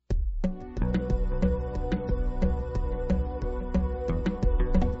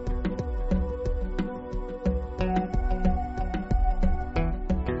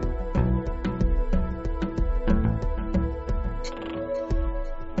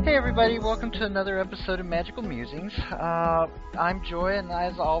Hey everybody, welcome to another episode of Magical Musings. I'm Joy, and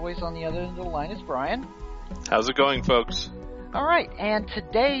as always on the other end of the line is Brian. How's it going, folks? Alright, and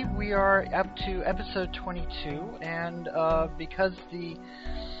today we are up to episode 22, and because the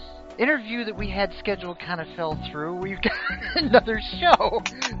interview that we had scheduled kind of fell through, we've got another show.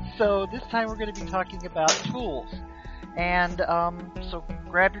 So this time we're going to be talking about tools. And so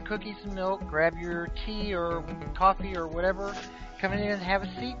grab your cookies and milk, grab your tea or coffee or whatever, come in and have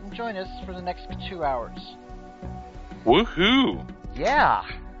a seat and join us for the next 2 hours. Woohoo! Yeah!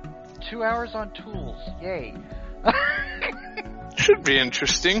 2 hours on tools. Yay. Should be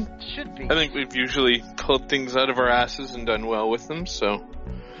interesting. Should be. I think we've usually pulled things out of our asses and done well with them, so...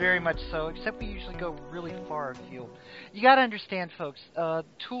 Very much so, except we usually go really far afield. You gotta understand, folks,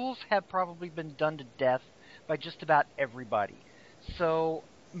 tools have probably been done to death by just about everybody. So,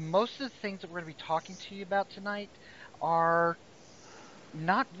 most of the things that we're going to be talking to you about tonight are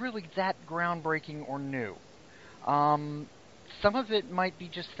not really that groundbreaking or new. Some of it might be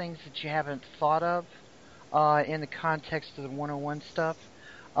just things that you haven't thought of in the context of the 101 stuff,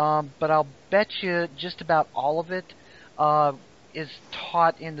 but I'll bet you just about all of it is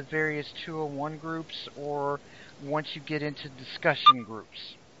taught in the various 201 groups or once you get into discussion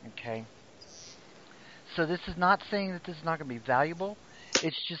groups, okay? So this is not saying that this is not going to be valuable.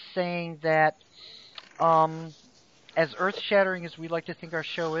 It's just saying that as earth-shattering as we like to think our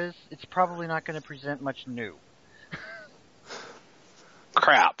show is, it's probably not going to present much new.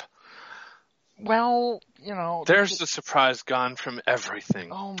 Crap. Well, you know... There's the surprise gone from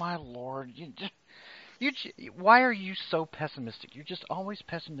everything. Oh, my lord. Why are you so pessimistic? You're just always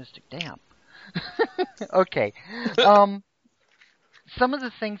pessimistic. Damn. Okay. Some of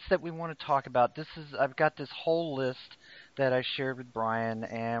the things that we want to talk about, I've got this whole list that I shared with Brian,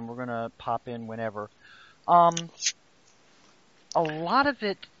 and we're going to pop in whenever. A lot of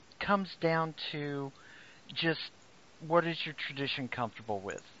it comes down to just what is your tradition comfortable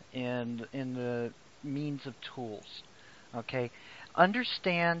with in the means of tools. Okay?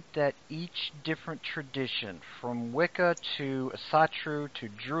 Understand that each different tradition, from Wicca to Asatru to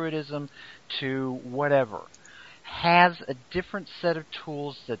Druidism to whatever, has a different set of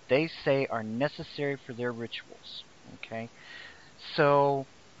tools that they say are necessary for their rituals. Okay? So,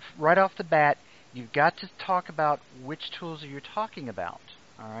 right off the bat, you've got to talk about which tools you're talking about.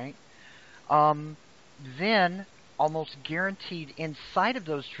 Alright? Then, almost guaranteed inside of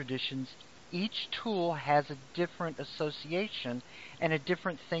those traditions, each tool has a different association and a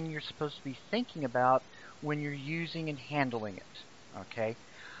different thing you're supposed to be thinking about when you're using and handling it. Okay?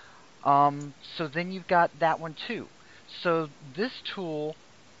 So then you've got that one too. So this tool,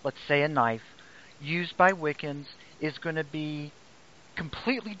 let's say a knife, used by Wiccans is going to be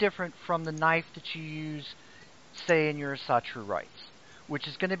completely different from the knife that you use, say, in your Asatru rites, which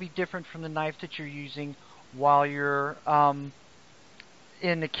is going to be different from the knife that you're using while you're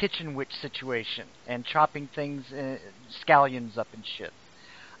in a kitchen witch situation and chopping things, scallions up and shit.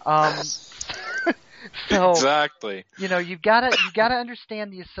 So, exactly. You know, you've got to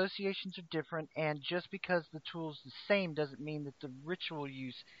understand the associations are different, and just because the tool is the same doesn't mean that the ritual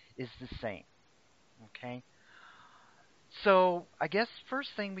use is the same. Okay? So, I guess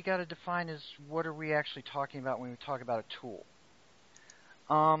first thing we got to define is what are we actually talking about when we talk about a tool.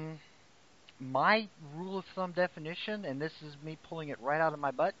 My rule of thumb definition, and this is me pulling it right out of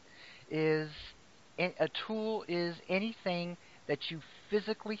my butt, is a tool is anything that you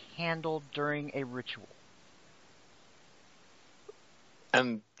physically handle during a ritual.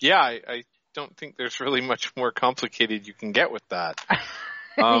 And yeah, I don't think there's really much more complicated you can get with that.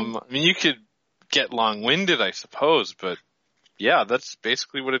 I mean, you could get long-winded, I suppose, but yeah, that's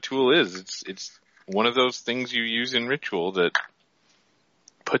basically what a tool is. It's one of those things you use in ritual that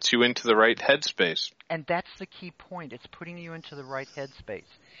puts you into the right headspace. And that's the key point. It's putting you into the right headspace.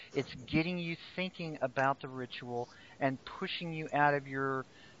 It's getting you thinking about the ritual and pushing you out of your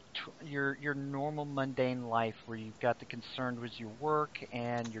normal mundane life where you've got the concern with your work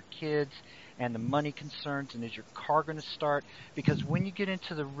and your kids and the money concerns and is your car going to start? Because when you get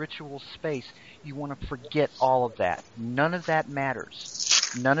into the ritual space, you want to forget all of that. None of that matters.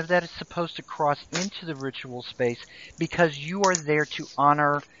 None of that is supposed to cross into the ritual space because you are there to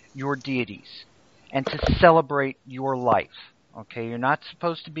honor your deities and to celebrate your life. Okay, you're not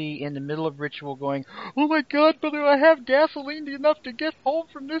supposed to be in the middle of ritual going, oh my God, brother, I have gasoline enough to get home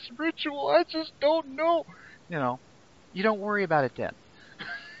from this ritual. I just don't know. You know, you don't worry about it then.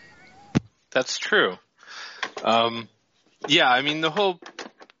 That's true. Yeah, I mean, the whole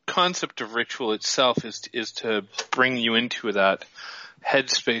concept of ritual itself is to bring you into that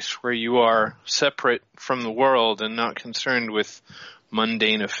headspace where you are separate from the world and not concerned with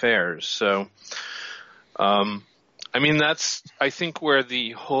mundane affairs. So, that's, I think, where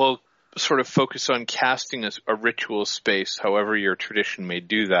the whole sort of focus on casting a ritual space, however your tradition may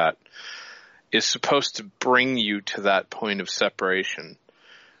do that, is supposed to bring you to that point of separation.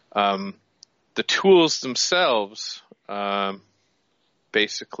 The tools themselves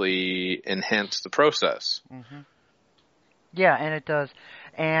basically enhance the process. Mm-hmm. Yeah, and it does.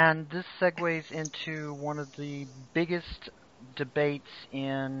 And this segues into one of the biggest debates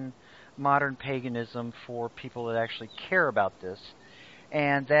in modern paganism for people that actually care about this,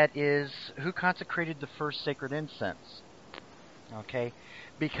 and that is who consecrated the first sacred incense. Okay,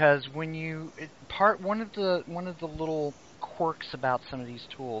 because when you one of the little quirks about some of these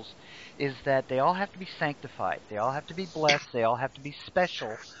tools is that they all have to be sanctified, they all have to be blessed, they all have to be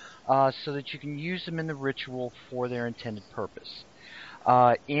special, so that you can use them in the ritual for their intended purpose.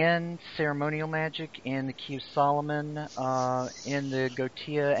 In ceremonial magic, in the Key of Solomon, in the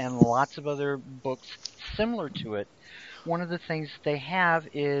Goetia, and lots of other books similar to it, one of the things they have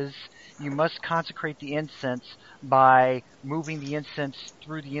is you must consecrate the incense by moving the incense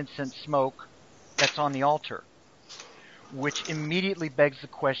through the incense smoke that's on the altar, which immediately begs the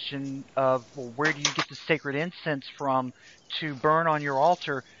question of, well, where do you get the sacred incense from to burn on your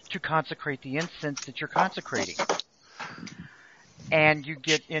altar to consecrate the incense that you're consecrating? And you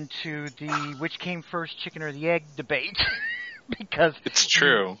get into the which came first, chicken or the egg debate. Because it's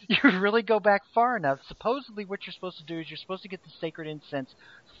true. You really go back far enough. Supposedly what you're supposed to do is you're supposed to get the sacred incense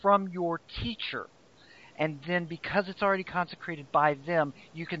from your teacher. And then because it's already consecrated by them,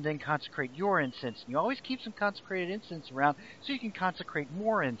 you can then consecrate your incense. And you always keep some consecrated incense around so you can consecrate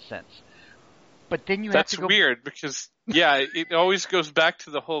more incense. But then you have to go... That's weird because, it always goes back to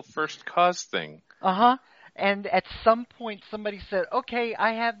the whole first cause thing. Uh-huh. And at some point, somebody said, okay,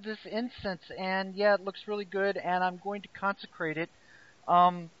 I have this incense, and it looks really good, and I'm going to consecrate it.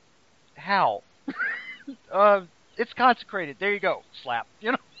 How? It's consecrated. There you go. Slap.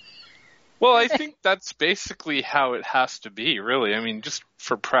 Well, I think that's basically how it has to be, really. I mean, just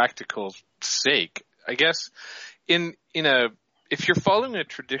for practical sake. I guess if you're following a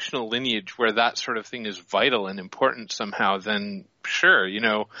traditional lineage where that sort of thing is vital and important somehow, then sure,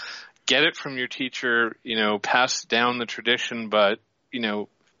 get it from your teacher, pass down the tradition, but,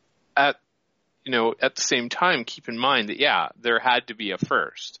 at the same time, keep in mind that, there had to be a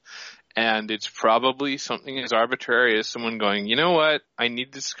first. And it's probably something as arbitrary as someone going, you know what, I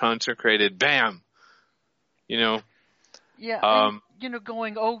need this consecrated, bam, Yeah,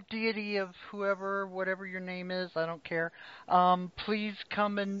 going, oh, deity of whoever, whatever your name is, I don't care, please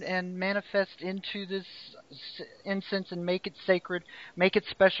come and manifest into this incense and make it sacred, make it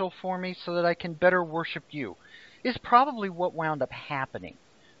special for me so that I can better worship you, is probably what wound up happening.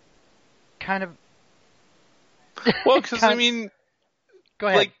 Kind of. Well, because, go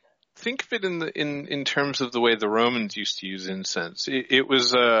ahead. Think of it in terms of the way the Romans used to use incense. It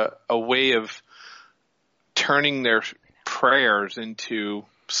was a way of turning their prayers into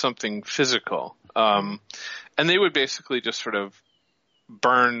something physical. And they would basically just sort of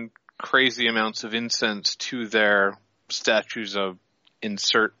burn crazy amounts of incense to their statues of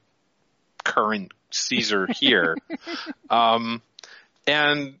insert current Caesar here. And,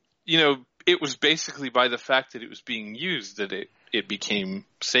 it was basically by the fact that it was being used that it became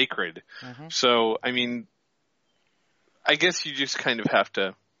sacred. Mm-hmm. So, I guess you just kind of have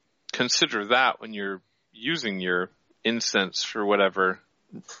to consider that when you're using your incense for whatever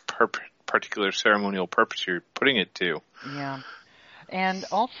particular ceremonial purpose you're putting it to. Yeah. And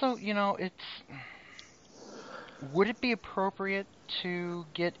also, would it be appropriate to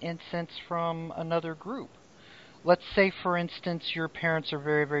get incense from another group? Let's say, for instance, your parents are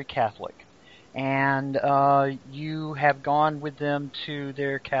very, very Catholic, and you have gone with them to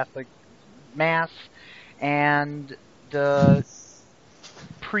their Catholic Mass, and the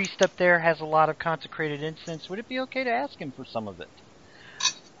priest up there has a lot of consecrated incense. Would it be okay to ask him for some of it?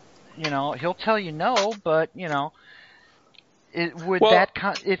 He'll tell you no, but,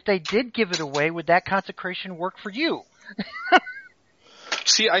 if they did give it away, would that consecration work for you?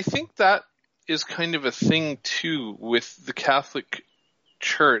 See, I think that is kind of a thing, too, with the Catholic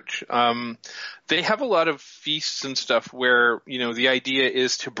Church. They have a lot of feasts and stuff where, the idea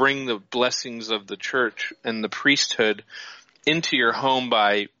is to bring the blessings of the church and the priesthood into your home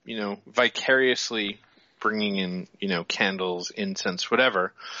by, vicariously bringing in, candles, incense,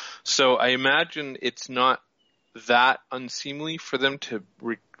 whatever. So I imagine it's not that unseemly for them to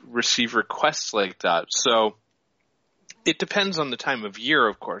receive requests like that. So it depends on the time of year,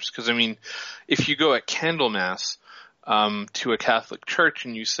 of course, because, if you go at Candlemas to a Catholic church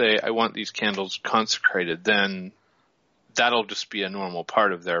and you say, I want these candles consecrated, then that'll just be a normal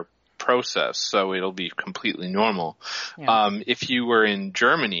part of their process, so it'll be completely normal. Yeah. If you were in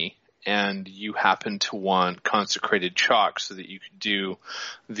Germany and you happen to want consecrated chalk so that you could do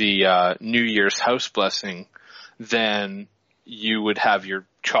the New Year's house blessing, then you would have your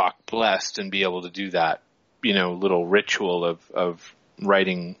chalk blessed and be able to do that, little ritual of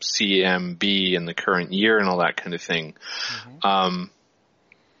writing CMB in the current year and all that kind of thing. Mm-hmm.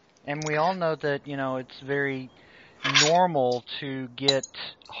 And we all know that, it's very normal to get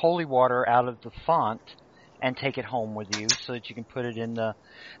holy water out of the font and take it home with you so that you can put it in the...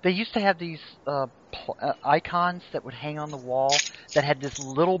 They used to have these icons that would hang on the wall that had this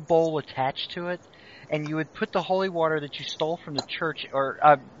little bowl attached to it, and you would put the holy water that you stole from the church,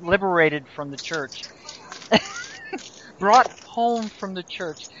 or liberated from the church, brought home from the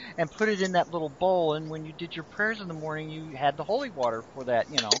church, and put it in that little bowl, and when you did your prayers in the morning, you had the holy water for that,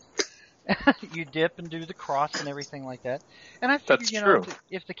 You dip and do the cross and everything like that. And I figured,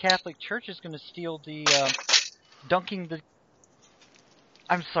 if the Catholic Church is going to steal the dunking the...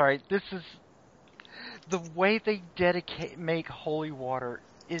 I'm sorry, this is... The way they make holy water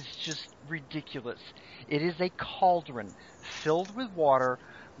is just ridiculous. It is a cauldron filled with water,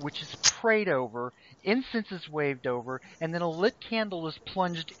 which is prayed over, incense is waved over, and then a lit candle is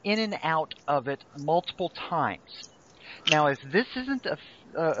plunged in and out of it multiple times. Now, if this isn't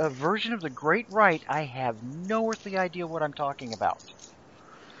a version of the Great Rite, I have no earthly idea what I'm talking about.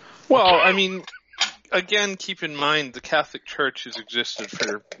 Well, I mean, again, keep in mind the Catholic Church has existed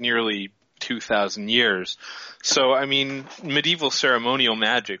for nearly 2,000 years. So, I mean, medieval ceremonial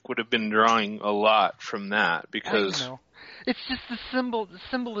magic would have been drawing a lot from that because... I know. It's just the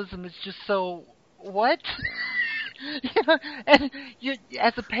symbolism is just so... What? And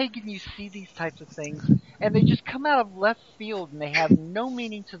as a pagan, you see these types of things, and they just come out of left field, and they have no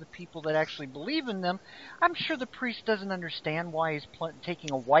meaning to the people that actually believe in them. I'm sure the priest doesn't understand why he's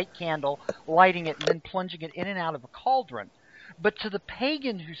taking a white candle, lighting it, and then plunging it in and out of a cauldron. But to the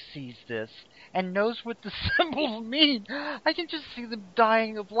pagan who sees this and knows what the symbols mean, I can just see them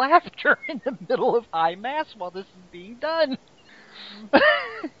dying of laughter in the middle of High Mass while this is being done.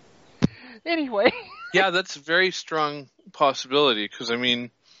 Anyway. Yeah, that's a very strong possibility because, I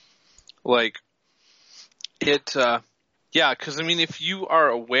mean, if you are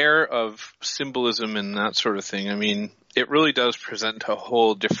aware of symbolism and that sort of thing, I mean, it really does present a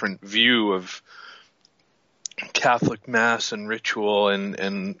whole different view of Catholic Mass and ritual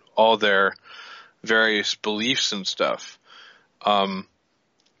and all their various beliefs and stuff. Because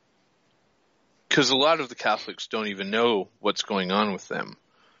a lot of the Catholics don't even know what's going on with them.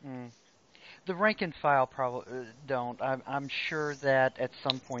 Mm. The rank and file probably don't. I'm sure that at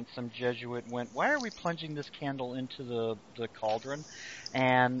some point some Jesuit went, why are we plunging this candle into the cauldron?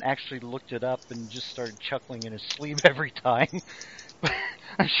 And actually looked it up and just started chuckling in his sleeve every time.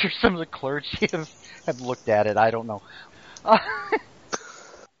 I'm sure some of the clergy have looked at it. I don't know.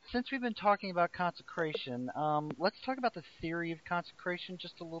 Since we've been talking about consecration, let's talk about the theory of consecration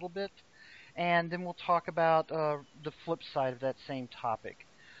just a little bit. And then we'll talk about the flip side of that same topic.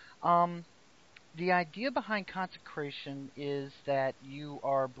 The idea behind consecration is that you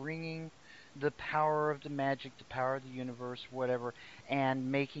are bringing the power of the magic, the power of the universe, whatever,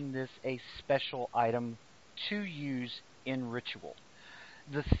 and making this a special item to use in ritual.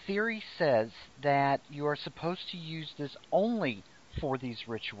 The theory says that you are supposed to use this only for these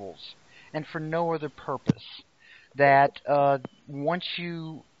rituals and for no other purpose. That once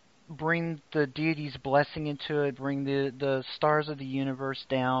you bring the deity's blessing into it, bring the stars of the universe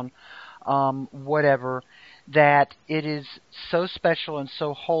down, whatever, that it is so special and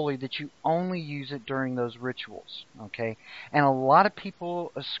so holy that you only use it during those rituals, okay? And a lot of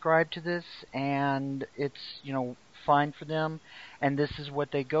people ascribe to this, and it's, fine for them, and this is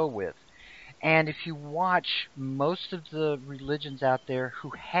what they go with. And if you watch most of the religions out there who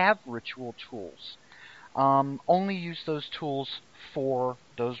have ritual tools, only use those tools for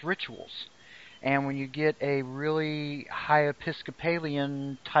those rituals. And when you get a really high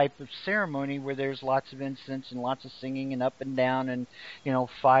Episcopalian type of ceremony where there's lots of incense and lots of singing and up and down and,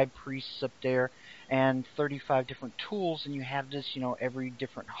 5 priests up there and 35 different tools, and you have this, every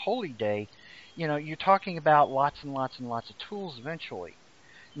different holy day, you're talking about lots and lots and lots of tools eventually.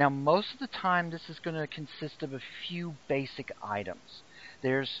 Now, most of the time, this is going to consist of a few basic items.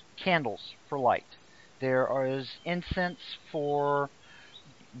 There's candles for light. There is incense for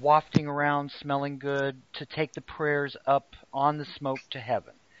wafting around, smelling good, to take the prayers up on the smoke to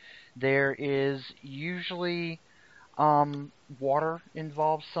heaven. There is usually water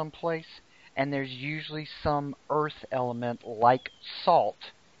involved someplace, and there's usually some earth element like salt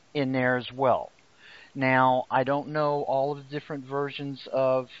in there as well. Now, I don't know all of the different versions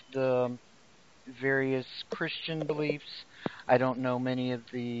of the various Christian beliefs. I don't know many of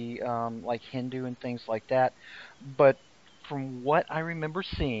the like Hindu and things like that. But from what I remember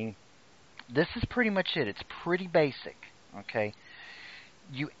seeing, this is pretty much it. It's pretty basic. Okay,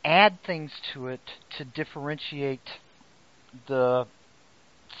 you add things to it to differentiate the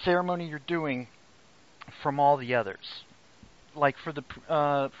ceremony you're doing from all the others. Like for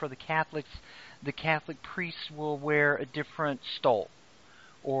the Catholics, the Catholic priests will wear a different stole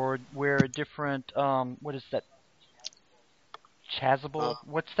or wear a different what is that, chasuble?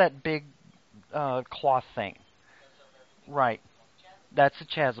 What's that big cloth thing? Right. That's a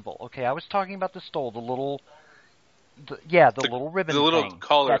chasuble. Okay, I was talking about the stole, the little ribbon the little thing.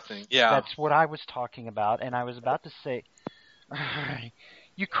 collar thing. Yeah. That's what I was talking about, and I was about to say,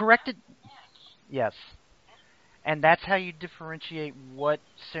 you corrected. Yes, and that's how you differentiate what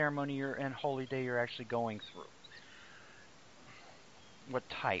ceremony and holy day you're actually going through. What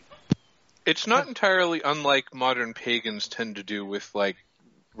type? It's not entirely unlike modern pagans tend to do with like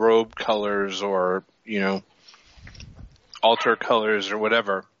robe colors or, altar colors or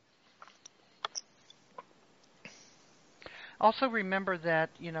whatever. Also remember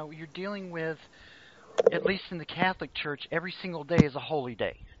that, you're dealing with, at least in the Catholic Church, every single day is a holy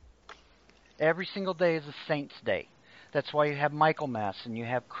day. Every single day is a saint's day. That's why you have Michaelmas, and you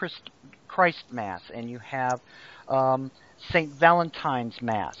have Christ Mass, and you have St. Valentine's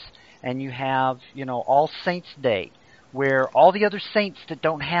Mass, and you have, All Saints Day, where all the other saints that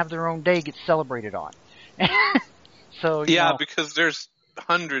don't have their own day get celebrated on. So yeah, because there's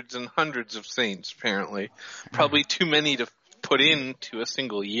hundreds and hundreds of saints, apparently. Probably too many to put into a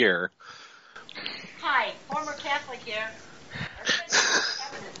single year. Hi, former Catholic here. Heaven is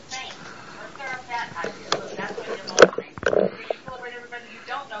a saint. Let's start off that idea. So that's what you're celebrating. You should celebrate everybody you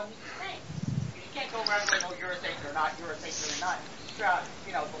don't know who's a saint. You can't go around going, oh, you're a saint or not, you're a saint or not, throughout,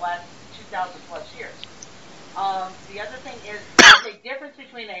 the last 2,000 plus years. The other thing is there's a difference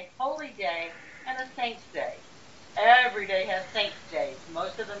between a holy day and a saint's day. Every day has saint's days.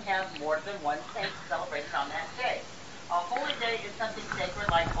 Most of them have more than one saint celebrated on that day. A holy day is something sacred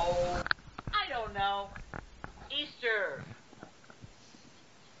like, I don't know, Easter.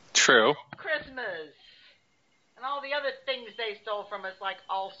 True. Christmas. And all the other things they stole from us like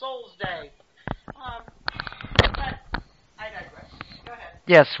All Souls Day. But I digress. Go ahead.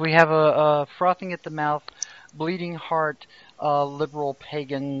 Yes, we have a frothing at the mouth, bleeding heart, liberal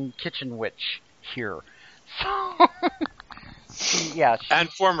pagan kitchen witch here. So, yeah. And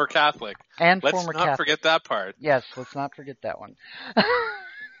former Catholic. And let's former not Catholic. Forget that part. Yes, let's not forget that one.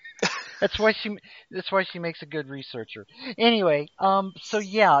 That's why she makes a good researcher. Anyway, so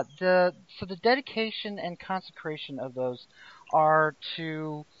the dedication and consecration of those are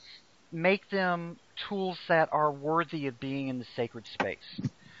to make them tools that are worthy of being in the sacred space.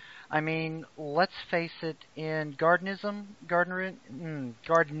 I mean, let's face it, in Gardnerian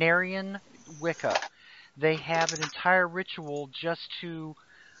Wicca, they have an entire ritual just to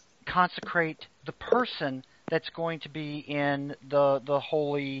consecrate the person that's going to be in the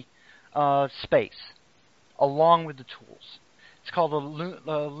holy space, along with the tools. It's called a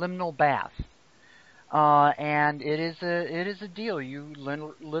liminal bath, and it is a deal. You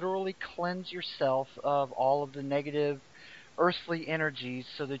literally cleanse yourself of all of the negative earthly energies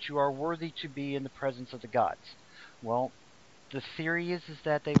so that you are worthy to be in the presence of the gods. Well, the theory is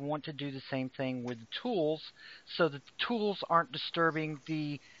that they want to do the same thing with the tools so that the tools aren't disturbing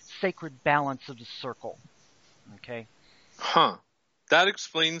the sacred balance of the circle. Okay? Huh. That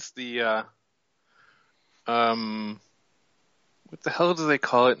explains the, what the hell do they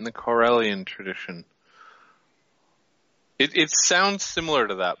call it in the Corellian tradition? It sounds similar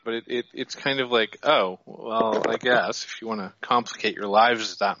to that, but it's kind of like, oh, well, I guess if you want to complicate your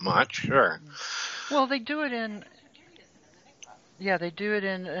lives that much, sure. Well, they do it in... Yeah, they do it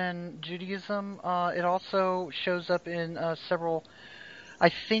in Judaism. It also shows up in several,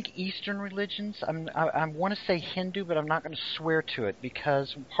 I think, Eastern religions. I want to say Hindu, but I'm not going to swear to it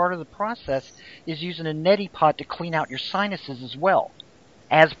because part of the process is using a neti pot to clean out your sinuses as well,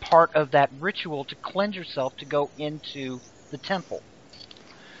 as part of that ritual to cleanse yourself to go into the temple.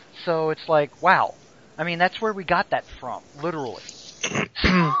 So it's like, wow. I mean, that's where we got that from, literally.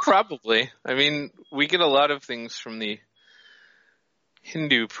 Probably. I mean, we get a lot of things from the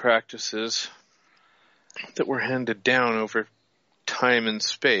Hindu practices that were handed down over time and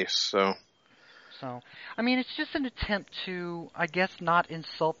space, so, I mean, it's just an attempt to, I guess, not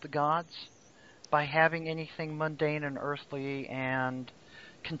insult the gods by having anything mundane and earthly and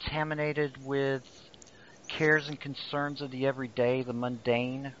contaminated with cares and concerns of the everyday, the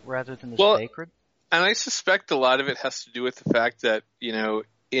mundane, rather than the sacred. And I suspect a lot of it has to do with the fact that,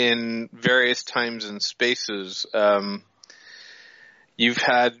 in various times and spaces, you've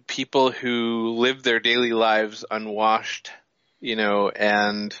had people who live their daily lives unwashed,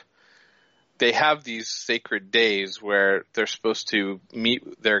 and they have these sacred days where they're supposed to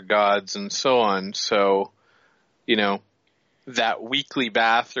meet their gods and so on. So, that weekly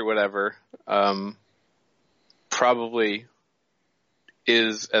bath or whatever, probably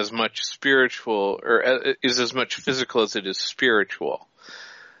is as much spiritual or is as much physical as it is spiritual.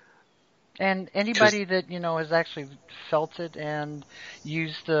 And anybody that, has actually felt it and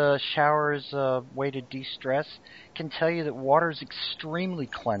used the shower as a way to de-stress can tell you that water is extremely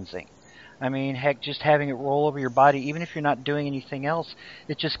cleansing. I mean, heck, just having it roll over your body, even if you're not doing anything else,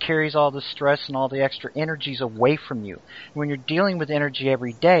 it just carries all the stress and all the extra energies away from you. When you're dealing with energy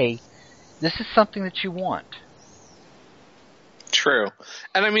every day, this is something that you want. True.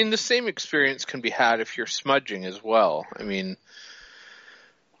 And I mean, the same experience can be had if you're smudging as well. I mean,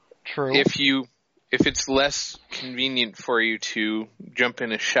 true. If it's less convenient for you to jump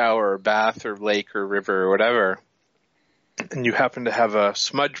in a shower or bath or lake or river or whatever, and you happen to have a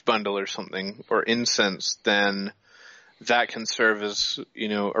smudge bundle or something, or incense, then that can serve as,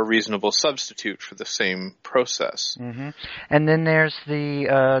 a reasonable substitute for the same process. Mm-hmm. And then there's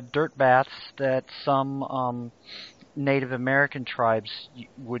the dirt baths that some Native American tribes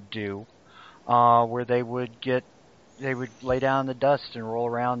would do, where they would lay down in the dust and roll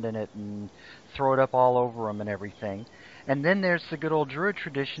around in it and throw it up all over them and everything. And then there's the good old Druid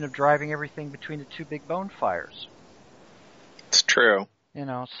tradition of driving everything between the two big bonfires. It's true.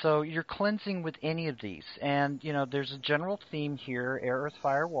 So you're cleansing with any of these. And, there's a general theme here, air, earth,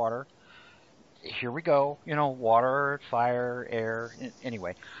 fire, water. Here we go. Water, fire, air.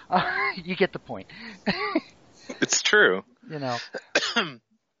 Anyway, you get the point. It's true.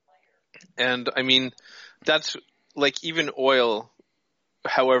 And, I mean, that's like even oil,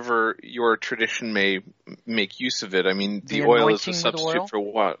 however your tradition may make use of it. I mean, the oil is a substitute for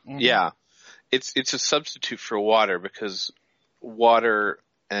water. Mm-hmm. Yeah. It's a substitute for water because water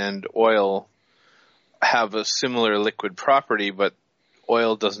and oil have a similar liquid property, but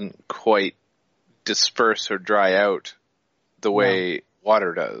oil doesn't quite disperse or dry out the way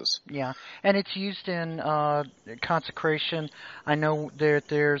water does. Yeah, and it's used in consecration. I know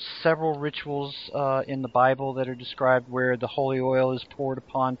there's several rituals in the Bible that are described where the holy oil is poured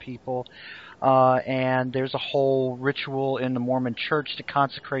upon people, and there's a whole ritual in the Mormon Church to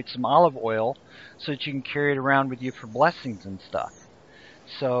consecrate some olive oil so that you can carry it around with you for blessings and stuff.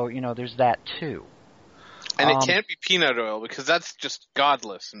 So, there's that too. And it can't be peanut oil because that's just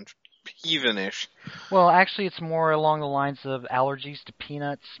godless and heathenish. Well, actually, it's more along the lines of allergies to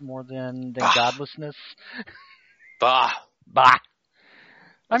peanuts more than godlessness. Bah.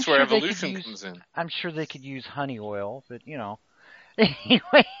 That's where evolution comes in. I'm sure they could use honey oil, but,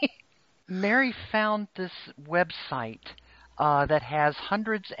 Anyway, Mary found this website that has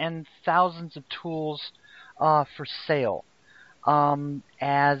hundreds and thousands of tools for sale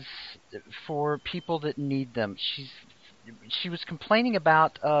as for people that need them. She was complaining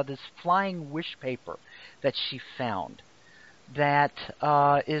about this flying wish paper that she found that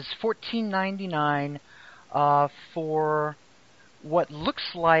is $14.99 for what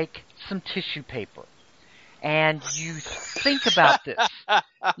looks like some tissue paper. And you think about this.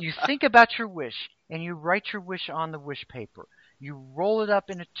 You think about your wish, and you write your wish on the wish paper. You roll it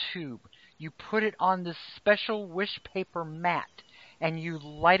up in a tube. You put it on this special wish paper mat, and you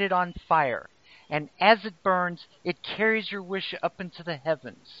light it on fire. And as it burns, it carries your wish up into the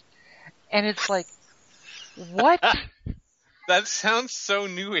heavens. And it's like, what? That sounds so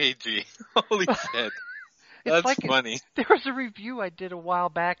new agey. Holy shit. That's funny. There was a review I did a while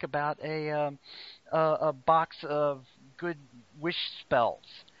back about a box of good wish spells.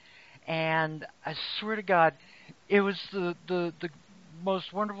 And I swear to God, it was the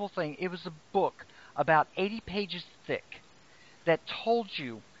most wonderful thing. It was a book about 80 pages thick that told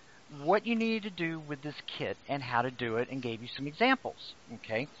you what you needed to do with this kit and how to do it and gave you some examples.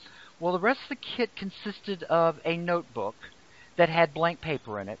 Okay? Well, the rest of the kit consisted of a notebook that had blank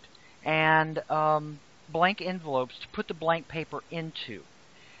paper in it and blank envelopes to put the blank paper into,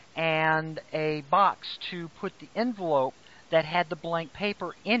 and a box to put the envelope that had the blank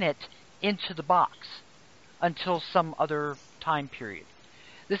paper in it into the box until some other time period.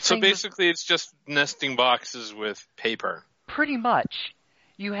 So basically it's just nesting boxes with paper. Pretty much.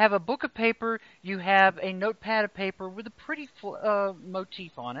 You have a book of paper, you have a notepad of paper with a pretty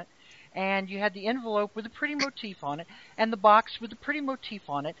motif on it, and you had the envelope with a pretty motif on it, and the box with a pretty motif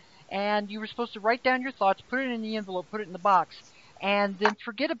on it, and you were supposed to write down your thoughts, put it in the envelope, put it in the box, and then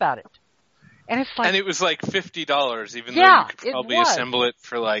forget about it. And it's like, and it was like $50, even though Yeah, you could it probably was. assemble it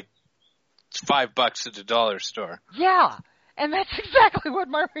for like $5 at a dollar store. yeah. And that's exactly what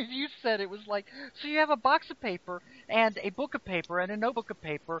my review said. It was like, so you have a box of paper and a book of paper and a notebook of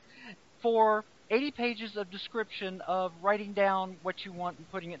paper for 80 pages of description of writing down what you want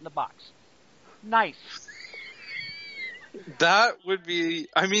and putting it in the box. Nice. That would be,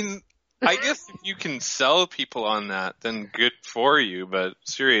 I mean, I guess if you can sell people on that, then good for you, but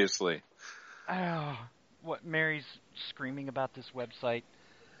seriously. Oh, what Mary's screaming about this website.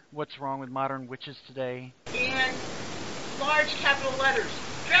 What's wrong with modern witches today? In large capital letters,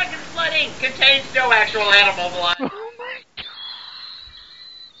 Dragon's Blood Ink contains no actual animal blood. Oh my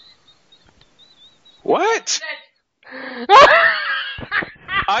What?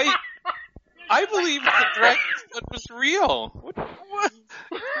 god. I believe that Dragon's Blood was real. What?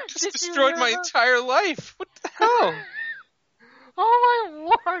 You just Did you destroyed my hear her? entire life. What the hell? Oh my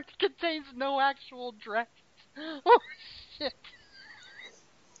word, contains no actual dragons. Oh shit.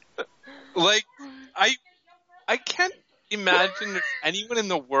 Like, I can't imagine if anyone in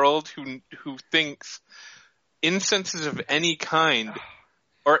the world who thinks incenses of any kind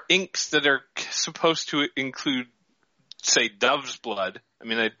or inks that are supposed to include, say, dove's blood. I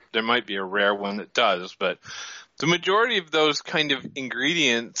mean, there might be a rare one that does, but the majority of those kind of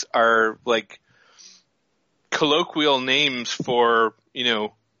ingredients are like colloquial names for,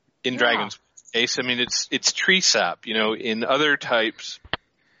 in Dragon's case. I mean, it's tree sap. In other types,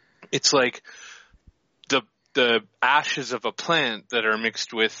 it's like the ashes of a plant that are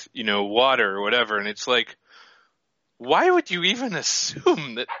mixed with, water or whatever. And it's like, why would you even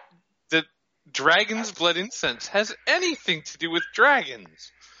assume that dragon's blood incense has anything to do with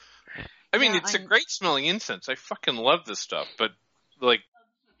dragons? I mean, it's a great smelling incense. I fucking love this stuff, but like,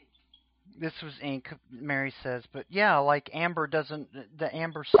 This was ink, Mary says, but yeah, like the amber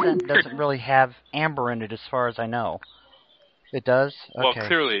scent doesn't really have amber in it as far as I know. It does? Okay. Well,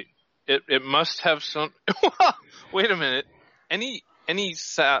 clearly, it must have some. Wait a minute. Any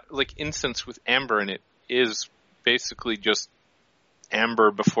like incense with amber in it is basically just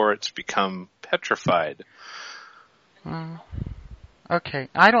amber before it's become petrified. Okay,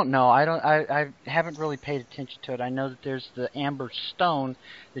 I don't know. I haven't really paid attention to it. I know that there's the amber stone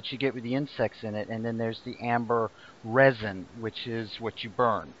that you get with the insects in it, and then there's the amber resin, which is what you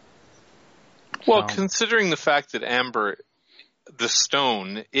burn. Well, considering the fact that amber, the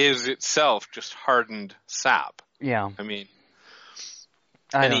stone, is itself just hardened sap. Yeah. I mean,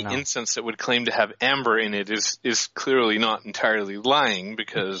 I any don't know. incense that would claim to have amber in it is clearly not entirely lying,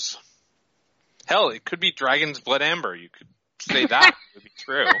 because hell, it could be dragon's blood amber. You could say that would be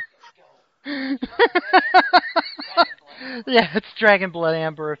true. Yeah, it's dragon blood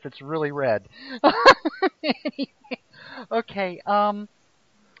amber if it's really red. Okay,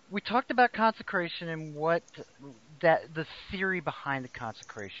 we talked about consecration and the theory behind the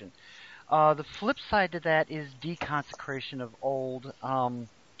consecration. The flip side to that is deconsecration of old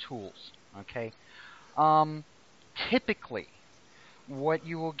tools. Okay, typically, what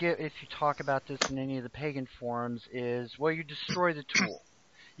you will get if you talk about this in any of the pagan forums is, well, you destroy the tool.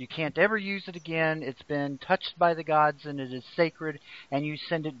 You can't ever use it again. It's been touched by the gods and it is sacred, and you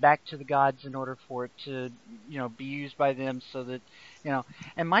send it back to the gods in order for it to, be used by them so that,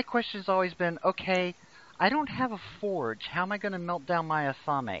 And my question has always been, okay, I don't have a forge. How am I going to melt down my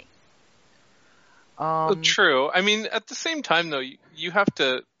Athame? True. I mean, at the same time, though, you have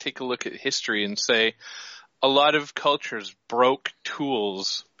to take a look at history and say a lot of cultures broke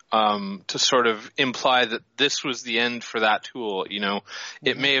tools to sort of imply that this was the end for that tool.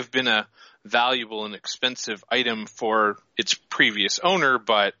 It may have been a valuable and expensive item for its previous owner,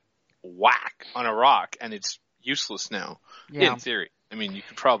 but whack on a rock and it's useless now. Yeah. In theory. I mean, you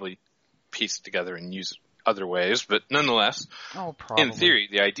could probably piece it together and use it other ways, but nonetheless, in theory,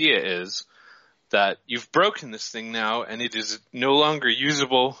 the idea is that you've broken this thing now and it is no longer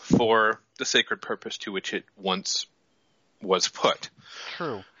usable for the sacred purpose to which it once was put.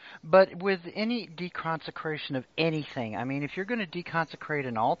 True. But with any deconsecration of anything, I mean, if you're going to deconsecrate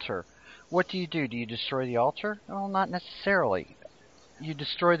an altar, what do? Do you destroy the altar? Well, not necessarily. You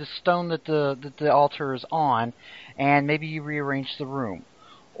destroy the stone that the altar is on, and maybe you rearrange the room.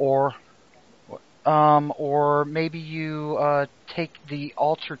 Or maybe you take the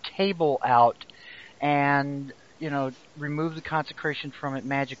altar table out and, remove the consecration from it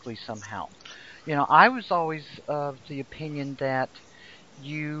magically somehow. I was always of the opinion that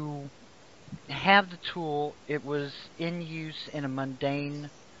you have the tool, it was in use in a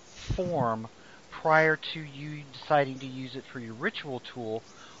mundane form prior to you deciding to use it for your ritual tool.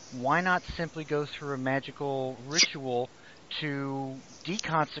 Why not simply go through a magical ritual to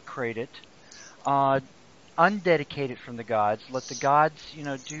deconsecrate it undedicate it from the gods. Let the gods,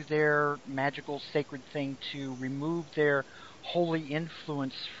 do their magical sacred thing to remove their holy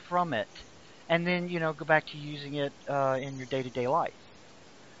influence from it, and then go back to using it in your day-to-day life.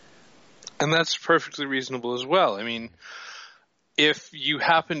 And that's perfectly reasonable as well. I mean, if you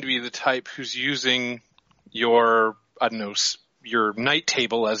happen to be the type who's using your, your night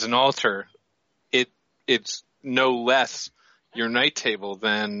table as an altar, it's no less your night table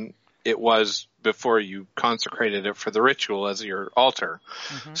than it was before you consecrated it for the ritual as your altar.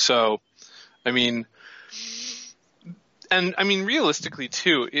 Mm-hmm. So, realistically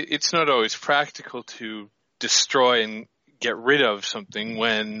too, it's not always practical to destroy and get rid of something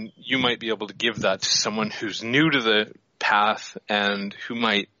when you might be able to give that to someone who's new to the path and who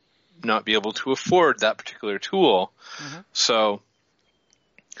might not be able to afford that particular tool. Mm-hmm. So,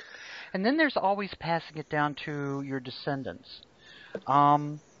 and then there's always passing it down to your descendants.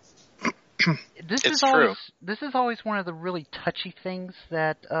 This is always one of the really touchy things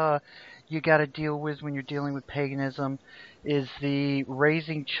that you got to deal with when you're dealing with paganism, is the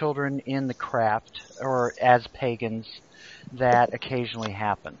raising children in the craft or as pagans that occasionally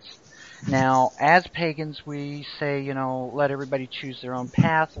happens. Now, as pagans, we say, let everybody choose their own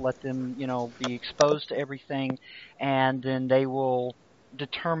path, let them, be exposed to everything, and then they will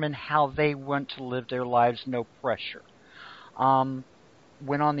determine how they want to live their lives, no pressure.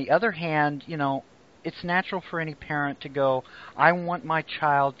 When on the other hand, it's natural for any parent to go, I want my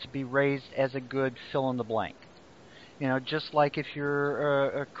child to be raised as a good fill-in-the-blank. Just like if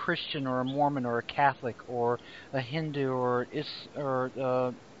you're a Christian or a Mormon or a Catholic or a Hindu or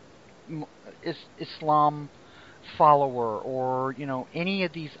Islam follower or, any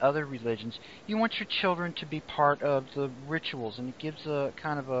of these other religions, you want your children to be part of the rituals, and it gives a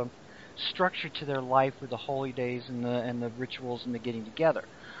kind of a structure to their life with the holy days and the rituals and the getting together.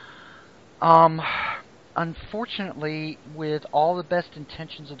 Unfortunately, with all the best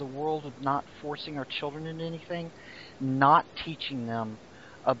intentions of the world of not forcing our children into anything, not teaching them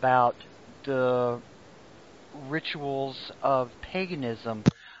about the rituals of paganism,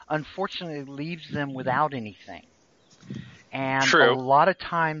 unfortunately leaves them without anything. And True. A lot of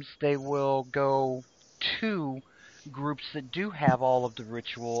times they will go to groups that do have all of the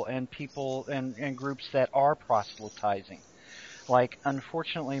ritual and people and groups that are proselytizing. Like,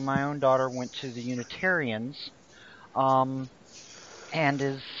 unfortunately, my own daughter went to the Unitarians and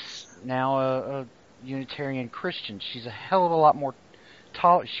is now a Unitarian Christian. She's a hell of a lot more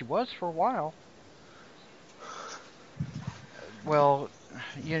tolerant. She was for a while. Well,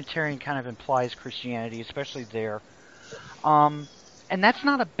 Unitarian kind of implies Christianity, especially there. And that's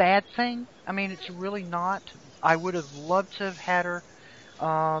not a bad thing. I mean, it's really not. I would have loved to have had her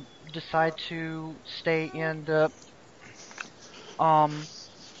decide to stay in the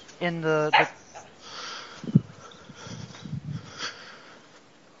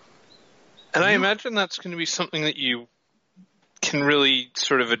And I imagine that's going to be something that you can really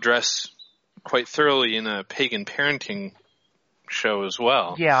sort of address quite thoroughly in a pagan parenting show as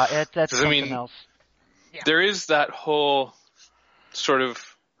well. Yeah, that's something else. Yeah. There is that whole sort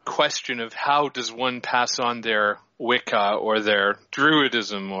of question of how does one pass on their Wicca or their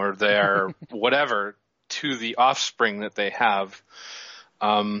Druidism or their whatever to the offspring that they have.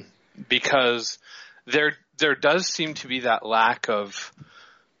 Because there does seem to be that lack of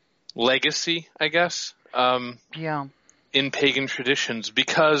legacy, I guess. In pagan traditions,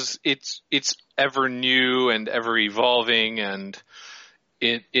 because it's ever new and ever evolving, and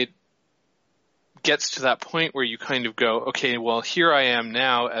it gets to that point where you kind of go, okay, well, here I am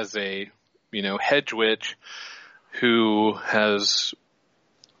now as a hedge witch who has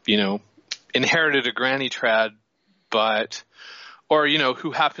inherited a granny trad, or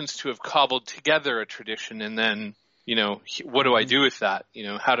who happens to have cobbled together a tradition, and then what do I do with that?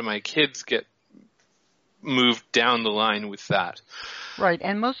 How do my kids get moved down the line with that? Right,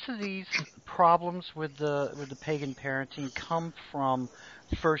 and most of these problems with the pagan parenting come from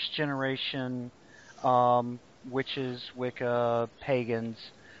first generation witches, Wicca, pagans,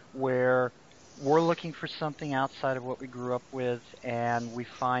 where we're looking for something outside of what we grew up with, and we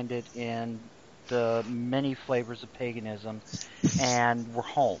find it in the many flavors of paganism, and we're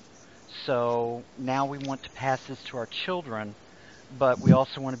home. So now we want to pass this to our children, but we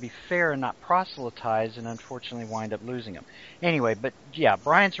also want to be fair and not proselytize, and unfortunately wind up losing them. Anyway, but yeah,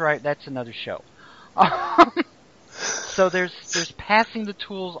 Brian's right. That's another show. So there's passing the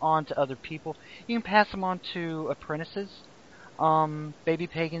tools on to other people. You can pass them on to apprentices, baby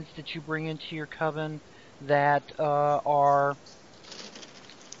pagans that you bring into your coven that are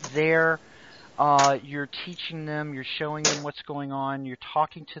there You're teaching them, you're showing them what's going on, you're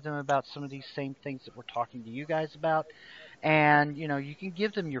talking to them about some of these same things that we're talking to you guys about, and you can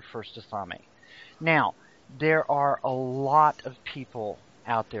give them your first athame. Now, there are a lot of people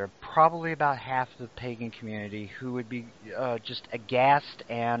out there, probably about half the pagan community, who would be just aghast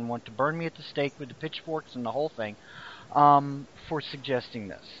and want to burn me at the stake with the pitchforks and the whole thing for suggesting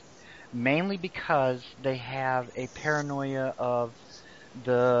this. Mainly because they have a paranoia of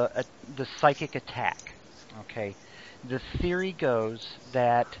the psychic attack. Okay, the theory goes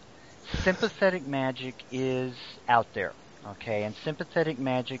that sympathetic magic is out there. Okay, and sympathetic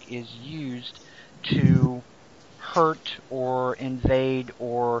magic is used to hurt or invade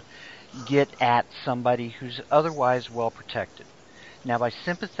or get at somebody who's otherwise well protected. Now, by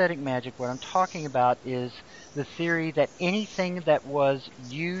sympathetic magic, what I'm talking about is the theory that anything that was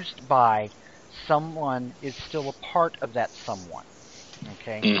used by someone is still a part of that someone.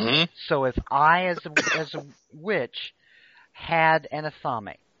 Okay? Mm-hmm. So if I, as a witch, had an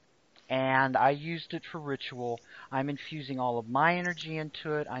athame, and I used it for ritual, I'm infusing all of my energy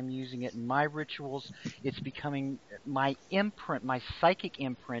into it, I'm using it in my rituals, it's becoming my imprint, my psychic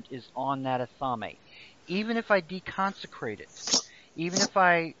imprint is on that athame. Even if I deconsecrate it, even if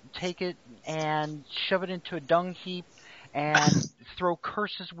I take it and shove it into a dung heap and throw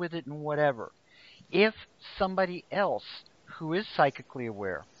curses with it and whatever, if somebody else who is psychically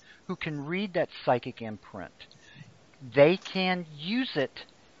aware, who can read that psychic imprint, they can use it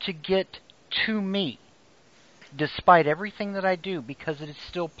to get to me, despite everything that I do, because it is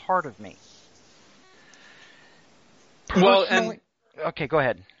still part of me. Well, and okay, go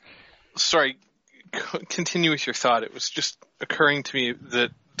ahead. Sorry, continue with your thought. It was just occurring to me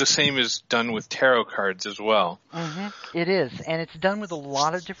that the same is done with tarot cards as well. Mm-hmm. It is, and it's done with a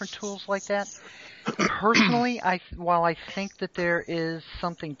lot of different tools like that. Personally, while I think that there is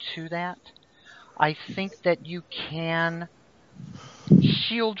something to that, I think that you can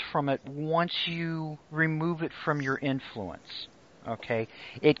shield from it once you remove it from your influence. Okay?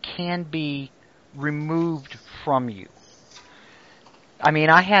 It can be removed from you. I mean,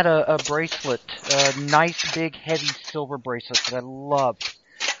 I had a bracelet, a nice big heavy silver bracelet that I loved,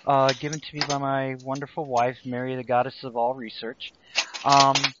 given to me by my wonderful wife, Mary, the goddess of all research.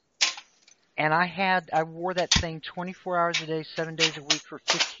 And I wore that thing 24 hours a day, 7 days a week for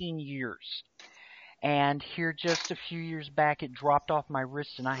 15 years. And here just a few years back, it dropped off my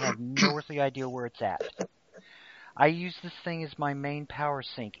wrist, and I have no earthly idea where it's at. I use this thing as my main power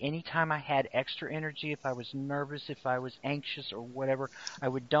sink. Anytime I had extra energy, if I was nervous, if I was anxious or whatever, I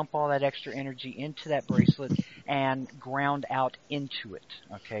would dump all that extra energy into that bracelet and ground out into it.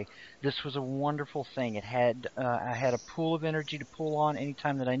 Okay, this was a wonderful thing. It had I had a pool of energy to pull on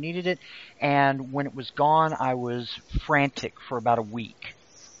anytime that I needed it, and when it was gone, I was frantic for about a week.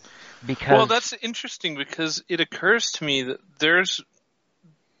 Well, that's interesting because it occurs to me that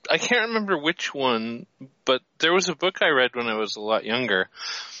I can't remember which one, but there was a book I read when I was a lot younger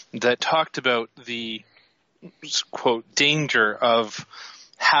that talked about the, quote, danger of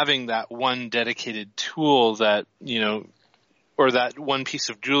having that one dedicated tool that, or that one piece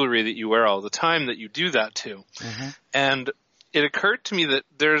of jewelry that you wear all the time that you do that to. Mm-hmm. And it occurred to me that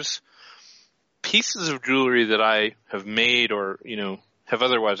there's pieces of jewelry that I have made or, have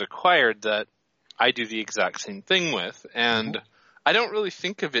otherwise acquired that I do the exact same thing with. And I don't really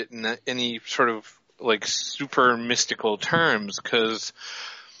think of it in any sort of like super mystical terms because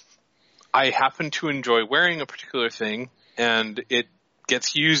I happen to enjoy wearing a particular thing and it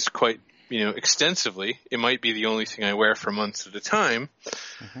gets used quite, extensively. It might be the only thing I wear for months at a time.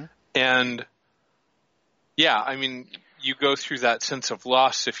 Mm-hmm. And yeah, I mean, you go through that sense of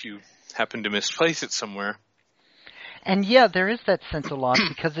loss if you happen to misplace it somewhere. And yeah, there is that sense of loss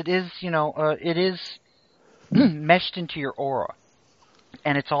because it is, it is meshed into your aura.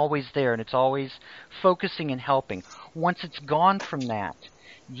 And it's always there, and it's always focusing and helping. Once it's gone from that,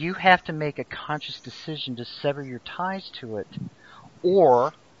 you have to make a conscious decision to sever your ties to it,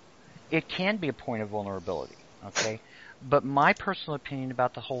 or it can be a point of vulnerability, okay? But my personal opinion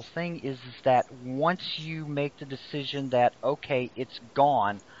about the whole thing is that once you make the decision that, okay, it's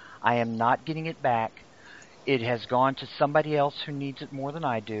gone, I am not getting it back, it has gone to somebody else who needs it more than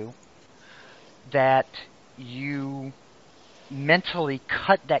I do, that you mentally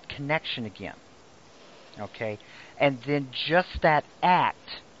cut that connection again, okay? And then just that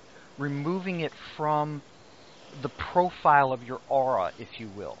act, removing it from the profile of your aura, if you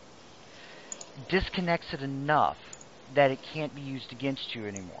will, disconnects it enough that it can't be used against you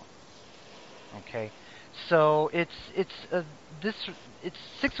anymore, okay? So it's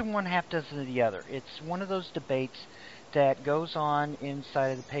 6 of one, half dozen of the other. It's one of those debates that goes on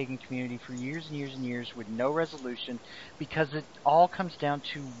inside of the pagan community for years and years and years with no resolution, because it all comes down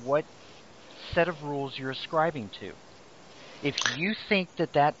to what set of rules you're ascribing to. If you think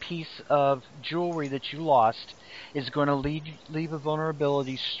that that piece of jewelry that you lost is going to leave a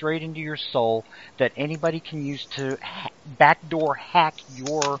vulnerability straight into your soul that anybody can use to backdoor hack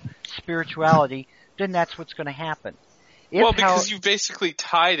your spirituality, then that's what's going to happen. Because you basically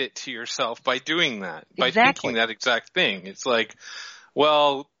tied it to yourself by doing that, by thinking that exact thing. It's like,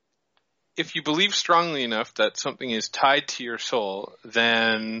 well, if you believe strongly enough that something is tied to your soul,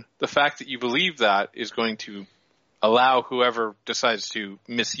 then the fact that you believe that is going to allow whoever decides to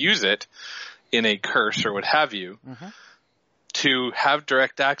misuse it in a curse or what have you to have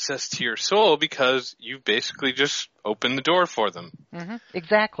direct access to your soul, because you've basically just opened the door for them.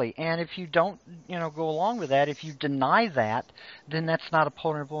 Exactly. And if you don't, go along with that, if you deny that, then that's not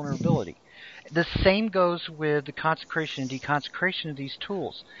a vulnerability. The same goes with the consecration and deconsecration of these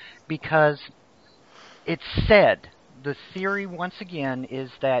tools, because it's said, the theory once again is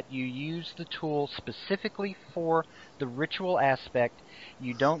that you use the tool specifically for the ritual aspect.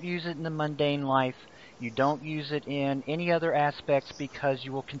 You don't use it in the mundane life. You don't use it in any other aspects, because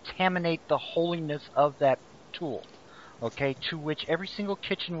you will contaminate the holiness of that tool. Okay, to which every single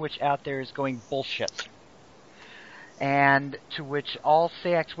kitchen witch out there is going bullshit. And to which all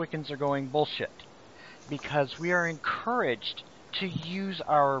Seax Wiccans are going bullshit. Because we are encouraged to use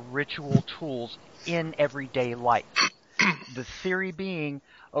our ritual tools in everyday life. The theory being,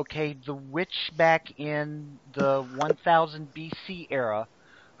 okay, the witch back in the 1000 BC era,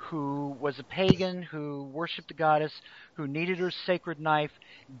 who was a pagan, who worshipped the goddess, who needed her sacred knife,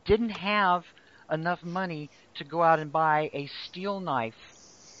 didn't have enough money to go out and buy a steel knife,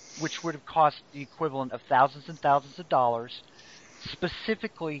 which would have cost the equivalent of thousands and thousands of dollars,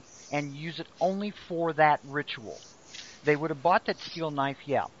 specifically, and use it only for that ritual. They would have bought that steel knife,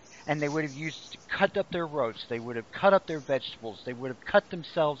 and they would have used it to cut up their roast. They would have cut up their vegetables. They would have cut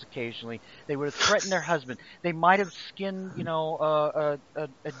themselves occasionally. They would have threatened their husband. They might have skinned, a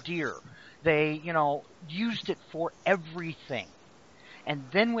deer. They, used it for everything. And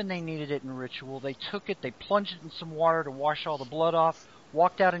then when they needed it in ritual, they took it, they plunged it in some water to wash all the blood off,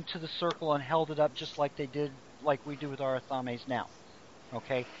 walked out into the circle and held it up just like they did, like we do with our athames now.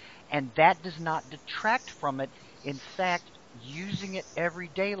 Okay? And that does not detract from it. In fact, using it every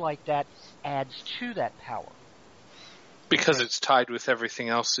day like that adds to that power. Because it's tied with everything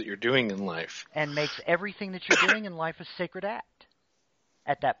else that you're doing in life. And makes everything that you're doing in life a sacred act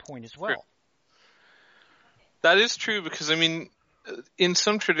at that point as well. That is true, because, in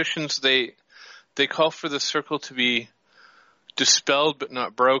some traditions they call for the circle to be dispelled but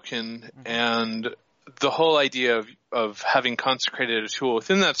not broken, and the whole idea of having consecrated a tool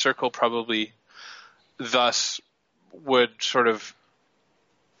within that circle probably thus would sort of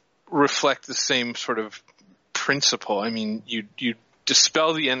reflect the same sort of principle. You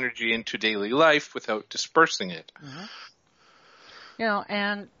dispel the energy into daily life without dispersing it.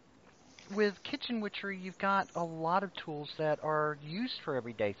 And with kitchen witchery, you've got a lot of tools that are used for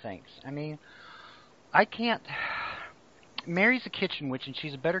everyday things. Mary's a kitchen witch, and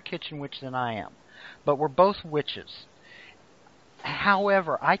she's a better kitchen witch than I am. But we're both witches.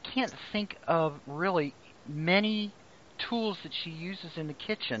 However, I can't think of really many tools that she uses in the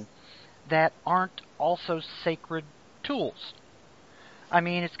kitchen that aren't also sacred tools.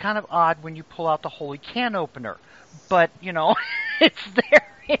 It's kind of odd when you pull out the holy can opener, but, it's there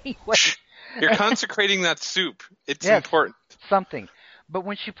anyway. You're consecrating that soup. It's important. Something. But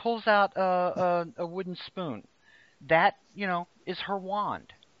when she pulls out a wooden spoon, that, is her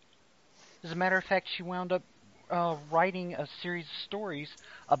wand. As a matter of fact, she wound up writing a series of stories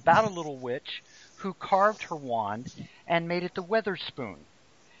about a little witch who carved her wand and made it the weather spoon.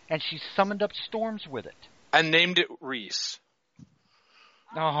 And she summoned up storms with it. And named it Reese.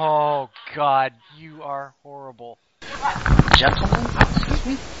 Oh, God, you are horrible. Gentlemen, excuse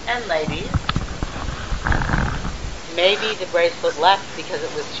me? And ladies, maybe the bracelet left because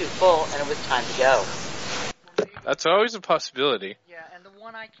it was too full and it was time to go. That's always a possibility. Yeah, and the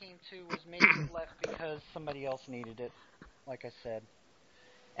one I came to was maybe it left because somebody else needed it, like I said.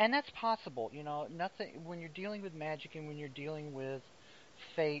 And that's possible, nothing, when you're dealing with magic and when you're dealing with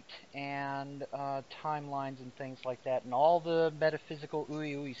fate and timelines and things like that, and all the metaphysical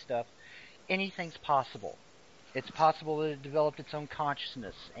ooey-ooey stuff, anything's possible. It's possible that it developed its own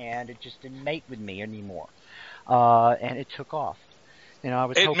consciousness, and it just didn't mate with me anymore. And it took off. I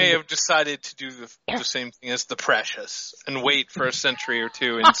was It hoping may to- have decided to do the same thing as the Precious and wait for a century or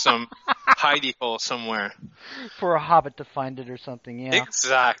two in some hidey hole somewhere. for a hobbit to find it or something. Yeah.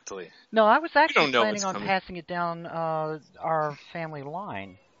 Exactly. No, I was actually don't know planning what's on coming. passing it down our family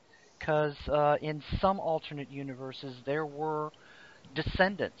line, because in some alternate universes there were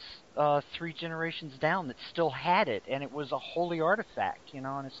descendants 3 generations down that still had it, and it was a holy artifact,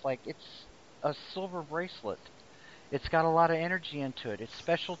 and it's like it's a silver bracelet. It's got a lot of energy into it. It's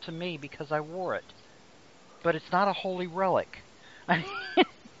special to me because I wore it, but it's not a holy relic.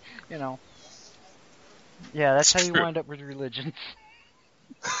 you know. Yeah, that's It's how you true. wind up with religions.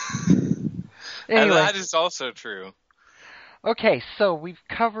 And Anyway, that is also true. okay, so we've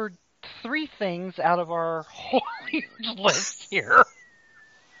covered 3 things out of our whole huge list here.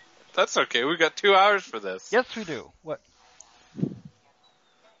 That's okay. We've got 2 hours for this. Yes, we do. What?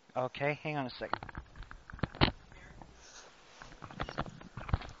 Okay, hang on a second.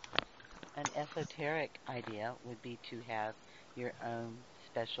 An esoteric idea would be to have your own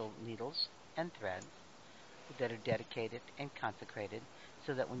special needles and threads that are dedicated and consecrated,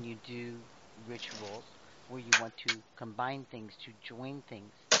 so that when you do rituals where you want to combine things, to join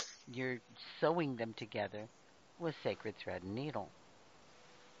things, you're sewing them together with sacred thread and needle.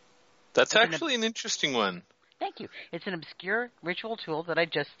 That's It's actually an interesting one. Thank you. It's an obscure ritual tool that I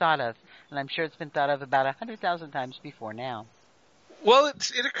just thought of, and I'm sure it's been thought of about 100,000 times before now. Well,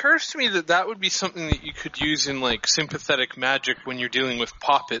 it occurs to me that would be something that you could use in, like, sympathetic magic when you're dealing with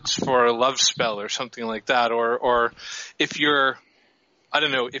poppets for a love spell or something like that. Or if you're, I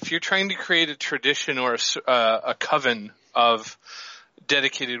don't know, if you're trying to create a tradition or a coven of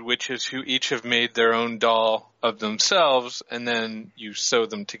dedicated witches who each have made their own doll of themselves, and then you sew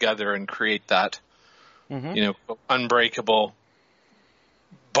them together and create that, unbreakable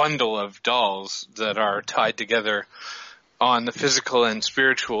bundle of dolls that are tied together on the physical and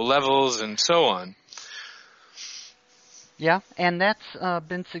spiritual levels and so on. Yeah, and that's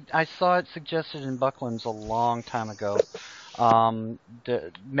been. I saw it suggested in Buckland's a long time ago.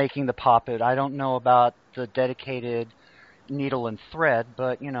 Making the poppet. I don't know about the dedicated needle and thread,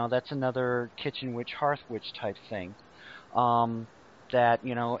 but that's another kitchen witch, hearth witch type thing. That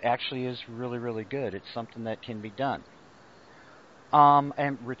actually is really, really good. It's something that can be done.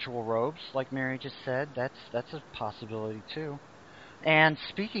 And ritual robes, like Mary just said, that's a possibility too. And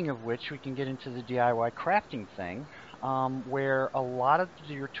speaking of which, we can get into the DIY crafting thing, where a lot of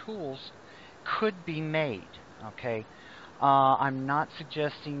your tools could be made. Okay, I'm not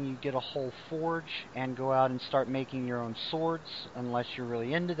suggesting you get a whole forge and go out and start making your own swords, unless you're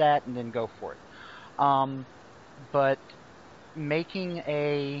really into that, and then go for it. But making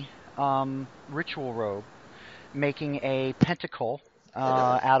a ritual robe, making a pentacle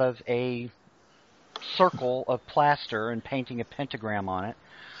out of a circle of plaster and painting a pentagram on it,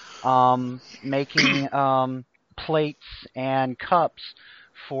 making plates and cups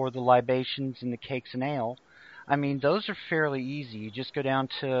for the libations and the cakes and ale. I mean, those are fairly easy. You just go down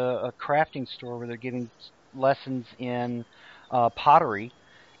to a crafting store where they're giving lessons in pottery,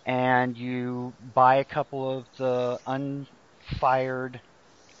 and you buy a couple of the unfired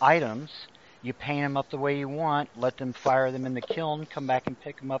items. You paint them up the way you want, let them fire them in the kiln, come back and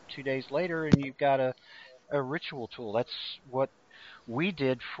pick them up 2 days later, and you've got a ritual tool. That's what we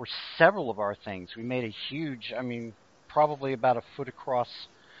did for several of our things. We made a huge, probably about a foot across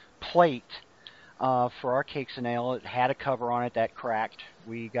plate for our cakes and ale. It had a cover on it that cracked.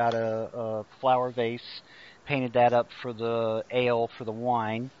 We got a flower vase, painted that up for the ale, for the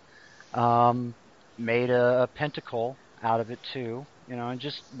wine, made a pentacle out of it too, and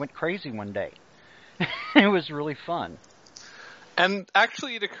just went crazy one day. It was really fun. And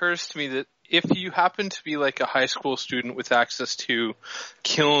actually, it occurs to me that if you happen to be like a high school student with access to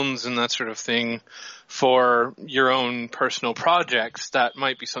kilns and that sort of thing for your own personal projects, that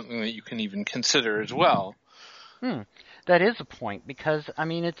might be something that you can even consider as well. That is a point, because,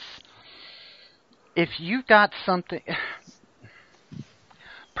 it's... If you've got something...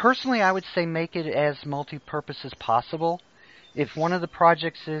 Personally, I would say make it as multi-purpose as possible. If one of the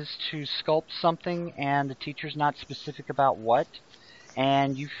projects is to sculpt something and the teacher's not specific about what,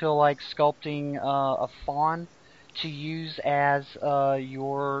 and you feel like sculpting a fawn to use as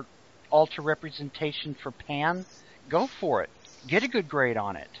your altar representation for Pan, go for it. Get a good grade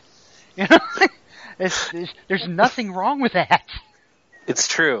on it. There's nothing wrong with that. It's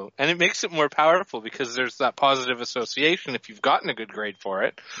true. And it makes it more powerful because there's that positive association if you've gotten a good grade for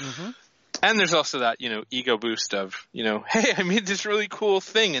it. Mm-hmm. And there's also that, ego boost of, hey, I made this really cool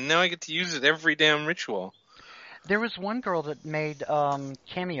thing and now I get to use it every damn ritual. There was one girl that made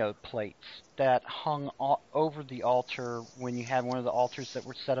cameo plates that hung over the altar when you had one of the altars that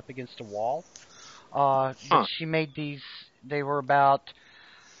were set up against a wall. But Huh. she made these. They were about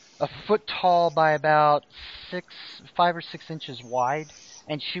a foot tall by about 5 or 6 inches wide,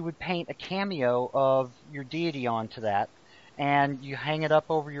 and she would paint a cameo of your deity onto that, and you hang it up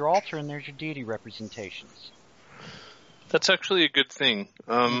over your altar, and there's your deity representations. That's actually a good thing.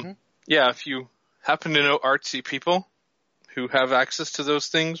 Mhm. Yeah, if you happen to know artsy people who have access to those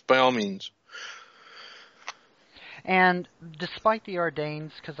things, by all means. And despite the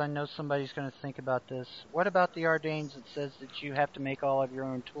Ardanes, because I know somebody's going to think about this, what about the Ardanes that says that you have to make all of your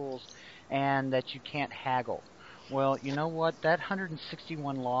own tools and that you can't haggle? Well, you know what? That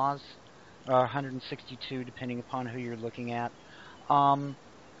 161 laws, or 162, depending upon who you're looking at,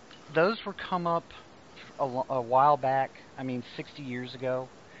 those were come up a while back, 60 years ago,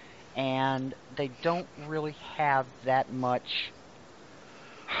 and they don't really have that much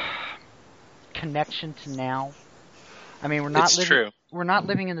connection to now. We're not It's living. true. We're not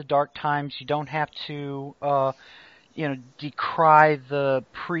living in the dark times. You don't have to, decry the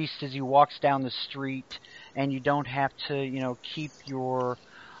priest as he walks down the street, and you don't have to, keep your,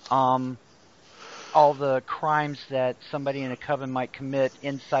 all the crimes that somebody in a coven might commit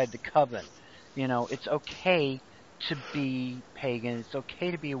inside the coven. It's okay to be pagan. It's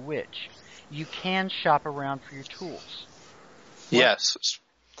okay to be a witch. You can shop around for your tools. Yes.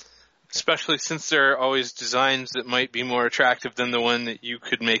 Especially since there are always designs that might be more attractive than the one that you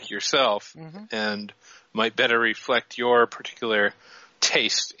could make yourself, and might better reflect your particular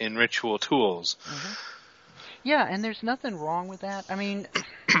taste in ritual tools. Yeah, and there's nothing wrong with that.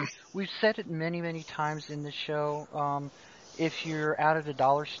 We've said it many, many times in the show. If you're out at a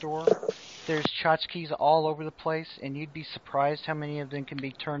dollar store, there's tchotchkes all over the place, and you'd be surprised how many of them can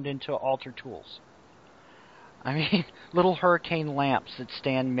be turned into altar tools. Little hurricane lamps that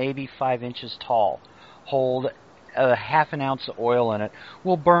stand maybe 5 inches tall, hold a half an ounce of oil in it,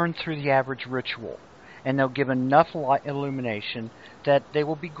 will burn through the average ritual. And they'll give enough light illumination that they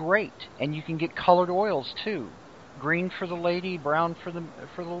will be great. And you can get colored oils too. Green for the lady, brown for the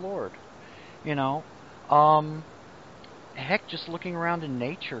Lord. Heck, just looking around in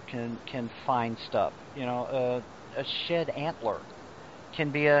nature can find stuff. A shed antler can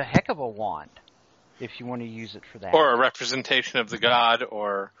be a heck of a wand if you want to use it for that. Or a representation of the god,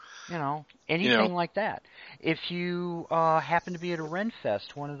 or anything like that. If you happen to be at a Ren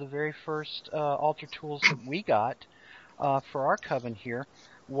Fest, one of the very first altar tools that we got for our coven here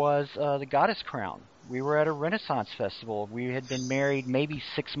was the goddess crown. We were at a Renaissance festival. We had been married maybe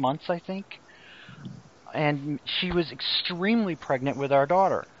 6 months, I think, and she was extremely pregnant with our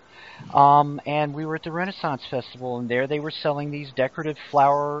daughter. And we were at the Renaissance festival, and there they were selling these decorative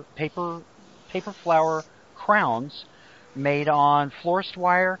paper flower crowns made on florist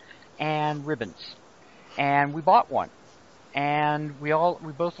wire and ribbons. And we bought one. And we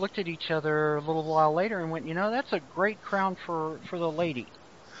both looked at each other a little while later and went, that's a great crown for the lady.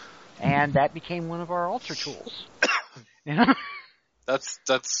 And that became one of our altar tools.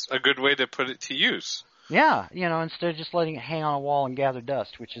 That's a good way to put it to use. Yeah, instead of just letting it hang on a wall and gather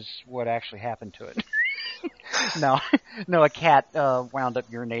dust, which is what actually happened to it. No, a cat wound up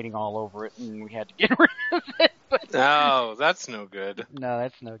urinating all over it, and we had to get rid of it. But no, that's no good. No,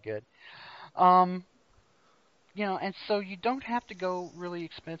 that's no good. And so you don't have to go really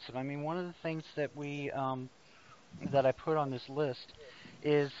expensive. One of the things that that I put on this list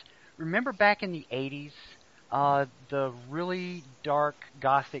is, remember back in the 80s, the really dark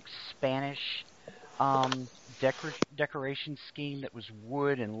Gothic Spanish decoration scheme that was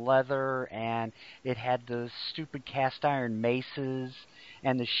wood and leather, and it had the stupid cast iron maces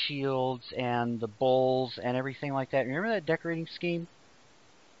and the shields and the bulls and everything like that. Remember that decorating scheme?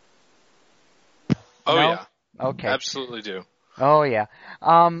 Oh, no? Yeah. Okay. Absolutely do. Oh, yeah.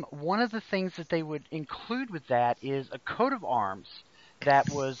 One of the things that they would include with that is a coat of arms that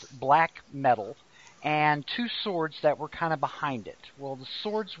was black metal and 2 swords that were kind of behind it. Well, the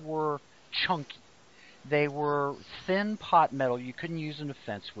swords were chunky. They were thin pot metal you couldn't use an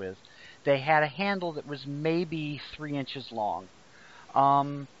offense with. They had a handle that was maybe 3 inches long.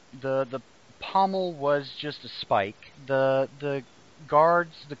 The pommel was just a spike. The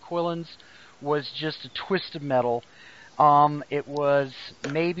guards, the quillins, was just a twist of metal. It was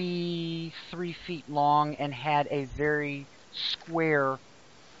maybe 3 feet long and had a very square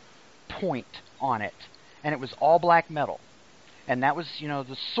point on it. And it was all black metal. And that was,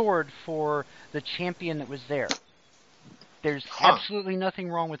 the sword for the champion that was there. There's absolutely nothing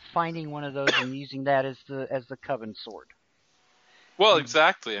wrong with finding one of those and using that as the coven sword. Well,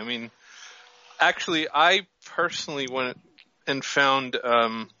 exactly. Actually, I personally went and found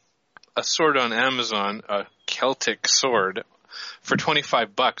a sword on Amazon, a Celtic sword, for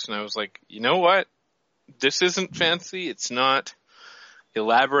 $25, and I was like, you know what? This isn't fancy. It's not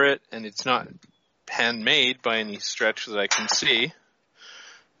elaborate, and it's not handmade by any stretch that I can see.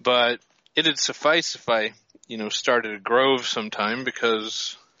 But it'd suffice if I, started a grove sometime,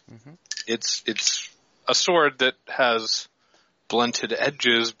 because it's a sword that has blunted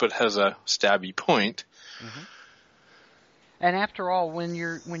edges but has a stabby point. Mm-hmm. And after all, when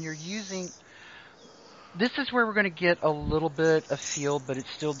you're using, this is where we're going to get a little bit afield, but it's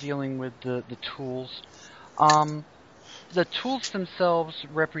still dealing with the tools. The tools themselves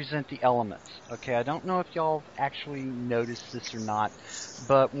represent the elements. Okay, I don't know if y'all actually noticed this or not,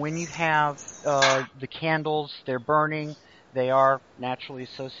 but when you have the candles, they're burning. They are naturally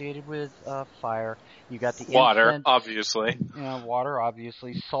associated with fire. You got the water, incense, obviously. Water,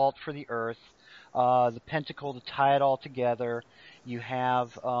 obviously. Salt for the earth. The pentacle to tie it all together. You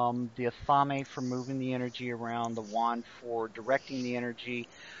have the athame for moving the energy around, the wand for directing the energy,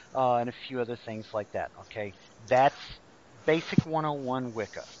 and a few other things like that. Okay, that's basic 101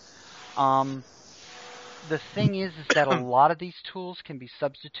 Wicca. The thing is that a lot of these tools can be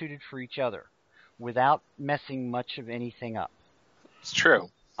substituted for each other without messing much of anything up. It's true.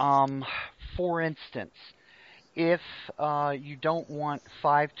 For instance, if you don't want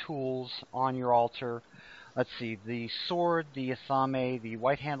 5 tools on your altar, let's see, the sword, the athame, the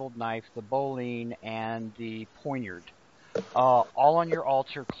white-handled knife, the bowline, and the poignard, all on your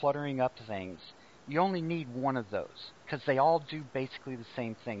altar cluttering up things, you only need one of those, because they all do basically the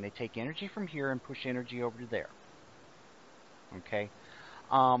same thing. They take energy from here and push energy over to there. Okay?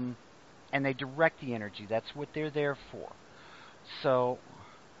 And they direct the energy. That's what they're there for. So,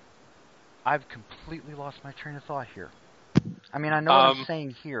 I've completely lost my train of thought here. I mean, I know what I'm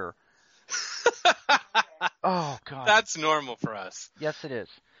saying here. Oh, God. That's normal for us. Yes, it is.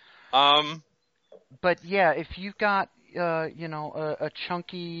 But, yeah, if you've got, a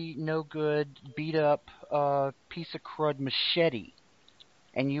chunky, no good, beat up piece of crud machete,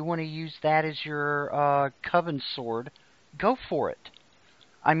 and you want to use that as your coven sword, go for it.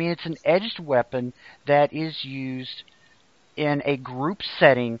 I mean, it's an edged weapon that is used in a group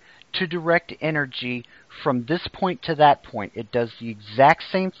setting to direct energy from this point to that point. It does the exact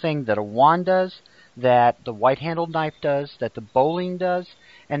same thing that a wand does, that the white-handled knife does, that the bowline does,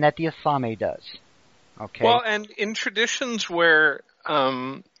 and that the athame does. Okay. Well, and in traditions where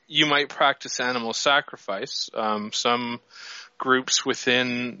you might practice animal sacrifice, some groups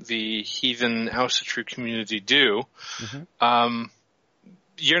within the heathen Ausatru community do,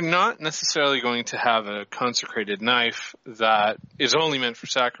 you're not necessarily going to have a consecrated knife that is only meant for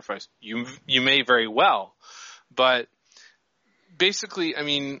sacrifice. You may very well, but basically, I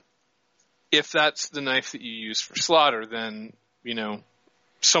mean, if that's the knife that you use for slaughter, then,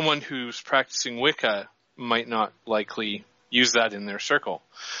 someone who's practicing Wicca might not likely use that in their circle.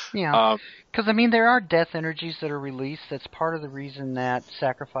 Yeah, because, there are death energies that are released. That's part of the reason that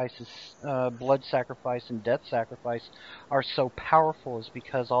sacrifices, blood sacrifice and death sacrifice are so powerful, is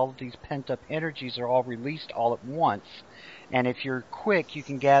because all of these pent-up energies are all released all at once. And if you're quick, you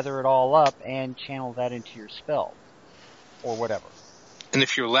can gather it all up and channel that into your spell, or whatever. And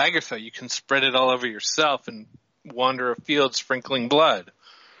if you're Lagertha, you can spread it all over yourself and wander a field sprinkling blood.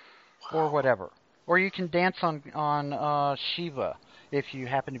 Or whatever. Or you can dance on Shiva if you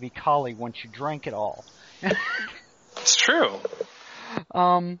happen to be Kali once you drank it all. It's true.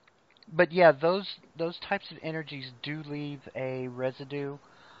 But yeah, those types of energies do leave a residue.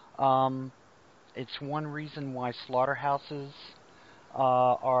 It's one reason why slaughterhouses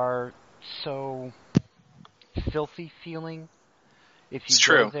are so filthy feeling if you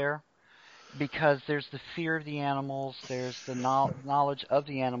go there. Because there's the fear of the animals, there's the knowledge of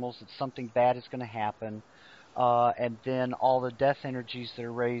the animals that something bad is going to happen, and then all the death energies that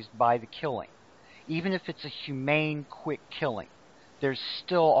are raised by the killing. Even if it's a humane, quick killing, there's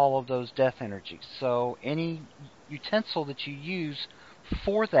still all of those death energies. So any utensil that you use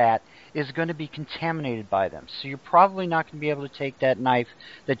for that is going to be contaminated by them. So you're probably not going to be able to take that knife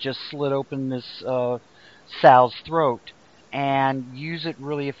that just slit open this sow's throat and use it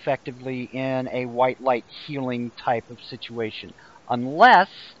really effectively in a white light healing type of situation. Unless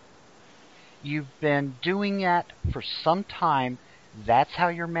you've been doing that for some time, that's how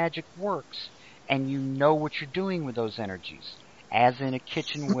your magic works, and you know what you're doing with those energies, as in a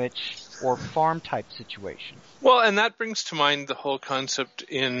kitchen witch or farm type situation. Well, and that brings to mind the whole concept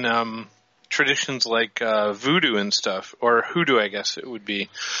in traditions like voodoo and stuff, or hoodoo, I guess it would be,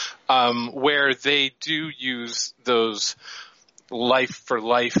 where they do use those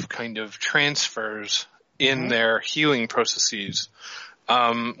life-for-life kind of transfers in their healing processes,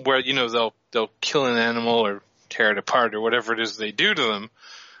 where, you know, they'll kill an animal or tear it apart or whatever it is they do to them,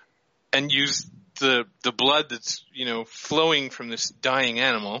 and use the blood that's, you know, flowing from this dying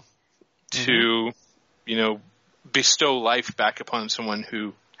animal to, you know, bestow life back upon someone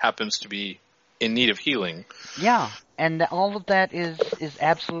who happens to be in need of healing. Yeah, and all of that is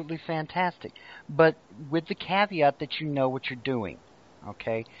absolutely fantastic, but with the caveat that you know what you're doing.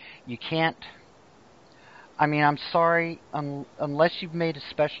 Okay, you can't. I mean, I'm sorry, unless you've made a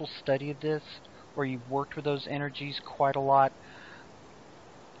special study of this or you've worked with those energies quite a lot.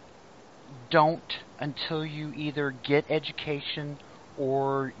 Don't until you either get education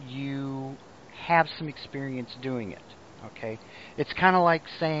or you have some experience doing it. Okay, it's kind of like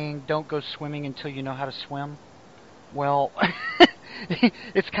saying don't go swimming until you know how to swim. Well,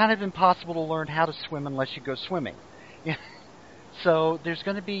 it's kind of impossible to learn how to swim unless you go swimming. So there's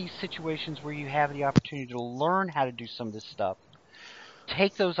going to be situations where you have the opportunity to learn how to do some of this stuff.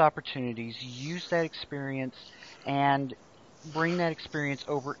 Take those opportunities, use that experience, and bring that experience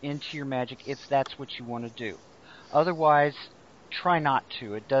over into your magic if that's what you want to do. Otherwise, try not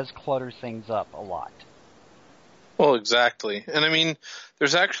to. It does clutter things up a lot. Well, exactly. And I mean,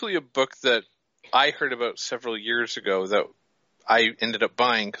 there's actually a book that I heard about several years ago that I ended up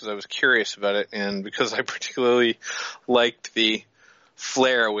buying because I was curious about it and because I particularly liked the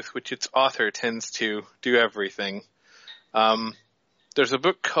flair with which its author tends to do everything. There's a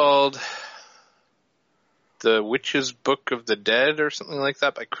book called The Witch's Book of the Dead or something like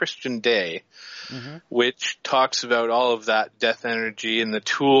that by Christian Day, which talks about all of that death energy and the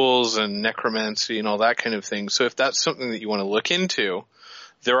tools and necromancy and all that kind of thing. So if that's something that you want to look into,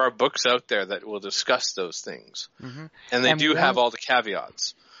 there are books out there that will discuss those things. And they do have all the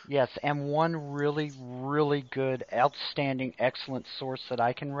caveats. Yes, and one really, really good, outstanding, excellent source that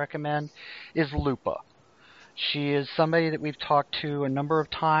I can recommend is Lupa. She is somebody that we've talked to a number of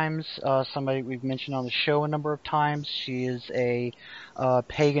times, somebody we've mentioned on the show a number of times. She is a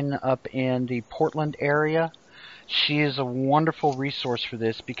pagan up in the Portland area. She is a wonderful resource for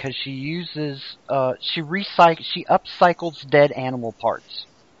this because she uses, she upcycles dead animal parts.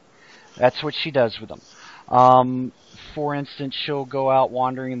 That's what she does with them. For instance, she'll go out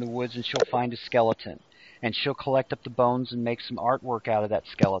wandering in the woods and she'll find a skeleton. And she'll collect up the bones and make some artwork out of that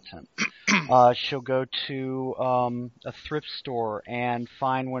skeleton. She'll go to a thrift store and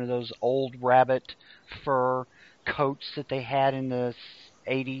find one of those old rabbit fur coats that they had in the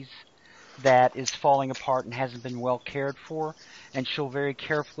 80s that is falling apart and hasn't been well cared for. And she'll very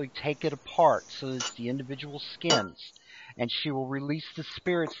carefully take it apart so that it's the individual skins. And she will release the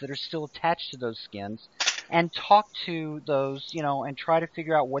spirits that are still attached to those skins and talk to those, you know, and try to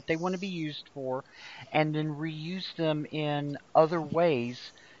figure out what they want to be used for and then reuse them in other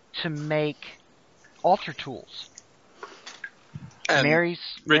ways to make altar tools. And Mary's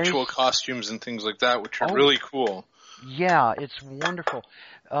ritual costumes and things like that, which are really cool. Yeah, it's wonderful.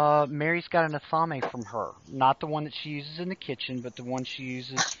 Mary's got an athame from her. Not the one that she uses in the kitchen, but the one she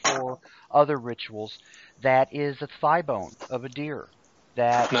uses for other rituals. That is a thigh bone of a deer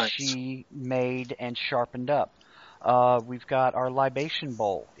that she made and sharpened up. We've got our libation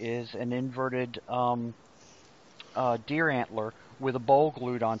bowl is an inverted deer antler with a bowl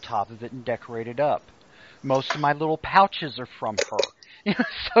glued on top of it and decorated up. Most of my little pouches are from her.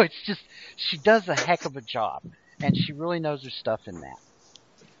 So it's just, she does a heck of a job, and she really knows her stuff in that.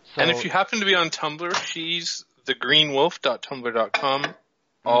 So, and if you happen to be on Tumblr, she's thegreenwolf.tumblr.com,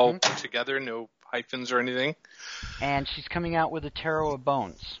 all put together, no hyphens or anything. And she's coming out with a Tarot of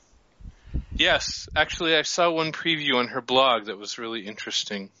Bones. Yes, actually I saw one preview on her blog that was really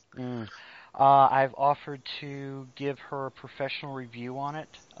interesting. I've offered to give her a professional review on it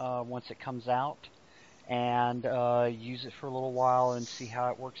once it comes out, and use it for a little while and see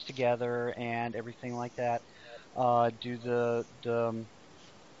how it works together and everything like that. Do the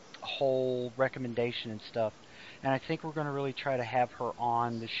whole recommendation and stuff. And I think we're going to really try to have her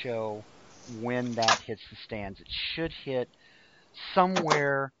on the show when that hits the stands. It should hit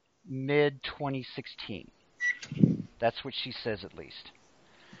somewhere mid-2016. That's what she says, at least.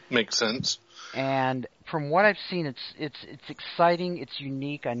 Makes sense. And from what I've seen, it's exciting. It's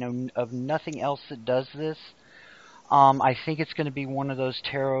unique. I know of nothing else that does this. I think it's going to be one of those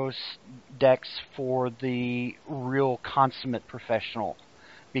tarot decks for the real consummate professional,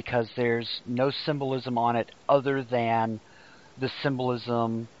 because there's no symbolism on it other than the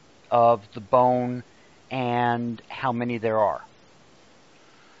symbolism of the bone and how many there are.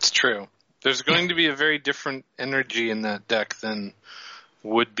 It's true. There's going to be a very different energy in that deck than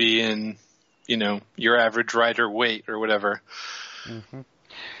would be in, you know, your average Rider Waite or whatever.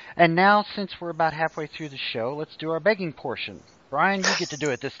 And now, since we're about halfway through the show, let's do our begging portion. Brian, you get to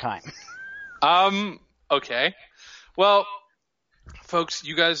do it this time. Okay. Well, folks,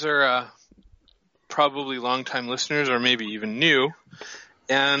 you guys are probably longtime listeners or maybe even new,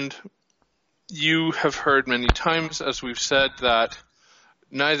 and you have heard many times, as we've said, that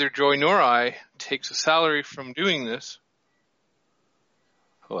neither Joy nor I takes a salary from doing this.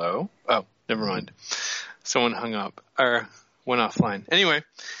 Hello? Oh, never mind. Someone hung up or went offline. Anyway,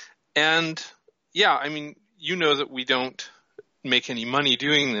 and yeah, I mean, you know that we don't make any money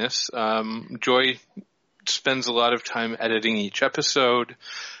doing this. Joy spends a lot of time editing each episode,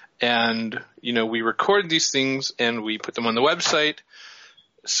 and, you know, we record these things and we put them on the website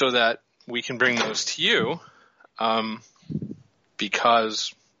so that we can bring those to you,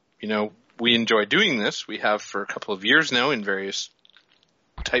 because, you know, we enjoy doing this. We have for a couple of years now in various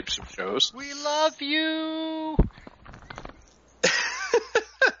types of shows. We love you!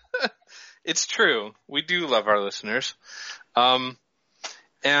 It's true. We do love our listeners. And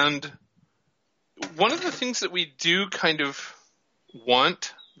one of the things that we do kind of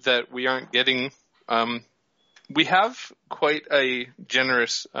want that we aren't getting, we have quite a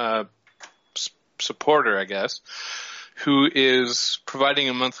generous supporter, I guess, who is providing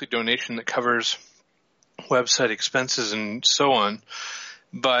a monthly donation that covers website expenses and so on.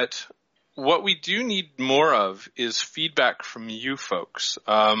 But what we do need more of is feedback from you folks.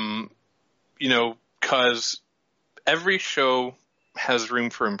 You know, because every show has room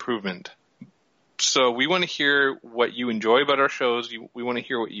for improvement. So we want to hear what you enjoy about our shows. We want to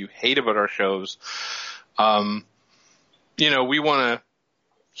hear what you hate about our shows. You know, we want to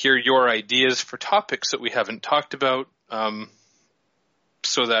hear your ideas for topics that we haven't talked about,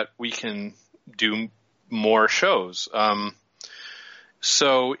 so that we can do more shows.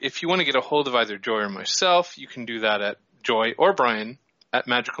 So if you want to get a hold of either Joy or myself, you can do that at Joy or Brian at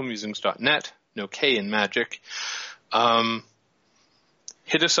magicalmusings.net. No K in magic.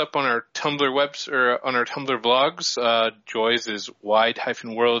 Hit us up on our Tumblr or on our Tumblr blogs. Joy's is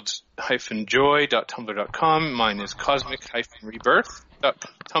wide-worlds-joy.tumblr.com. Mine is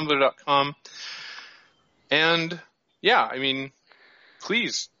cosmic-rebirth.tumblr.com. And yeah, I mean,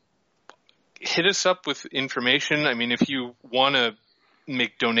 please hit us up with information. I mean, if you want to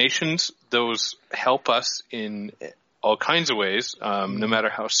make donations, those help us in all kinds of ways, no matter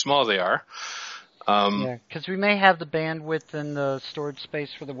how small they are. Yeah, because we may have the bandwidth and the storage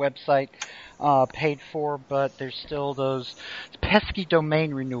space for the website paid for, but there's still those pesky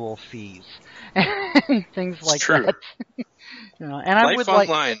domain renewal fees and things like that. You know, and I would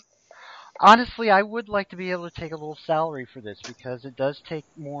online. Honestly, I would like to be able to take a little salary for this because it does take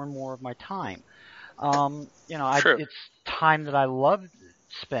more and more of my time. You know, it's time that I love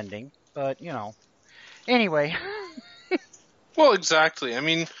spending, but you know, anyway. Well, exactly. I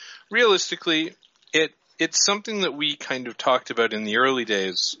mean, realistically, it's something that we kind of talked about in the early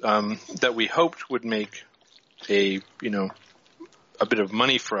days, that we hoped would make a bit of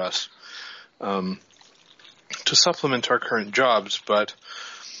money for us, to supplement our current jobs. But,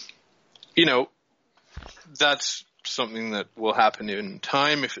 you know, that's something that will happen in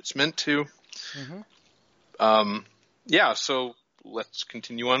time if it's meant to. Mm-hmm. Yeah, so let's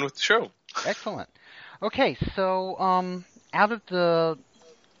continue on with the show. Excellent. Okay, so out of the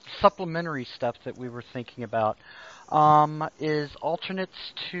supplementary stuff that we were thinking about is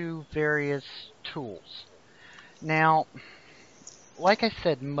alternates to various tools. Now, like I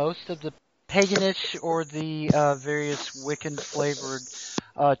said, most of the paganish or the various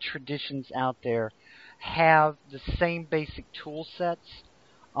Wiccan-flavored traditions out there have the same basic tool sets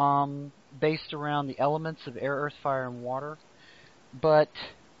based around the elements of air, earth, fire, and water, but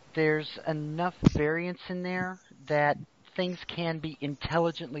there's enough variance in there that things can be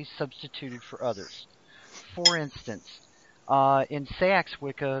intelligently substituted for others. For instance, in Sayax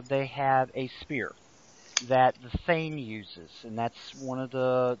Wicca, they have a spear that the Thane uses, and that's one of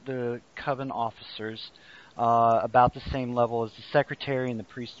the coven officers, about the same level as the secretary and the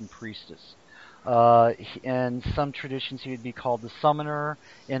priest and priestess. In some traditions, he would be called the summoner,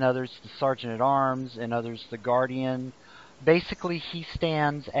 in others, the sergeant-at-arms, in others, the guardian. Basically, he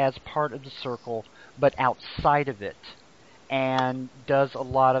stands as part of the circle, but outside of it, and does a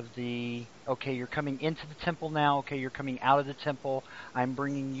lot of the, okay, you're coming into the temple now, okay, you're coming out of the temple, I'm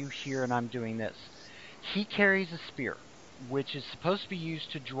bringing you here and I'm doing this. He carries a spear, which is supposed to be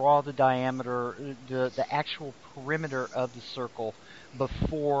used to draw the diameter, the actual perimeter of the circle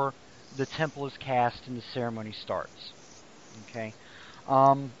before the temple is cast and the ceremony starts. Okay.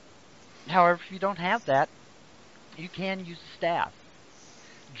 However, if you don't have that, you can use a staff.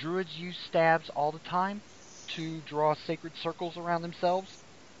 Druids use staves all the time to draw sacred circles around themselves.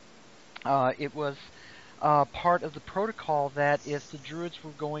 It was part of the protocol that if the Druids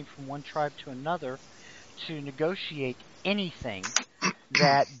were going from one tribe to another to negotiate anything,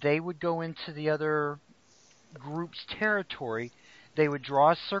 that they would go into the other group's territory, they would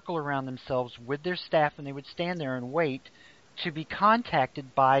draw a circle around themselves with their staff, and they would stand there and wait to be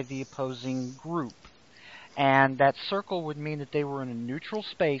contacted by the opposing group. And that circle would mean that they were in a neutral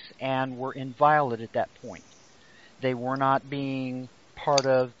space and were inviolate at that point. They were not being part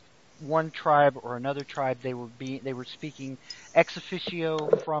of one tribe or another tribe. They were speaking ex officio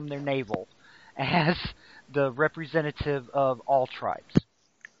from their navel as the representative of all tribes.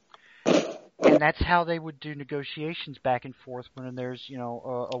 And that's how they would do negotiations back and forth when there's,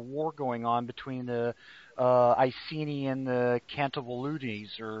 a war going on between the Iceni and the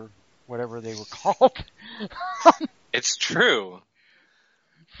Cantavoludes, or whatever they were called. It's true.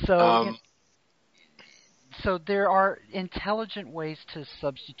 So, so there are intelligent ways to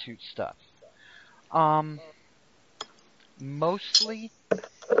substitute stuff. Mostly,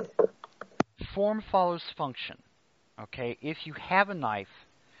 form follows function. Okay, if you have a knife,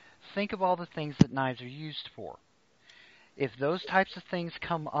 think of all the things that knives are used for. If those types of things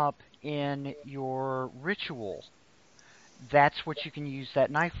come up in your ritual, that's what you can use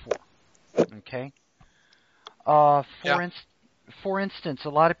that knife for. Okay? For instance, a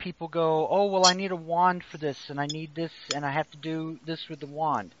lot of people go, oh, well, I need a wand for this, and I need this, and I have to do this with the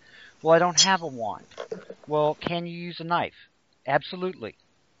wand. Well, I don't have a wand. Well, can you use a knife? Absolutely.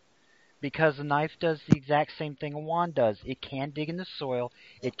 Because a knife does the exact same thing a wand does. It can dig in the soil,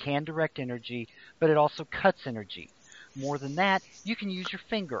 it can direct energy, but it also cuts energy. More than that, you can use your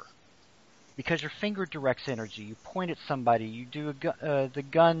finger, because your finger directs energy. You point at somebody, you do the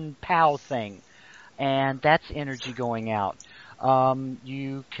gun pow thing, and that's energy going out.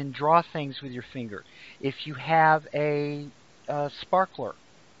 You can draw things with your finger. If you have a sparkler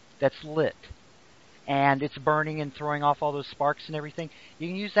that's lit, and it's burning and throwing off all those sparks and everything, you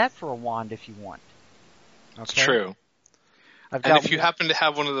can use that for a wand if you want. Okay? It's true. And if you happen to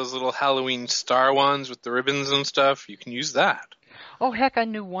have one of those little Halloween star wands with the ribbons and stuff, you can use that. Oh, heck, I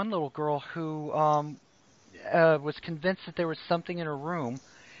knew one little girl who was convinced that there was something in her room,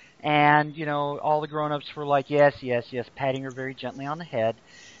 and, all the grown-ups were like, yes, yes, yes, patting her very gently on the head,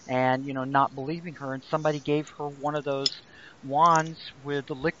 and, not believing her, and somebody gave her one of those wands with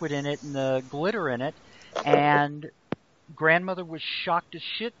the liquid in it and the glitter in it, and grandmother was shocked as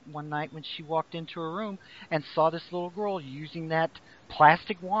shit one night when she walked into her room and saw this little girl using that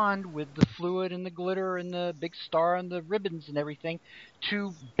plastic wand with the fluid and the glitter and the big star and the ribbons and everything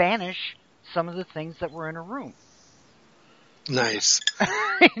to banish some of the things that were in her room. Nice.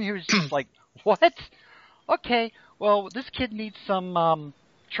 And he was just like, what? Okay, well, this kid needs some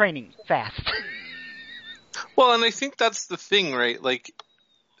training fast. Well, and I think that's the thing, right? Like,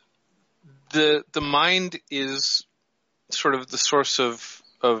 the mind is sort of the source of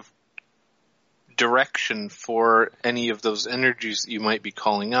direction for any of those energies that you might be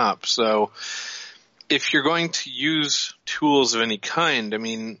calling up. So if you're going to use tools of any kind, I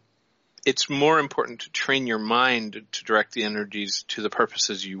mean, it's more important to train your mind to direct the energies to the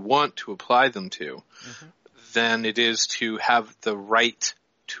purposes you want to apply them to than it is to have the right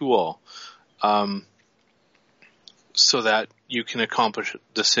tool so that you can accomplish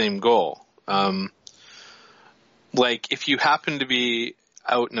the same goal. Like, if you happen to be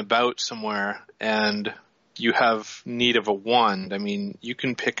out and about somewhere and you have need of a wand, I mean, you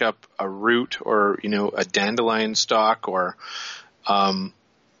can pick up a root or, a dandelion stalk or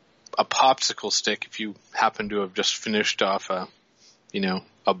a popsicle stick if you happen to have just finished off a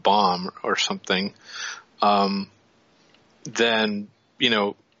bomb or something. Then,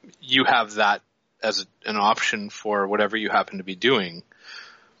 you have that as an option for whatever you happen to be doing.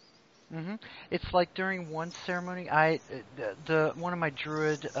 Mm-hmm. It's like during one ceremony, one of my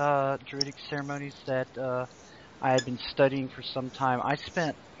druidic ceremonies that I had been studying for some time. I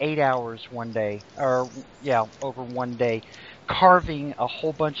spent 8 hours over one day, carving a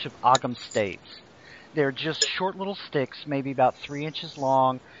whole bunch of Ogham staves. They're just short little sticks, maybe about 3 inches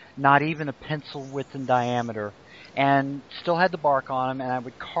long, not even a pencil width in diameter, and still had the bark on them. And I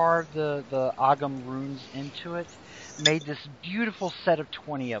would carve the Ogham runes into it. Made this beautiful set of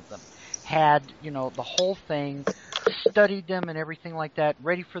 20 of them. Had, the whole thing, studied them and everything like that,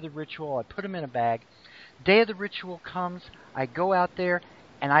 ready for the ritual. I put them in a bag. Day of the ritual comes, I go out there,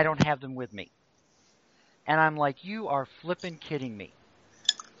 and I don't have them with me. And I'm like, you are flippin' kidding me.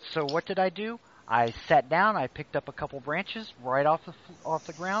 So what did I do? I sat down, I picked up a couple branches right off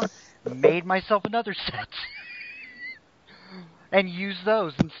the ground, made myself another set. And used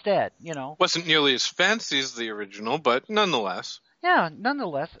those instead, Wasn't nearly as fancy as the original, but nonetheless. Yeah,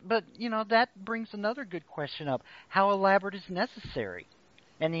 nonetheless, but that brings another good question up. How elaborate is necessary?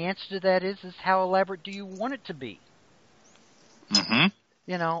 And the answer to that is how elaborate do you want it to be?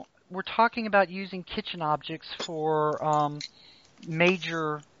 Mm-hmm. We're talking about using kitchen objects for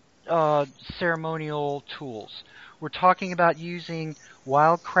major ceremonial tools. We're talking about using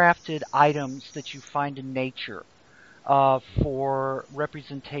wild-crafted items that you find in nature for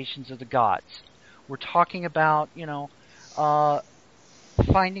representations of the gods. We're talking about,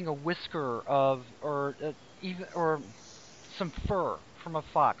 finding a whisker or some fur from a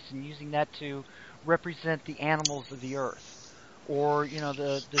fox and using that to represent the animals of the earth, or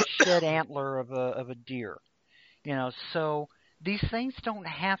the shed antler of a deer. So these things don't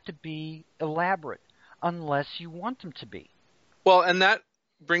have to be elaborate unless you want them to be. Well, and that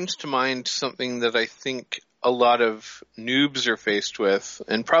brings to mind something that I think a lot of noobs are faced with,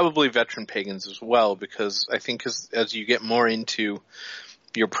 and probably veteran pagans as well, because I think as you get more into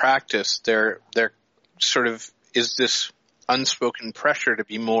your practice, there sort of is this unspoken pressure to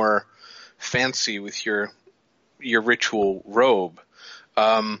be more fancy with your ritual robe.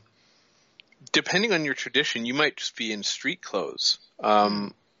 Depending on your tradition, you might just be in street clothes.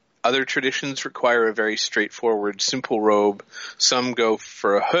 Other traditions require a very straightforward, simple robe. Some go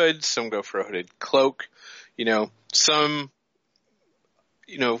for a hood, some go for a hooded cloak. Some,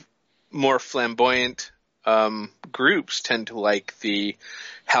 more flamboyant groups tend to like the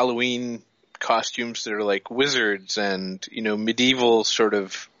Halloween costumes that are like wizards and, medieval sort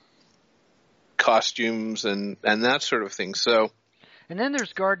of costumes and that sort of thing. So, and then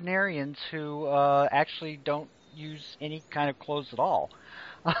there's Gardnerians who actually don't use any kind of clothes at all.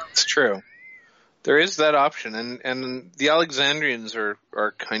 It's true. There is that option, and the Alexandrians are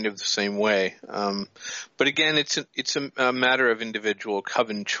kind of the same way. But again, it's a matter of individual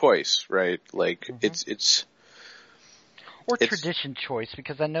coven choice, right? Like it's tradition choice,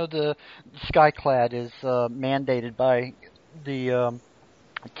 because I know the Skyclad is mandated by the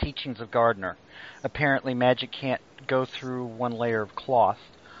teachings of Gardner. Apparently, magic can't go through one layer of cloth.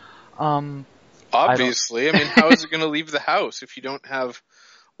 Obviously, I mean, how is it going to leave the house if you don't have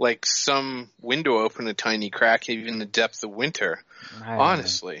like some window open a tiny crack, even in the depth of winter?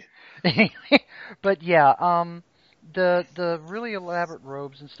 Honestly. But yeah, the really elaborate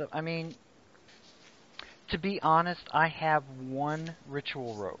robes and stuff. I mean, to be honest, I have one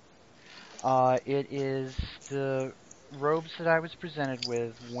ritual robe. It is the robes that I was presented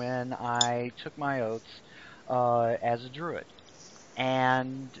with when I took my oaths as a druid.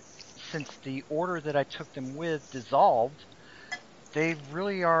 And since the order that I took them with dissolved, they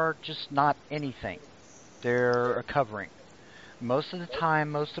really are just not anything. They're a covering. Most of the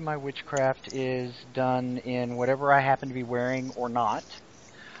time, most of my witchcraft is done in whatever I happen to be wearing or not.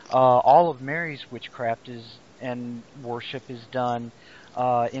 All of Mary's witchcraft and worship is done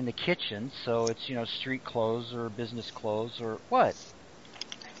in the kitchen, so it's street clothes or business clothes or what?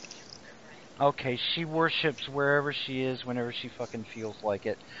 Okay, she worships wherever she is, whenever she fucking feels like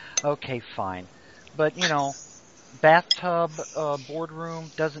it. Okay, fine, but bathtub,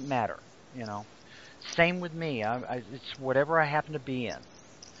 boardroom doesn't matter. Same with me. It's whatever I happen to be in.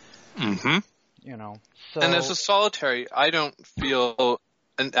 Mm-hmm. So. And as a solitary, I don't feel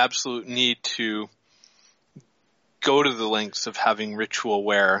an absolute need to go to the lengths of having ritual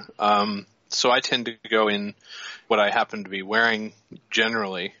wear. So I tend to go in what I happen to be wearing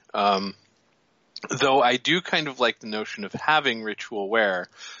generally. Though I do kind of like the notion of having ritual wear.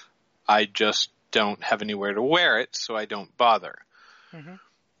 I just don't have anywhere to wear it, so I don't bother. Mm-hmm.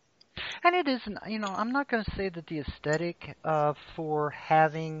 And it isn't, I'm not going to say that the aesthetic for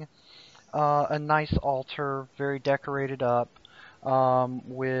having a nice altar, very decorated up,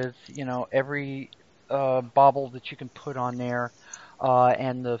 with, every bauble that you can put on there,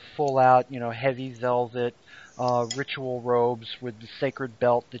 and the full out, heavy velvet ritual robes with the sacred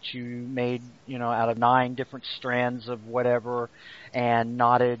belt that you made, out of 9 different strands of whatever and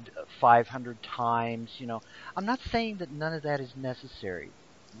knotted 500 times, I'm not saying that none of that is necessary.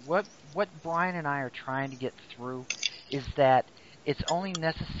 What Brian and I are trying to get through is that it's only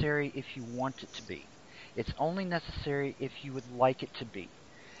necessary if you want it to be. It's only necessary if you would like it to be.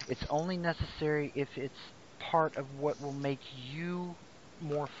 It's only necessary if it's part of what will make you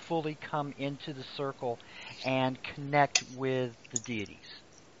more fully come into the circle and connect with the deities.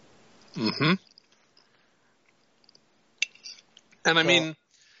 Mm-hmm. And I mean,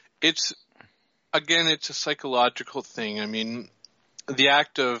 it's a psychological thing. I mean, the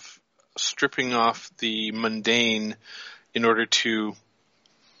act of stripping off the mundane in order to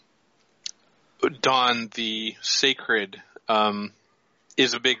don the sacred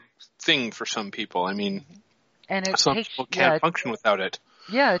is a big thing for some people. I mean, And it Some takes, people can't yeah, function without it.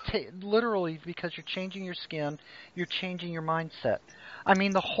 yeah, literally, because you're changing your skin, you're changing your mindset. I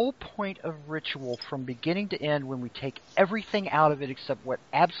mean, the whole point of ritual from beginning to end, when we take everything out of it except what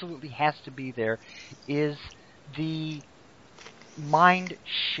absolutely has to be there, is the mind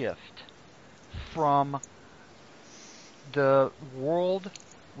shift from the world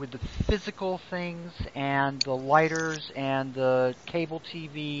with the physical things and the lighters and the cable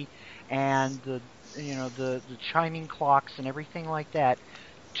TV and the chiming clocks and everything like that,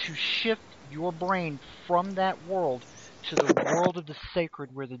 to shift your brain from that world to the world of the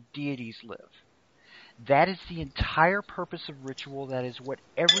sacred where the deities live. That is the entire purpose of ritual. That is what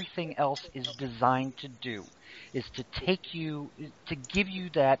everything else is designed to do, is to give you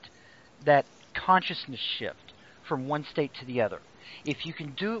that consciousness shift from one state to the other. If you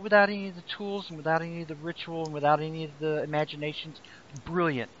can do it without any of the tools and without any of the ritual and without any of the imaginations,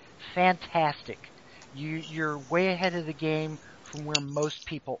 brilliant, fantastic. You're way ahead of the game from where most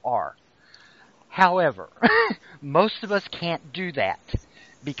people are. However, most of us can't do that,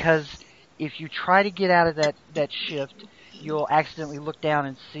 because if you try to get out of that shift, you'll accidentally look down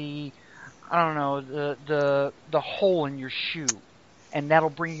and see, I don't know, the hole in your shoe, and that'll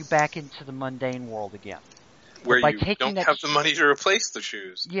bring you back into the mundane world again. Where by you taking don't have the money to replace the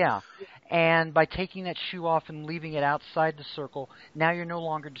shoes. Yeah, and by taking that shoe off and leaving it outside the circle, now you're no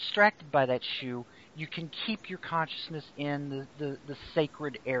longer distracted by that shoe. You can keep your consciousness in the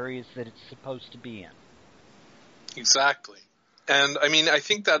sacred areas that it's supposed to be in. Exactly. And I mean, I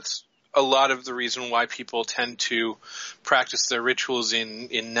think that's a lot of the reason why people tend to practice their rituals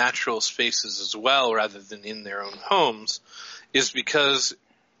in natural spaces as well, rather than in their own homes, is because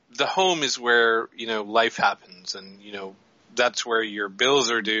the home is where, life happens, and, that's where your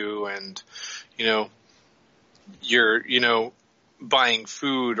bills are due, and, you're, buying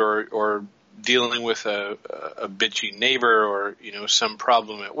food or dealing with a bitchy neighbor or, some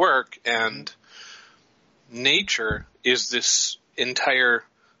problem at work. And nature is this entire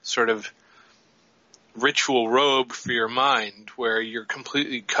sort of ritual robe for your mind, where you're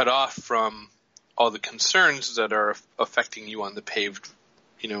completely cut off from all the concerns that are affecting you on the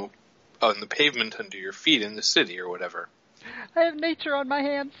on the pavement under your feet in the city or whatever. I have nature on my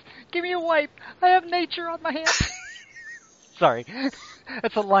hands. Give me a wipe. I have nature on my hands. Sorry.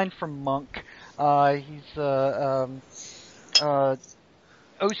 That's a line from Monk. He's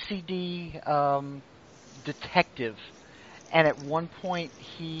OCD detective, and at one point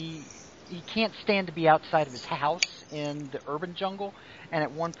he can't stand to be outside of his house in the urban jungle, and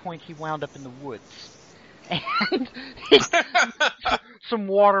at one point he wound up in the woods. And some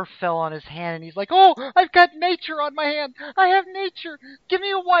water fell on his hand, and he's like, "Oh, I've got nature on my hand. I have nature. Give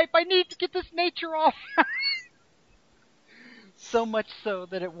me a wipe. I need to get this nature off." So much so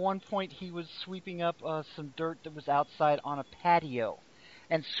that at one point he was sweeping up some dirt that was outside on a patio,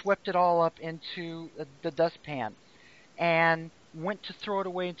 and swept it all up into the dustpan, and went to throw it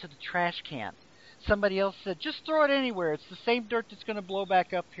away into the trash can. Somebody else said, "Just throw it anywhere. It's the same dirt that's going to blow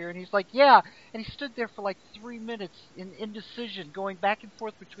back up here." And he's like, "Yeah." And he stood there for like 3 minutes in indecision, going back and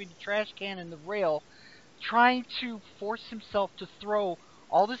forth between the trash can and the rail, trying to force himself to throw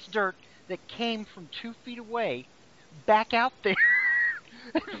all this dirt that came from 2 feet away back out there.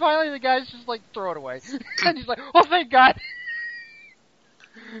 And finally the guy's just like, "Throw it away." And he's like, "Oh, thank God."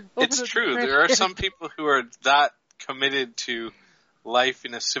 It's true. There are some people who are that committed to life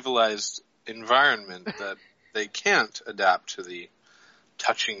in a civilized environment that they can't adapt to the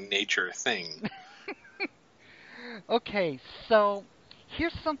touching nature thing. Okay, so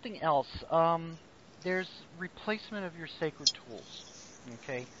here's something else. There's replacement of your sacred tools.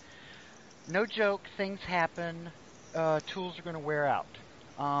 Okay, no joke. Things happen. Tools are going to wear out.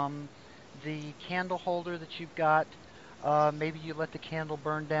 The candle holder that you've got, maybe you let the candle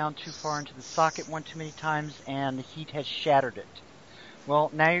burn down too far into the socket one too many times, and the heat has shattered it.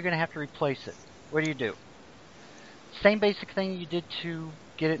 Well, now you're going to have to replace it. What do? Same basic thing you did to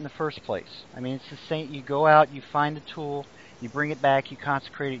get it in the first place. I mean, it's the same. You go out, you find the tool, you bring it back, you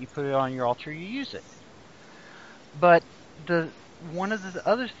consecrate it, you put it on your altar, you use it. But one of the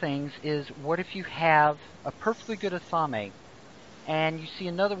other things is, what if you have a perfectly good Athame, and you see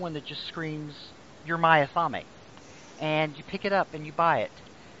another one that just screams, "You're my Athame," and you pick it up and you buy it,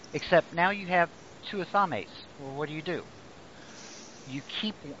 except now you have 2 Athames. Well, what do? You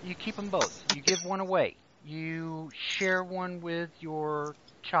keep them both. You give one away. You share one with your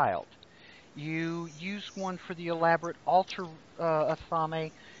child. You use one for the elaborate altar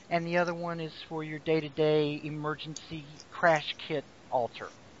Athame, and the other one is for your day-to-day emergency crash kit altar.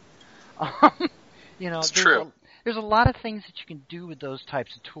 It's true. There's a lot of things that you can do with those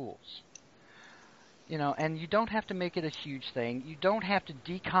types of tools. And you don't have to make it a huge thing. You don't have to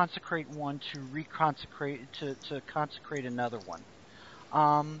deconsecrate one to reconsecrate to consecrate another one.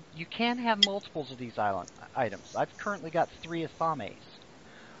 You can have multiples of these items. I've currently got 3 Athames.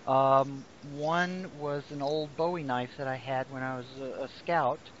 One was an old Bowie knife that I had when I was a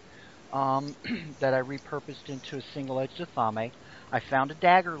scout, that I repurposed into a single-edged Athame. I found a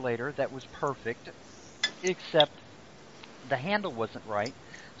dagger later that was perfect, except the handle wasn't right.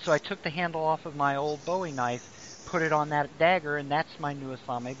 So I took the handle off of my old Bowie knife, put it on that dagger, and that's my new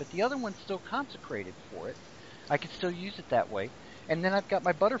Athame. But the other one's still consecrated for it. I can still use it that way. And then I've got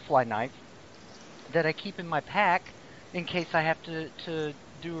my butterfly knife that I keep in my pack in case I have to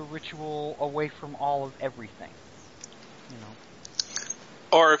do a ritual away from all of everything.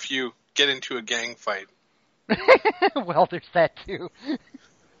 Or if you get into a gang fight. Well, there's that too.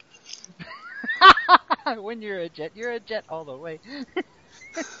 When you're a jet all the way.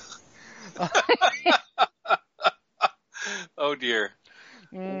 Oh dear.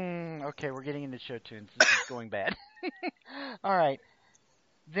 Okay, we're getting into show tunes. This is going bad. All right.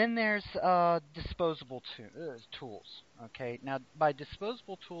 Then there's disposable tools. Okay. Now, by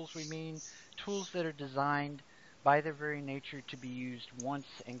disposable tools, we mean tools that are designed by their very nature to be used once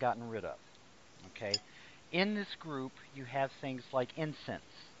and gotten rid of. Okay. In this group, you have things like incense,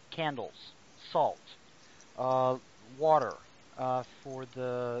 candles, salt, water for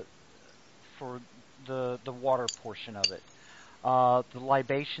the water portion of it, the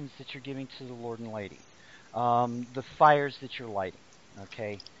libations that you're giving to the Lord and Lady, the fires that you're lighting.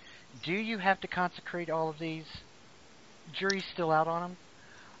 Okay, do you have to consecrate all of these? Jury's still out on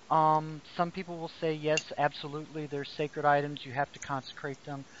them. Some people will say yes, absolutely, they're sacred items. You have to consecrate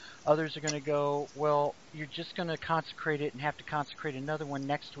them. Others are going to go, well, you're just going to consecrate it and have to consecrate another one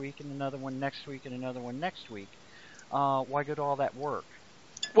next week and another one next week and another one next week. Why go to all that work?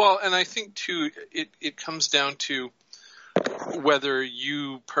 Well, and I think, too, it comes down to whether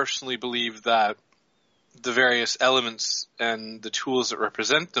you personally believe that the various elements and the tools that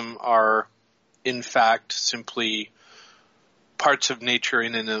represent them are, in fact, simply parts of nature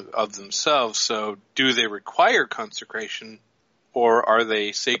in and of themselves. So do they require consecration, or are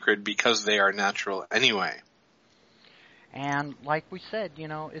they sacred because they are natural anyway? And like we said,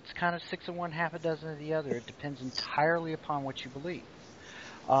 it's kind of 6 of one, half a dozen of the other. It depends entirely upon what you believe.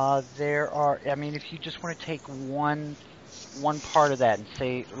 If you just want to take one part of that and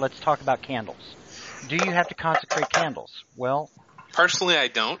say, let's talk about candles. Do you have to consecrate candles? Well, personally, I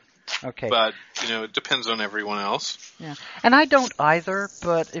don't. Okay. But it depends on everyone else. Yeah, and I don't either.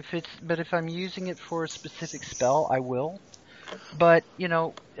 But if I'm using it for a specific spell, I will. But it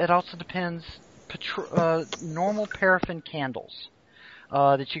also depends. Normal paraffin candles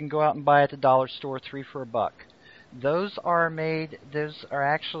that you can go out and buy at the dollar store, 3 for $1. Those are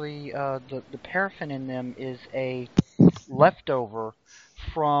actually the paraffin in them is a leftover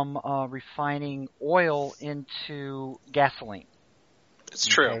from refining oil into gasoline. It's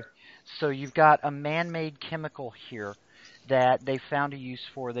true. So you've got a man-made chemical here that they found a use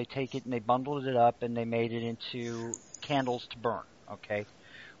for. They take it and they bundled it up and they made it into candles to burn, okay,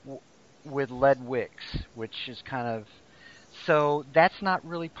 with lead wicks, which is kind of... So that's not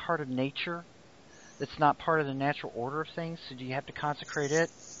really part of nature. It's not part of the natural order of things. So do you have to consecrate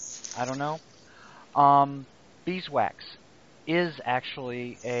it? I don't know. Beeswax is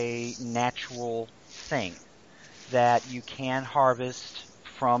actually a natural thing that you can harvest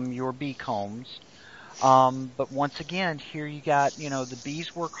from your bee combs. But once again, here you got, the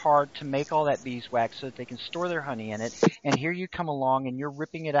bees work hard to make all that beeswax so that they can store their honey in it. And here you come along and you're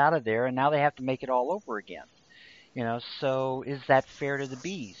ripping it out of there, and now they have to make it all over again. So is that fair to the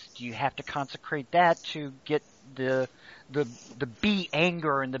bees? Do you have to consecrate that to get the bee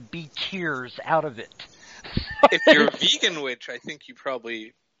anger and the bee tears out of it? If you're a vegan witch, I think you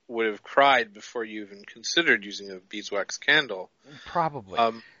probably would have cried before you even considered using a beeswax candle. Probably.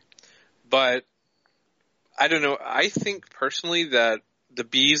 But I don't know. I think personally that the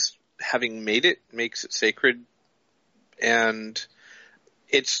bees having made it makes it sacred, and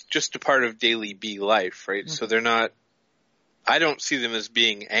it's just a part of daily bee life, right? Mm-hmm. So they're not, I don't see them as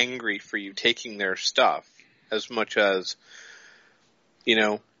being angry for you taking their stuff as much as,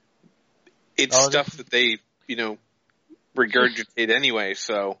 it's stuff that they, regurgitate anyway,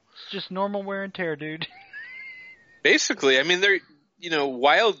 so. It's just normal wear and tear, dude. Basically, they're,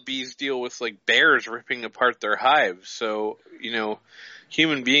 wild bees deal with, bears ripping apart their hives, so,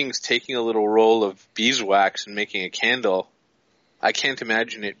 human beings taking a little roll of beeswax and making a candle, I can't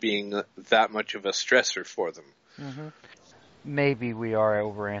imagine it being that much of a stressor for them. Mm-hmm. Maybe we are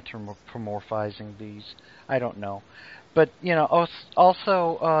over-anthropomorphizing bees. I don't know. But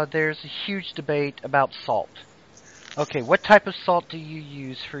also there's a huge debate about salt. Okay, what type of salt do you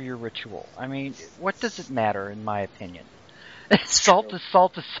use for your ritual? I mean, what does it matter, in my opinion? Salt is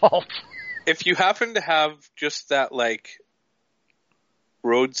salt is salt. If you happen to have just that, like,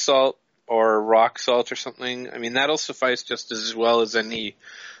 road salt or rock salt or something, I mean, that'll suffice just as well as any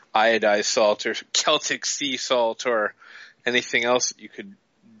iodized salt or Celtic sea salt or anything else that you could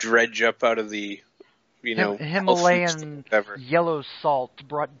dredge up out of the, Himalayan yellow salt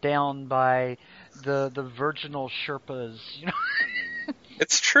brought down by the virginal Sherpas.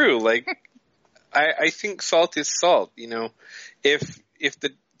 It's true. Like, I think salt is salt. If the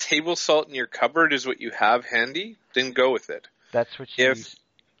table salt in your cupboard is what you have handy, then go with it. That's what you use.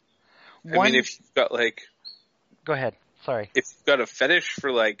 If you've got, like... Go ahead. Sorry. If you've got a fetish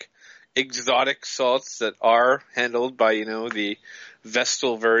for, like, exotic salts that are handled by, the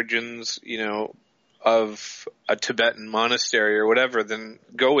Vestal virgins, of a Tibetan monastery or whatever, then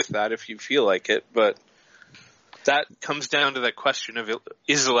go with that if you feel like it. But that comes down to the question of,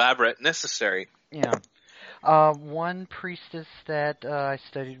 is elaborate necessary? Yeah. One priestess that I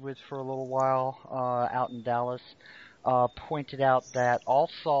studied with for a little while out in Dallas pointed out that all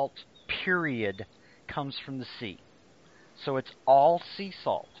salt, period, comes from the sea. So it's all sea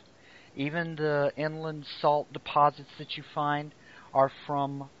salt. Even the inland salt deposits that you find are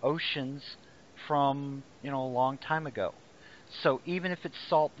from oceans from, a long time ago. So even if it's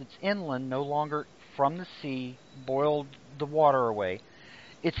salt that's inland, no longer from the sea, boiled the water away,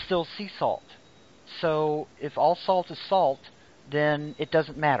 it's still sea salt. So if all salt is salt, then it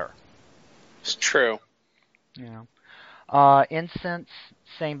doesn't matter. It's true. Incense,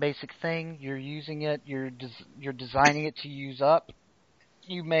 same basic thing. You're using it. You're designing it to use up.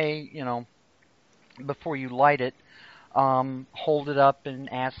 You may, before you light it, hold it up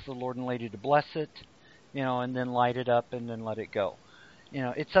and ask the Lord and Lady to bless it, and then light it up and then let it go.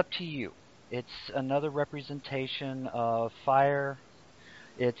 It's up to you. It's another representation of fire.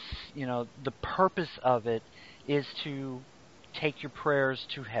 It's, the purpose of it is to take your prayers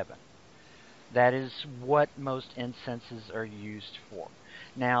to heaven. That is what most incenses are used for.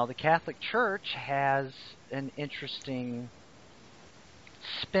 Now, the Catholic Church has an interesting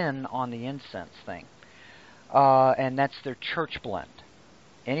spin on the incense thing, and that's their church blend.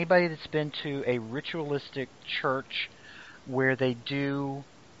 Anybody that's been to a ritualistic church where they do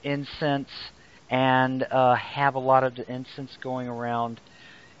incense and have a lot of the incense going around,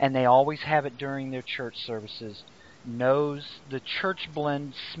 and they always have it during their church services, knows the church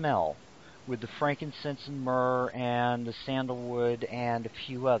blend smell with the frankincense and myrrh and the sandalwood and a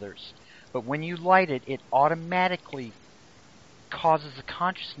few others. But when you light it, it automatically causes a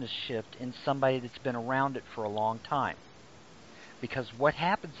consciousness shift in somebody that's been around it for a long time. Because what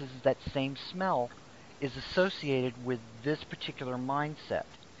happens is that same smell is associated with this particular mindset.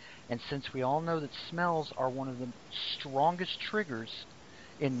 And since we all know that smells are one of the strongest triggers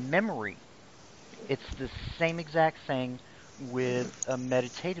in memory, it's the same exact thing with a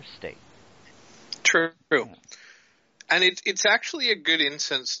meditative state. True. And it's actually a good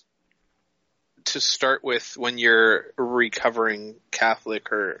incense to start with when you're a recovering Catholic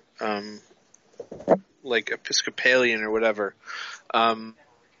or like Episcopalian or whatever,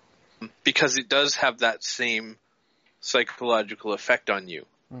 because it does have that same psychological effect on you.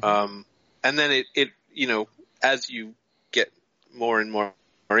 Mm-hmm. And then it as you get more and more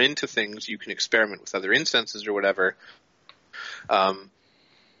into things, you can experiment with other incenses or whatever.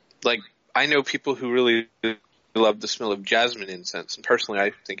 Like, I know people who really love the smell of jasmine incense, and personally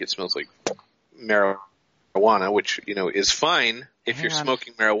I think it smells like marijuana, which, is fine if you're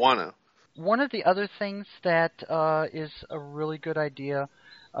smoking marijuana. One of the other things that is a really good idea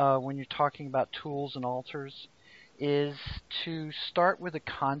when you're talking about tools and altars is to start with a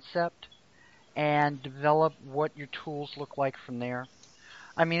concept and develop what your tools look like from there.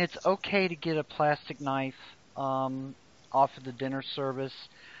 I mean, it's okay to get a plastic knife off of the dinner service,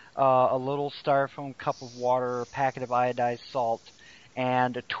 a little styrofoam cup of water, a packet of iodized salt,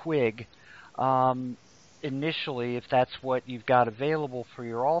 and a twig initially, if that's what you've got available for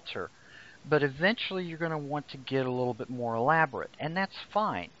your altar. But eventually you're going to want to get a little bit more elaborate, and that's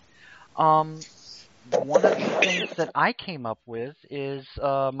fine. One of the things that I came up with is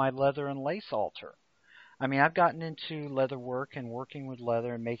my leather and lace altar. I mean, I've gotten into leather work and working with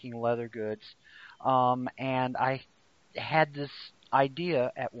leather and making leather goods, and I had this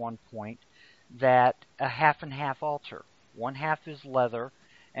idea at one point that a half and half altar. One half is leather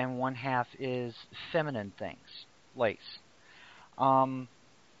and one half is feminine things, lace.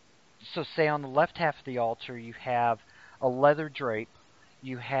 So say on the left half of the altar you have a leather drape,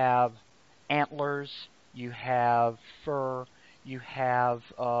 you have antlers, you have fur, you have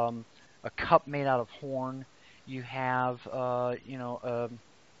a cup made out of horn, you have a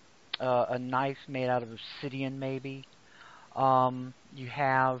knife made out of obsidian maybe. You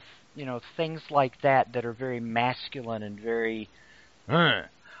have things like that that are very masculine and very uh,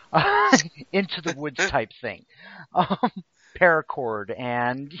 into the woods type thing. Paracord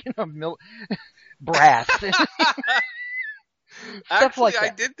and brass, stuff Actually, like that.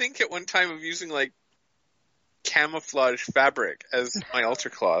 I did think at one time of using like camouflage fabric as my altar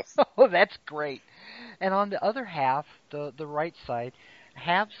cloth. Oh, that's great. And on the other half, the right side,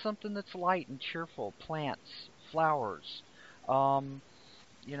 have something that's light and cheerful. Plants, flowers, um,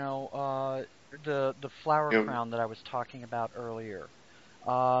 the flower You know, crown that I was talking about earlier.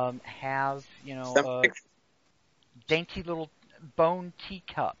 Have a something- dainty little bone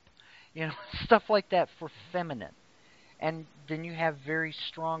teacup, stuff like that for feminine. And then you have very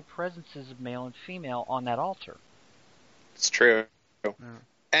strong presences of male and female on that altar. It's true. Yeah.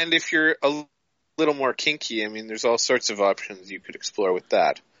 And if you're a little more kinky, I mean, there's all sorts of options you could explore with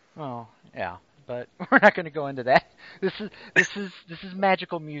that. Oh, yeah, but we're not going to go into that. This is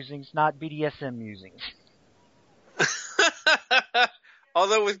magical musings, not BDSM musings.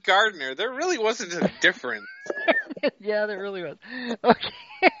 Although with Gardner, there really wasn't a difference. Yeah, there really was. Okay.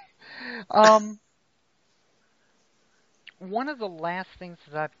 One of the last things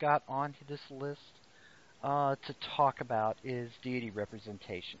that I've got onto this list to talk about is deity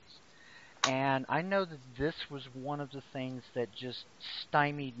representations. And I know that this was one of the things that just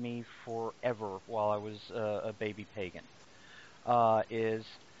stymied me forever while I was a baby pagan. Is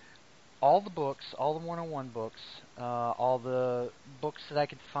all the books, all the 101 books, all the books that I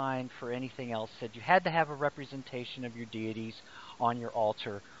could find for anything else said you had to have a representation of your deities on your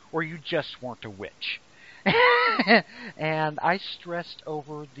altar, or you just weren't a witch. And I stressed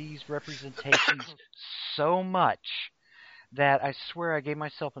over these representations so much that I swear I gave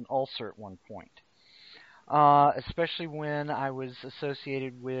myself an ulcer at one point. Especially when I was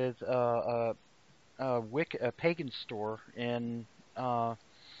associated with a pagan store in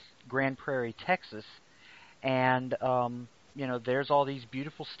Grand Prairie, Texas, and there's all these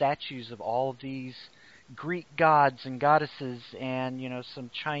beautiful statues of all of these Greek gods and goddesses, and some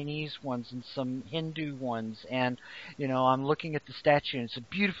Chinese ones and some Hindu ones, and I'm looking at the statue, and it's a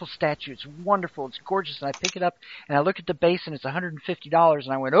beautiful statue, it's wonderful, it's gorgeous, and I pick it up and I look at the base and it's $150,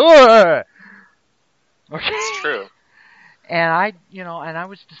 and I went, oh! Okay. It's true. And I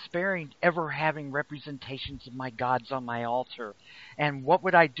was despairing ever having representations of my gods on my altar. And what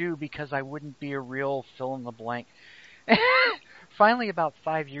would I do because I wouldn't be a real fill in the blank? Finally, about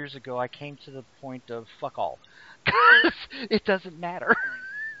 5 years ago, I came to the point of fuck all. It doesn't matter.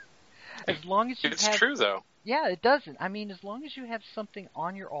 As long as you It's have... true, though. Yeah, it doesn't. I mean, as long as you have something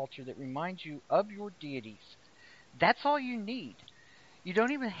on your altar that reminds you of your deities, that's all you need. You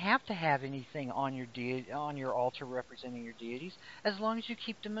don't even have to have anything on your altar representing your deities, as long as you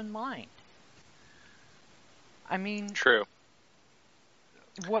keep them in mind. I mean, True.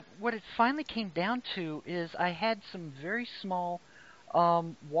 What it finally came down to is I had some very small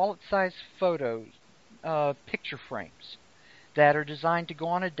wallet-sized photos, picture frames, that are designed to go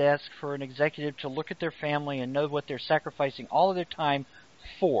on a desk for an executive to look at their family and know what they're sacrificing all of their time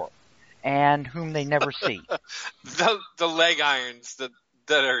for, and whom they never see. The leg irons that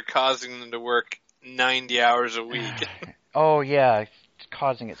are causing them to work 90 hours a week. Oh yeah, it's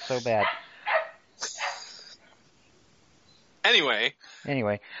causing it so bad. Anyway,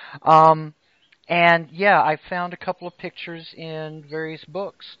 and yeah, I found a couple of pictures in various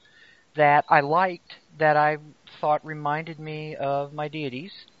books that I liked, that I thought reminded me of my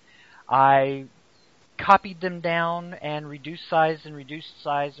deities. I copied them down and reduced size and reduced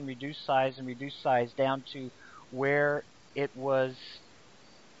size and reduced size and reduced size down to where it was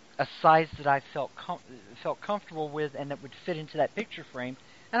a size that I felt comfortable with and that would fit into that picture frame,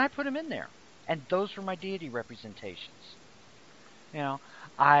 and I put them in there. And those were my deity representations.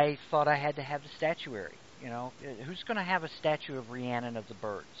 I thought I had to have the statuary. Who's going to have a statue of Rhiannon of the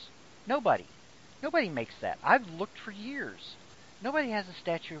Birds? Nobody. Nobody makes that. I've looked for years. Nobody has a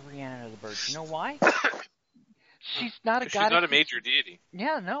statue of Rhiannon of the Birds. You know why? She's not a goddess. She's not a major deity.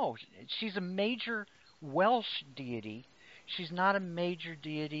 Yeah, no. She's a major Welsh deity. She's not a major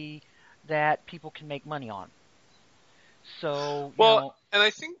deity that people can make money on. So, and I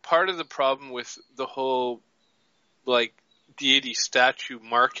think part of the problem with the whole, deity statue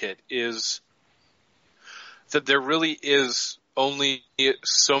market is that there really is only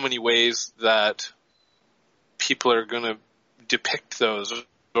so many ways that people are going to depict those,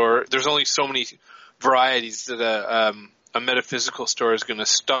 or there's only so many varieties that a metaphysical store is going to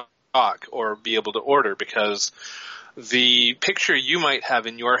stock or be able to order, because the picture you might have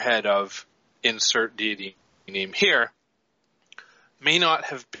in your head of insert deity name here may not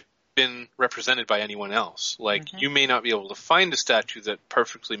have been represented by anyone else. Like, you may not be able to find a statue that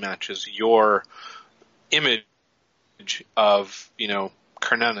perfectly matches your image of,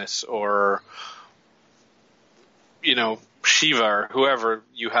 Cernunnos or, Shiva or whoever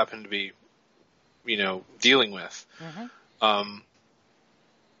you happen to be, dealing with. And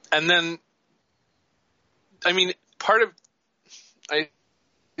then, I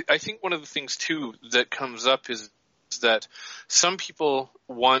think one of the things too that comes up is that some people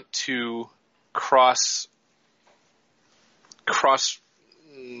want to cross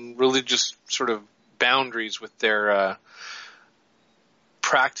religious sort of boundaries with their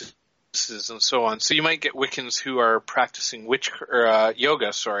practices and so on. So you might get Wiccans who are practicing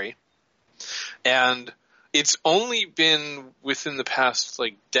yoga, and it's only been within the past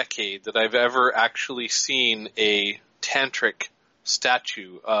decade that I've ever actually seen a tantric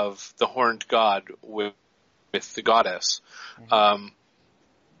statue of the horned god with the goddess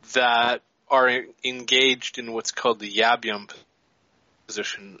that are engaged in what's called the Yabgyum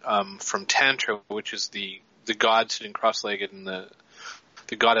position from Tantra, which is the god sitting cross-legged and the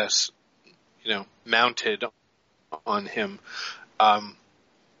goddess, mounted on him,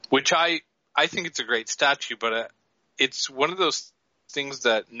 which I think it's a great statue, but it's one of those things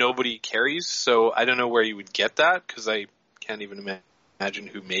that nobody carries, so I don't know where you would get that, because I can't even imagine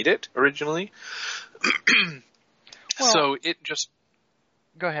who made it originally. Well, so it just...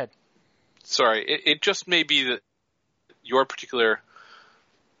 Go ahead. Sorry, it just may be that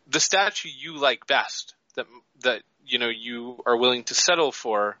the statue you like best, that you are willing to settle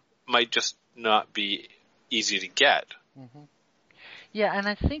for, might just not be easy to get. Yeah, and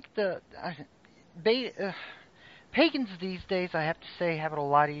I think pagans these days, I have to say, have it a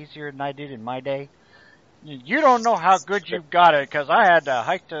lot easier than I did in my day. You don't know how good you've got it, because I had to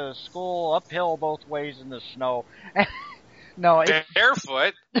hike to school uphill both ways in the snow. No,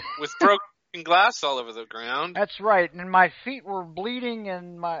 barefoot with broken glass all over the ground. That's right, and my feet were bleeding,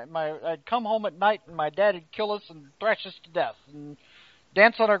 and I'd come home at night, and my dad would kill us and thrash us to death, and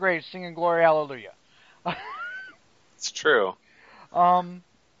dance on our graves singing Glory Hallelujah. It's true.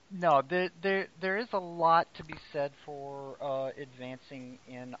 No, there is a lot to be said for advancing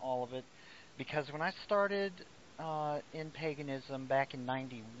in all of it, because when I started in paganism back in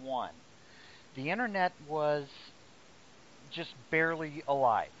 '91, the internet was just barely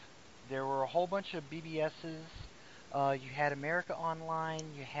alive. There were a whole bunch of BBSs. You had America Online,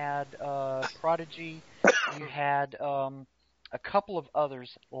 you had Prodigy, you had a couple of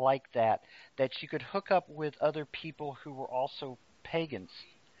others like that you could hook up with other people who were also pagans.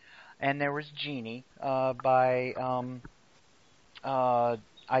 And there was Genie by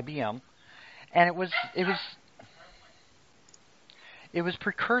IBM, and it was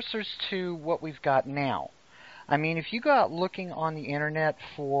precursors to what we've got now. I mean, if you go out looking on the internet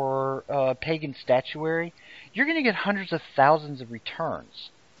for pagan statuary, you're going to get hundreds of thousands of returns.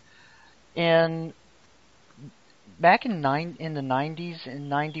 And back in the 90s, in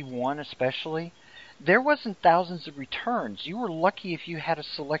 91 especially, there wasn't thousands of returns. You were lucky if you had a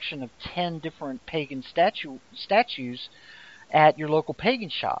selection of 10 different pagan statues at your local pagan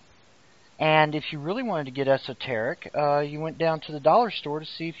shop. And if you really wanted to get esoteric, you went down to the dollar store to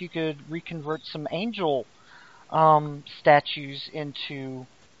see if you could reconvert some angel statues into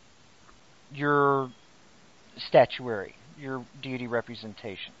your statuary, your deity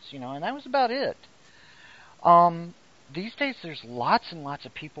representations, and that was about it. These days there's lots and lots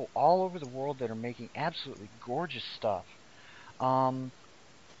of people all over the world that are making absolutely gorgeous stuff. I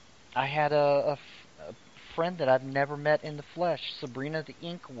had a friend that I've never met in the flesh, Sabrina the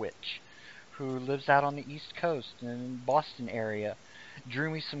Ink Witch, who lives out on the East Coast in the Boston area,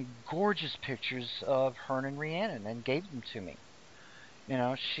 drew me some gorgeous pictures of Hearn and Rhiannon and gave them to me.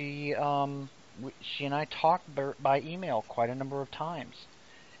 She and I talked by email quite a number of times,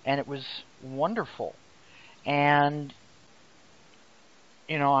 and it was wonderful. And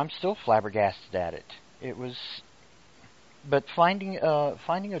I'm still flabbergasted at it. It was, but finding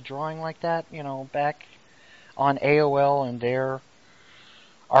a drawing like that, back on AOL and their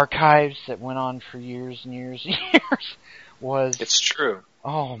archives that went on for years and years and years was... It's true.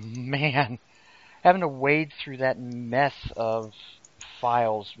 Oh, man. Having to wade through that mess of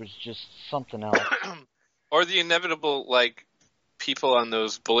files was just something else. Or the inevitable, people on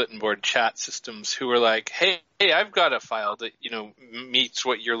those bulletin board chat systems who are like, hey, I've got a file that, meets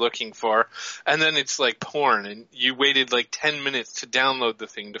what you're looking for. And then it's porn, and you waited 10 minutes to download the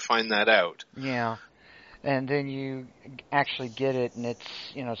thing to find that out. Yeah. and then you actually get it, and it's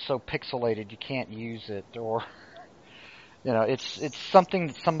so pixelated you can't use it, or it's something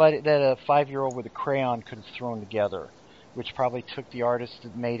that a 5-year-old with a crayon could have thrown together, which probably took the artist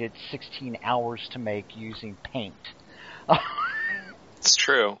that made it 16 hours to make using paint. It's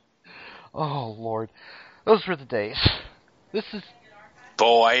true. Oh Lord, those were the days. This is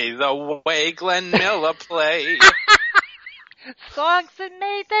Boy, the way Glenn Miller played. songs that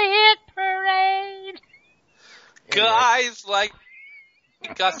made the hit parade. Guys like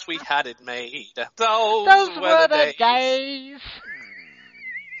us, we had it made. Those were the days.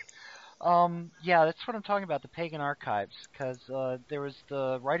 Yeah, that's what I'm talking about, the Pagan Archives, because there was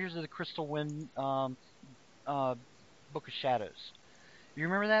the Riders of the Crystal Wind Book of Shadows. You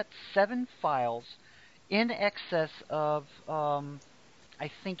remember that? 7 files in excess of, I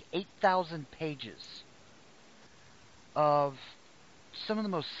think, 8,000 pages of some of the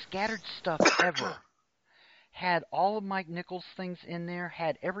most scattered stuff ever. Had all of Mike Nichols' things in there,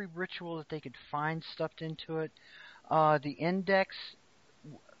 had every ritual that they could find stuffed into it. The index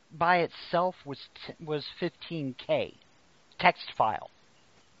by itself was 15K text file.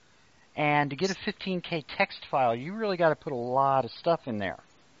 And to get a 15K text file, you really got to put a lot of stuff in there.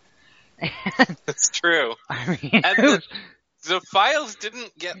 That's true. I mean, and the files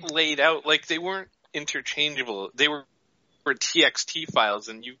didn't get laid out, like they weren't interchangeable. They were TXT files,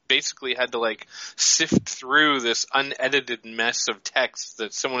 and you basically had to like sift through this unedited mess of text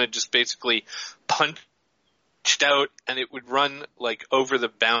that someone had just basically punched out, and it would run like over the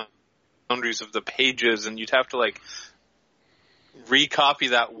boundaries of the pages, and you'd have to like recopy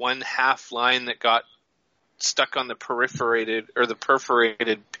that one half line that got stuck on the perforated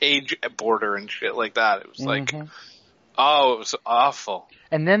page border and shit like that. It was like, oh, it was awful.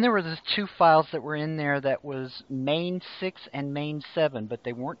 And then there were the 2 files that were in there that was main 6 and main 7, but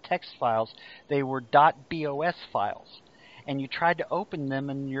they weren't text files. They were .bos files. And you tried to open them,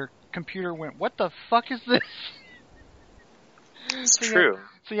 and your computer went, what the fuck is this? It's true.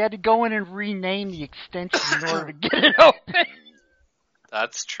 So you had to go in and rename the extension in order to get it open.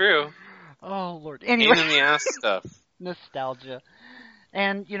 That's true. Oh, Lord. Anyway. Pain in the ass stuff. Nostalgia.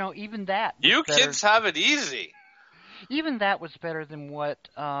 And, even that. You kids have it easy. Even that was better than what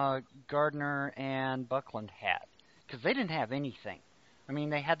Gardner and Buckland had. Because they didn't have anything. I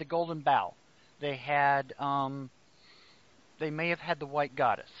mean, they had the Golden Bough. They had, they may have had the White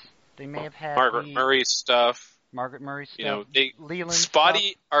Goddess. They may have had Margaret Murray stuff. Leland spotty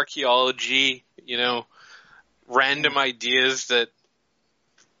stuff. Archaeology, random ideas that,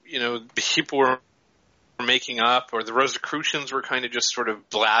 people were making up, or the Rosicrucians were kind of just sort of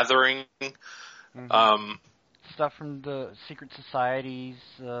blathering. Stuff from the secret societies,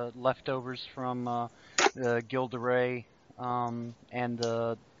 leftovers from the Guild of Ray, and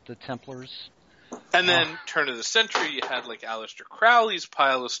the Templars. And then turn of the century, you had like Aleister Crowley's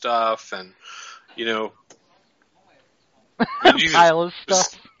pile of stuff, and pile of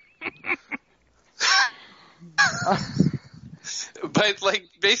stuff. But like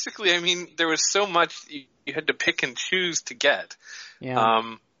basically, I mean, there was so much you had to pick and choose to get. Yeah.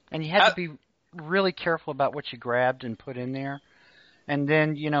 And you had to be really careful about what you grabbed and put in there. And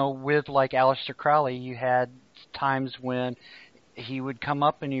then, with like Aleister Crowley, you had times when he would come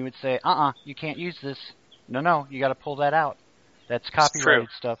up and he would say, you can't use this. No, you got to pull that out. That's copyrighted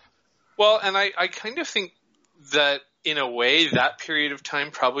stuff. Well, and I kind of think that in a way that period of time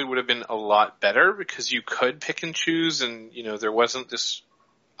probably would have been a lot better, because you could pick and choose, and there wasn't this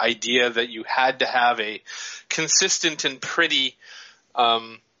idea that you had to have a consistent and pretty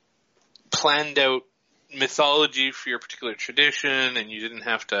planned out mythology for your particular tradition, and you didn't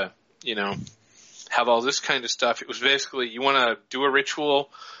have to have all this kind of stuff. It was basically, you want to do a ritual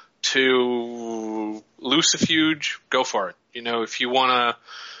to Lucifuge, go for it. If you want to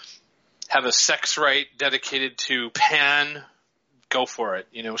have a sex rite dedicated to Pan, go for it.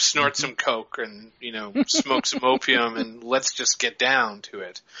 Snort some coke and, smoke some opium, and let's just get down to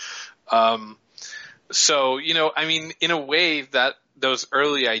it. So, I mean, in a way that those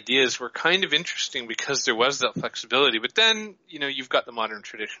early ideas were kind of interesting because there was that flexibility. But then, you've got the modern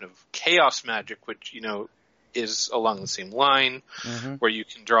tradition of chaos magic, which, is along the same line, where you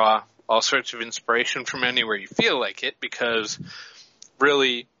can draw all sorts of inspiration from anywhere you feel like it, because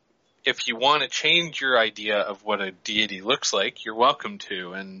really, if you want to change your idea of what a deity looks like, you're welcome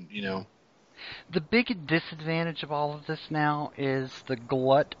to, and, The big disadvantage of all of this now is the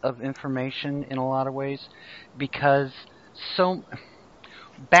glut of information in a lot of ways, because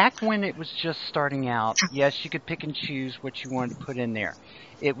back when it was just starting out, yes, you could pick and choose what you wanted to put in there.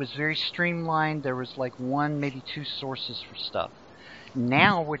 It was very streamlined. There was like 1, maybe 2 sources for stuff.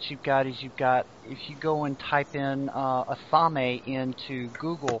 Now what you've got is if you go and type in Athame into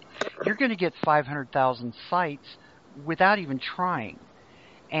Google, you're going to get 500,000 sites without even trying.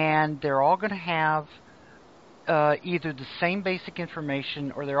 And they're all going to have either the same basic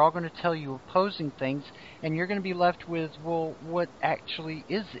information or they're all going to tell you opposing things, and you're going to be left with, well, what actually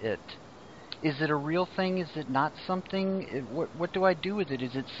is it? Is it a real thing? Is it not something? What do I do with it?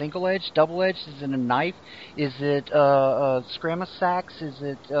 Is it single-edged, double-edged? Is it a knife? Is it Scramasax? Is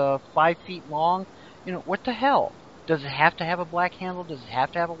it 5 feet long? You know, what the hell? Does it have to have a black handle? Does it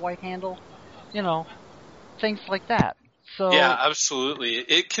have to have a white handle? You know, things like that. So yeah, absolutely.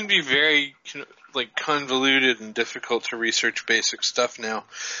 It can be very convoluted and difficult to research basic stuff now.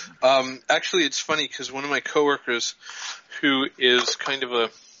 Actually, it's funny because one of my coworkers, who is kind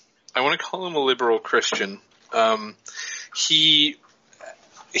of I want to call him a liberal Christian. He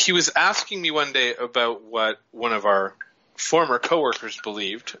was asking me one day about what one of our former coworkers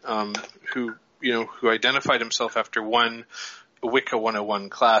believed, who identified himself after one Wicca 101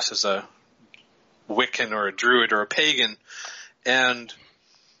 class as a Wiccan or a Druid or a pagan, and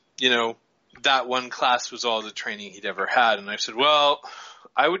that one class was all the training he'd ever had. And I said, well,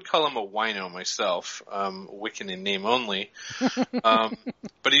 I would call him a wino myself, Wiccan in name only.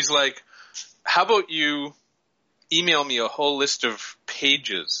 But he's like, how about you email me a whole list of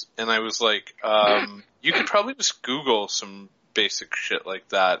pages? And I was like, you could probably just Google some basic shit like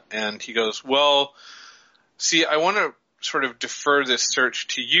that. And he goes, well, see, I want to sort of defer this search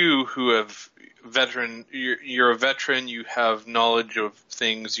to you who have you're a veteran, you have knowledge of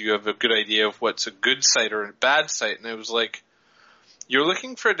things, you have a good idea of what's a good site or a bad site. And I was like, you're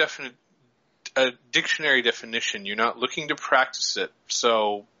looking for a dictionary definition. You're not looking to practice it.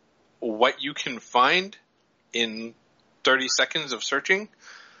 So what you can find in 30 seconds of searching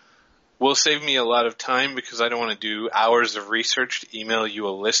will save me a lot of time, because I don't want to do hours of research to email you a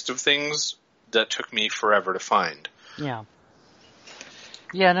list of things that took me forever to find. Yeah.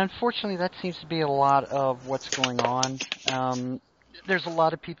 Yeah, and unfortunately that seems to be a lot of what's going on. There's a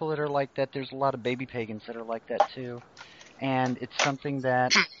lot of people that are like that. There's a lot of baby pagans that are like that too. And it's something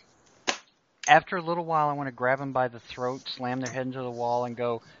that after a little while I want to grab them by the throat, slam their head into the wall and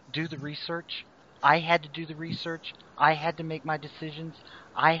go, do the research. I had to do the research. I had to make my decisions.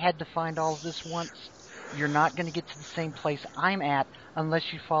 I had to find all of this once. You're not going to get to the same place I'm at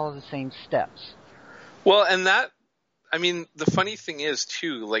unless you follow the same steps. Well, and the funny thing is,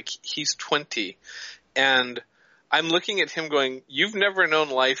 too, he's 20, and I'm looking at him going, you've never known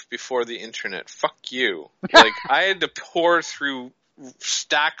life before the internet. Fuck you. I had to pour through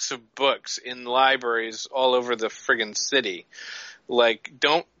stacks of books in libraries all over the friggin' city.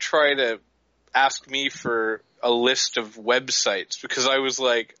 Don't try to ask me for a list of websites, because I was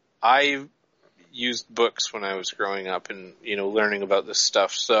I used books when I was growing up and, learning about this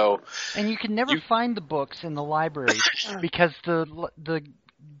stuff. So, and you can never find the books in the libraries because the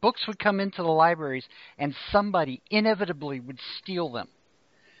books would come into the libraries and somebody inevitably would steal them.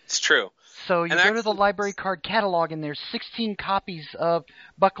 It's true. So you go to the library card catalog and there's 16 copies of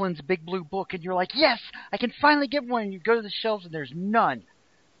Buckland's Big Blue Book, and you're like, yes, I can finally get one. And you go to the shelves and there's none.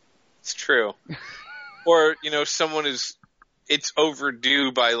 It's true. Or, it's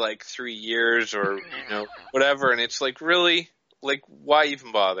overdue by 3 years or, whatever. And it's really, why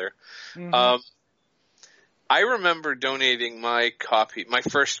even bother? Mm-hmm. I remember donating my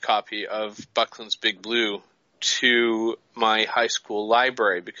first copy of Buckland's Big Blue to my high school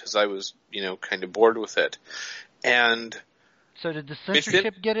library because I was, kind of bored with it. And so did the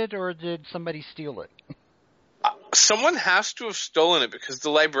censorship get it, or did somebody steal it? Someone has to have stolen it, because the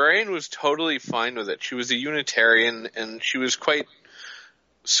librarian was totally fine with it. She was a Unitarian, and she was quite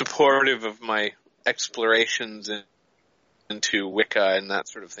supportive of my explorations into Wicca and that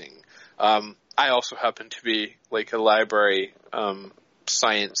sort of thing. I also happen to be a library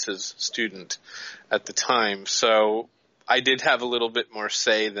sciences student at the time, so I did have a little bit more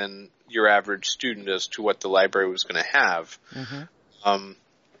say than your average student as to what the library was going to have. Mm-hmm.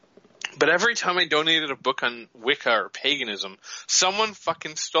 But every time I donated a book on Wicca or paganism, someone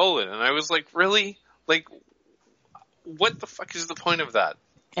fucking stole it. And I was like, really? What the fuck is the point of that?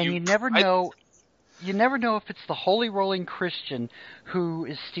 And you never know if it's the holy rolling Christian who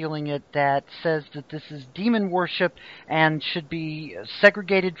is stealing it that says that this is demon worship and should be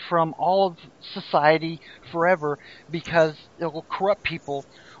segregated from all of society forever because it will corrupt people,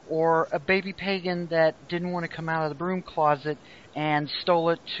 or a baby pagan that didn't want to come out of the broom closet and stole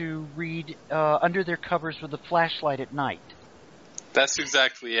it to read under their covers with a flashlight at night. That's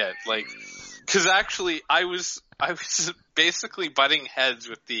exactly it. Because actually, I was basically butting heads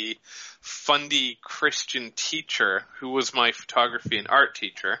with the fundy Christian teacher who was my photography and art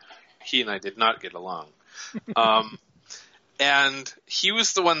teacher. He and I did not get along. And he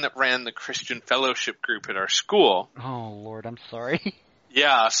was the one that ran the Christian fellowship group at our school. Oh, Lord, I'm sorry.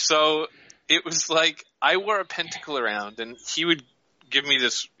 Yeah, so it was like I wore a pentacle around, and he would give me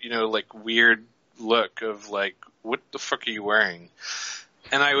this, like weird look of like, what the fuck are you wearing?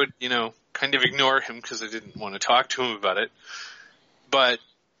 And I would, kind of ignore him because I didn't want to talk to him about it. But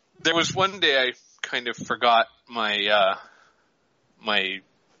there was one day I kind of forgot my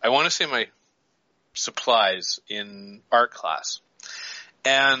supplies in art class.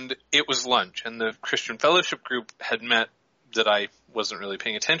 And it was lunch, and the Christian fellowship group had met that I wasn't really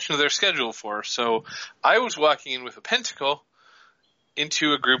paying attention to their schedule for. So I was walking in with a pentacle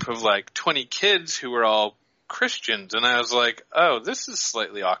into a group of like 20 kids who were all Christians, and I was like, oh, this is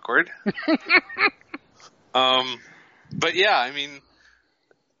slightly awkward. But yeah, I mean,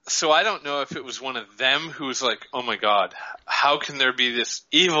 so I don't know if it was one of them who was like, oh my God, how can there be this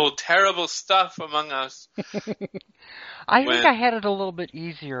evil, terrible stuff among us? I think I had it a little bit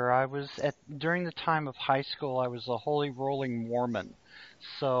easier. During the time of high school, I was a holy rolling Mormon.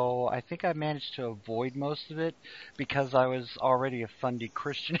 So I think I managed to avoid most of it because I was already a fundy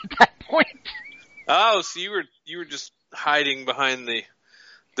Christian at that point. Oh, so you were just hiding behind the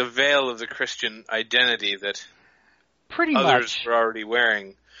veil of the Christian identity that pretty others much were already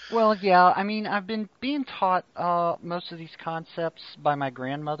wearing. Well, yeah, I mean, I've been being taught most of these concepts by my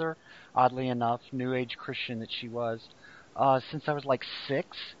grandmother, oddly enough, New Age Christian that she was, since I was like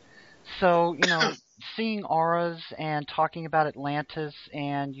 6. So, seeing auras and talking about Atlantis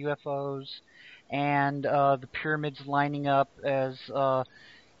and UFOs and the pyramids lining up as,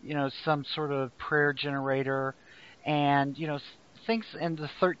 some sort of prayer generator and, things and the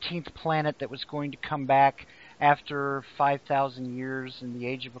 13th planet that was going to come back after 5,000 years in the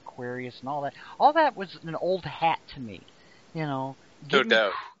age of Aquarius and all that was an old hat to me. No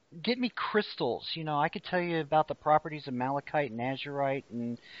doubt. Get me crystals. I could tell you about the properties of malachite and azurite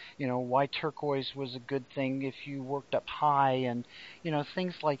and, why turquoise was a good thing if you worked up high and,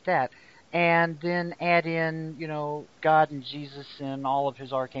 things like that. And then add in, God and Jesus and all of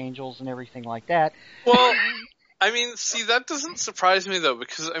his archangels and everything like that. Well, I mean, see, that doesn't surprise me, though,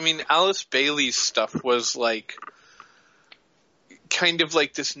 because, I mean, Alice Bailey's stuff was, like, kind of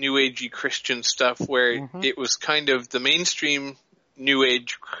like this New Agey Christian stuff where it was kind of the mainstream New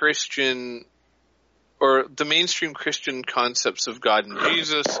Age Christian, or the mainstream Christian concepts of God and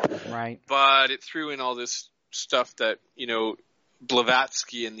Jesus. Right. But it threw in all this stuff that,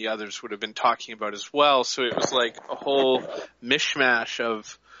 Blavatsky and the others would have been talking about as well. So it was like a whole mishmash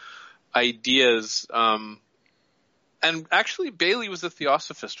of ideas, and actually, Bailey was a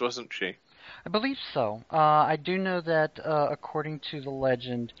theosophist, wasn't she? I believe so. I do know that, according to the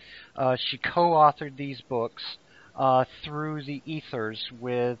legend, she co-authored these books through the ethers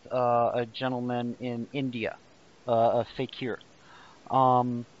with a gentleman in India, a fakir.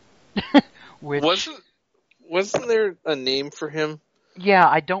 Which wasn't there a name for him? Yeah,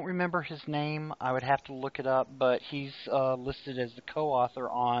 I don't remember his name. I would have to look it up, but he's listed as the co-author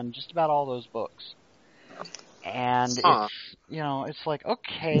on just about all those books. And it's like,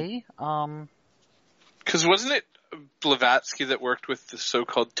 okay. Because wasn't it Blavatsky that worked with the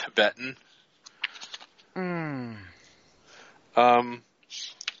so-called Tibetan? I don't know.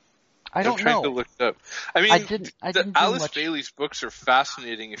 I'm trying to look it up. I mean, I didn't Alice Bailey's books are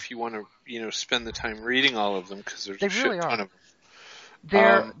fascinating if you want to, spend the time reading all of them, because there's a shit ton of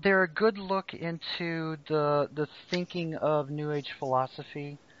them. They're a good look into the thinking of New Age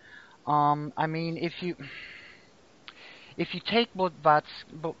philosophy. I mean, if you take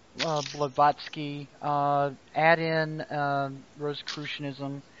Blavatsky, add in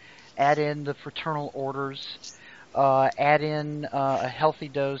Rosicrucianism, add in the fraternal orders, add in a healthy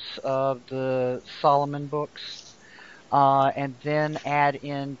dose of the Solomon books, and then add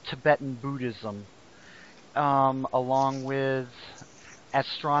in Tibetan Buddhism, along with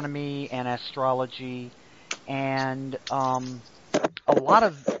astronomy and astrology, and a lot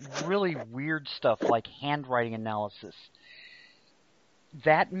of really weird stuff like handwriting analysis.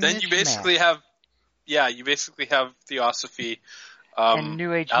 Then you basically have theosophy, and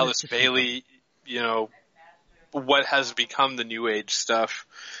New Age Alice mysticism. Bailey, what has become the New Age stuff,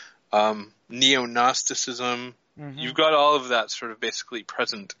 neo-Gnosticism. You've got all of that sort of basically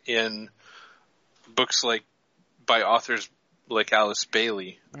present in books by authors like Alice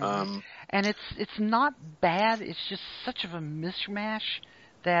Bailey. And it's not bad. It's just such of a mishmash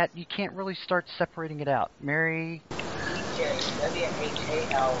that you can't really start separating it out. Mary. DJ,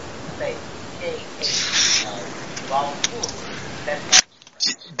 WHAL space. Wall Pool.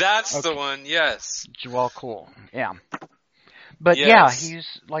 That's Okay. the one. Yes. Joel Cool. Yeah. But Yes. yeah, he's,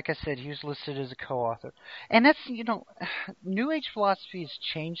 like I said, he was listed as a co-author. And that's, New Age philosophy has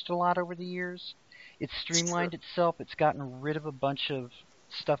changed a lot over the years. It's streamlined itself. It's gotten rid of a bunch of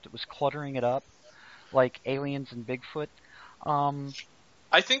stuff that was cluttering it up, like aliens and Bigfoot.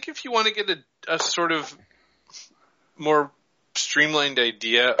 I think if you want to get a sort of more streamlined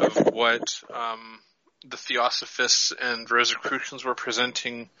idea of what the Theosophists and Rosicrucians were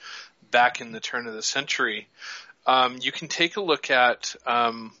presenting back in the turn of the century, you can take a look at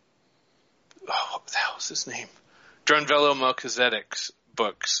what the hell was his name? Drunvalo Melchizedek's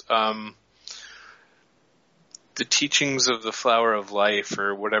books, The Teachings of the Flower of Life,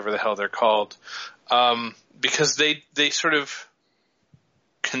 or whatever the hell they're called, because they sort of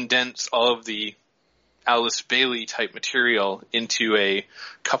condense all of the Alice Bailey type material into a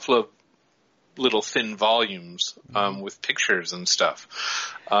couple of little thin volumes with pictures and stuff.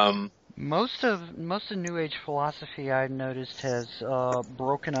 Most of New Age philosophy, I've noticed, has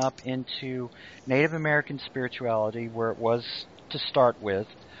broken up into Native American spirituality, where it was to start with,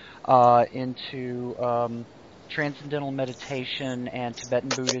 into transcendental meditation and Tibetan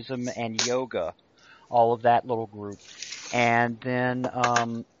Buddhism and yoga, all of that little group, and then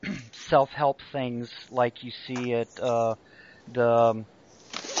self-help things like you see at the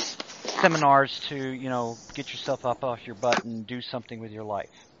seminars to get yourself up off your butt and do something with your life.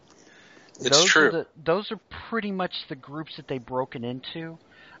 It's true. Those are pretty much the groups that they've broken into.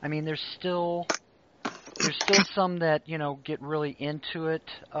 I mean, there's still some that get really into it,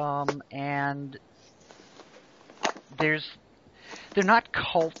 and they're not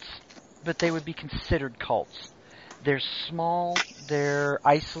cults, but they would be considered cults. They're small, they're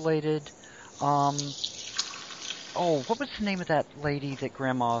isolated. What was the name of that lady that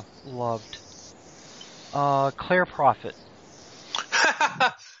Grandma loved? Claire Prophet.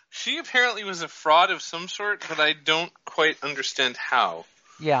 She apparently was a fraud of some sort, but I don't quite understand how.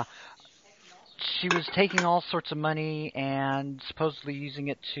 Yeah. She was taking all sorts of money and supposedly using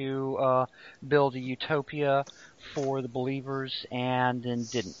it to build a utopia for the believers, and then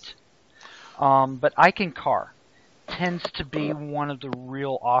didn't. But Icahn tends to be one of the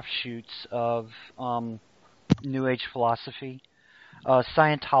real offshoots of New Age philosophy.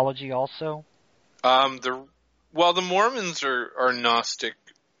 Scientology also. The Mormons are Gnostic,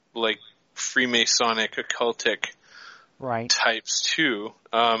 like Freemasonic, occultic Right. types too.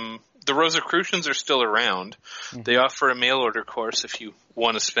 The Rosicrucians are still around. Mm-hmm. They offer a mail order course if you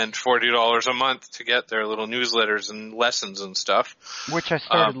want to spend $40 a month to get their little newsletters and lessons and stuff. Which I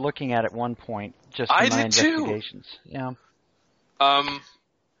started looking at one point, just in my investigations. Too. Yeah.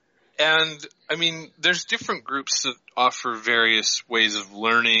 And I mean, there's different groups that offer various ways of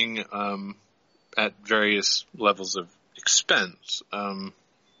learning at various levels of expense.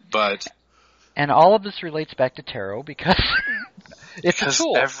 And all of this relates back to tarot because it's a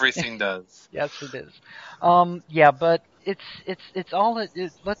tool. Everything does. Yes, it is. Yeah, but it's all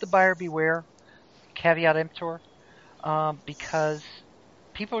let the buyer beware. Caveat emptor, because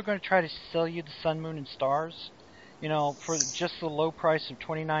people are going to try to sell you the sun, moon, and stars, for just the low price of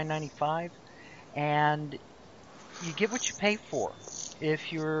 $29.95, and you get what you pay for.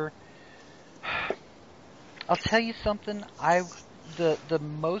 I'll tell you something. The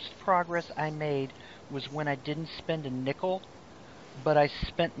most progress I made was when I didn't spend a nickel, but I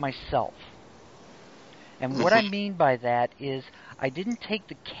spent myself. And what I mean by that is I didn't take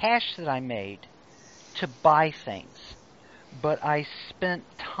the cash that I made to buy things, but I spent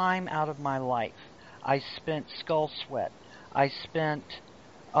time out of my life. I spent skull sweat. I spent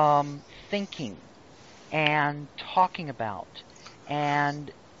thinking and talking about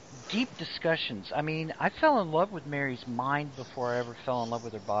and deep discussions. I mean, I fell in love with Mary's mind before I ever fell in love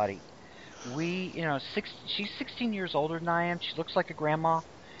with her body. She's 16 years older than I am. She looks like a grandma,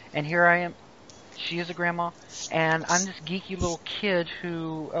 and here I am. She is a grandma, and I'm this geeky little kid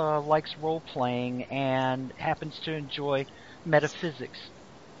who likes role-playing and happens to enjoy metaphysics.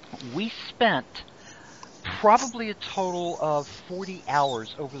 We spent probably a total of 40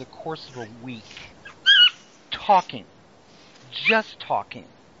 hours over the course of a week just talking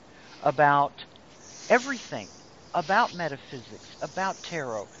about everything, about metaphysics, about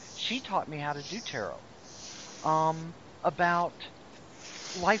tarot. She taught me how to do tarot, about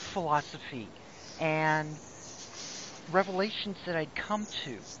life philosophy and revelations that I'd come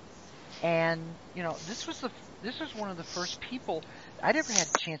to. And this was one of the first people I'd ever had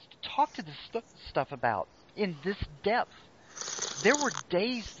a chance to talk to this stuff about in this depth. There were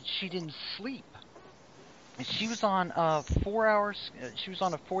days that she didn't sleep, she was on a 4 hours. She was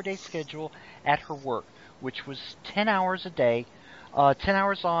on a 4-day schedule at her work, which was 10 hours a day, 10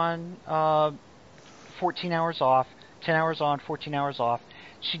 hours on, 14 hours off, 10 hours on, 14 hours off.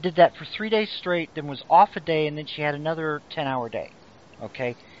 She did that for 3 days straight, then was off a day, and then she had another 10-hour day.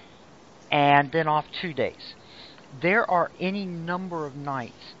 Okay, and then off 2 days. There are any number of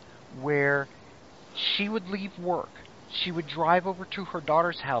nights where she would leave work. She would drive over to her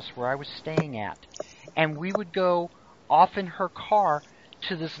daughter's house where I was staying at, and we would go off in her car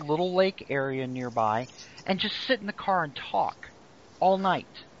to this little lake area nearby and just sit in the car and talk all night.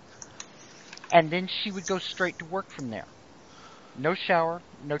 And then she would go straight to work from there. No shower,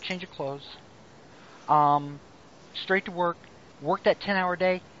 no change of clothes. Straight to work, work that 10-hour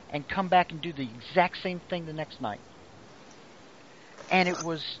day, and come back and do the exact same thing the next night. And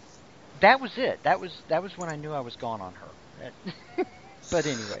that was it. That was when I knew I was gone on her. But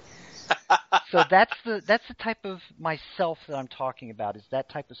anyway, so that's the type of myself that I'm talking about. Is that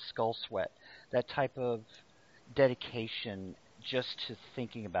type of skull sweat, that type of dedication, just to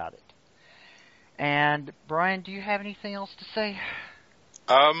thinking about it. And Brian, do you have anything else to say?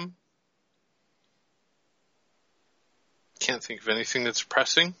 Can't think of anything that's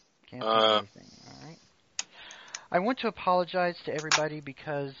pressing. Can't think of anything. All right. I want to apologize to everybody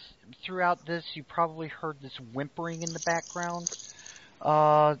because throughout this you probably heard this whimpering in the background.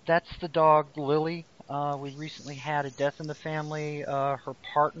 That's the dog Lily. We recently had a death in the family. Her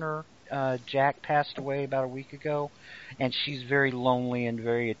partner, Jack, passed away about a week ago, and she's very lonely and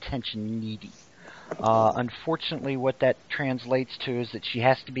very attention needy. Unfortunately, what that translates to is that she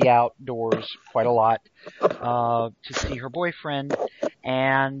has to be outdoors quite a lot to see her boyfriend,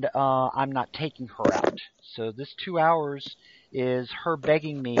 and I'm not taking her out. So this 2 hours is her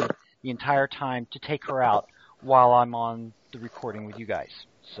begging me the entire time to take her out while I'm on the recording with you guys.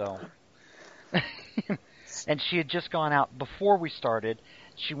 So, and she had just gone out before we started.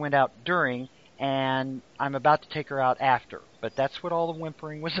 She went out during, and I'm about to take her out after. But that's what all the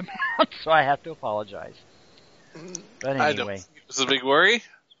whimpering was about, so I have to apologize. But anyway. I don't think it was a big worry.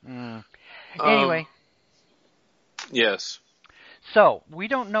 Anyway. Yes. So, we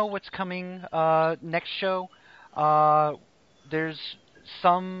don't know what's coming next show. There's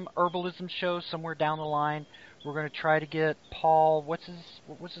some herbalism show somewhere down the line. We're going to try to get Paul, what's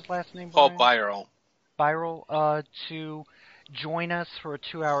his last name, Brian? Paul Byral, to join us for a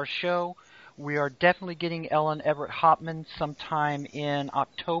 2-hour show. We are definitely getting Ellen Everett Hopman sometime in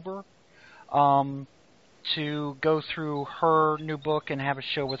October to go through her new book and have a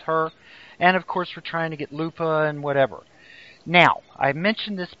show with her. And, of course, we're trying to get Lupa and whatever. Now, I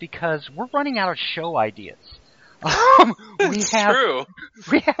mention this because we're running out of show ideas. True.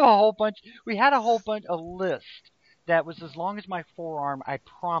 We have a whole bunch. We had a whole bunch, a list that was as long as my forearm, I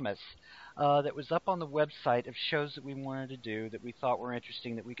promise, that was up on the website of shows that we wanted to do that we thought were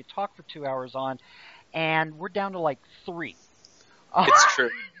interesting that we could talk for 2 hours on, and we're down to like 3. It's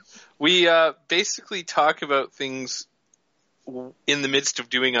true. We basically talk about things in the midst of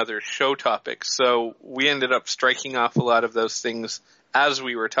doing other show topics, so we ended up striking off a lot of those things as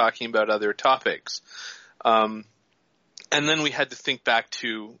we were talking about other topics. And then we had to think back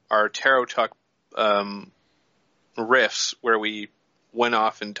to our Tarot Talk riffs where we went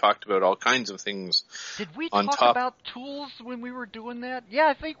off and talked about all kinds of things. Did we talk about tools when we were doing that? Yeah,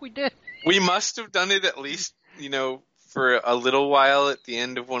 I think we did. We must have done it at least, for a little while at the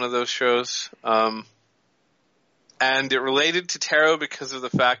end of one of those shows. And it related to tarot because of the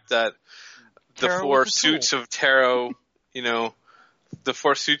fact that the Tarot four was a tool. suits of tarot, the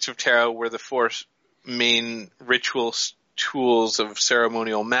 4 suits of tarot were the 4 main ritual tools of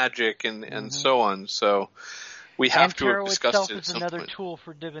ceremonial magic and so on. So we have to have discussed tarot it at itself is some another point. tool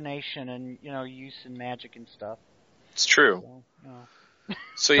for divination and use in magic and stuff. It's true.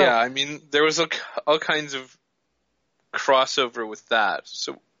 So yeah, I mean, there was all kinds of crossover with that.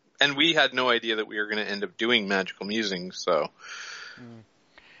 So, and we had no idea that we were going to end up doing magical musings. So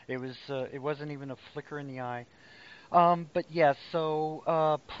it wasn't even a flicker in the eye. But yes,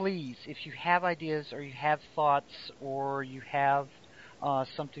 so please, if you have ideas or you have thoughts or you have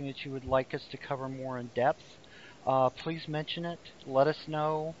something that you would like us to cover more in depth, please mention it. Let us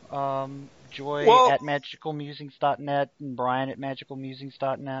know. Joy at magicalmusings.net and Brian at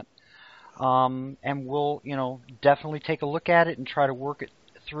magicalmusings.net. And we'll, definitely take a look at it and try to work it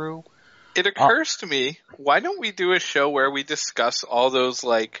through. It occurs to me, why don't we do a show where we discuss all those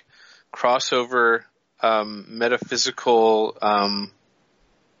like crossover metaphysical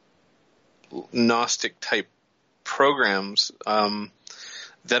Gnostic type programs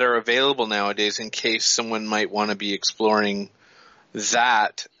that are available nowadays in case someone might want to be exploring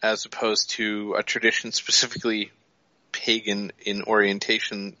that as opposed to a tradition specifically pagan in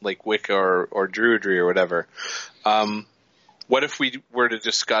orientation like Wicca or Druidry or whatever. What if we were to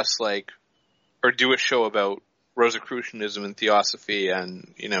discuss or do a show about Rosicrucianism and Theosophy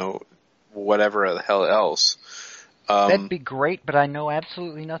and, whatever the hell else? That'd be great, but I know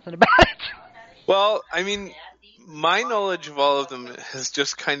absolutely nothing about it. Well, I mean, my knowledge of all of them has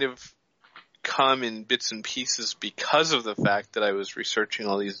just kind of come in bits and pieces because of the fact that I was researching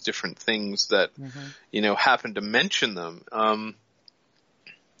all these different things that, happened to mention them.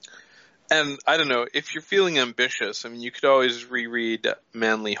 And I don't know, if you're feeling ambitious, I mean, you could always reread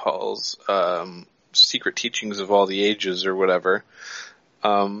Manly Hall's Secret Teachings of All the Ages or whatever.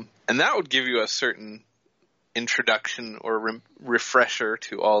 And that would give you a certain introduction or refresher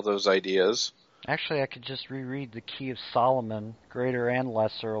to all those ideas. Actually, I could just reread the Key of Solomon, Greater and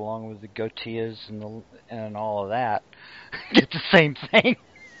Lesser, along with the Goethe's and all of that. Get the same thing.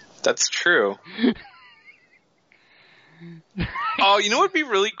 That's true. Oh, you know what would be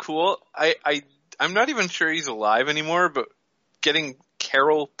really cool? I'm not even sure he's alive anymore, but getting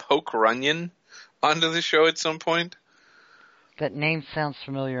Carol Poke Runyon onto the show at some point. That name sounds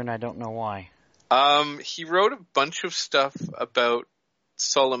familiar, and I don't know why. He wrote a bunch of stuff about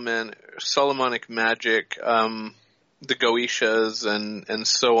Solomonic magic, the Goetias, and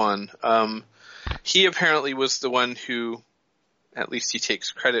so on. He apparently was the one who, at least he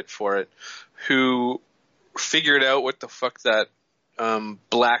takes credit for it, who figured out what the fuck that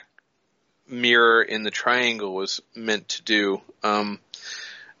black mirror in the triangle was meant to do.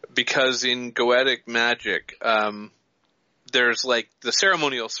 Because in Goetic magic, there's the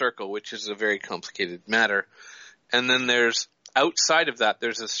ceremonial circle, which is a very complicated matter. And then there's, outside of that,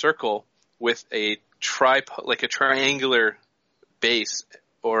 there's a circle with a triangular base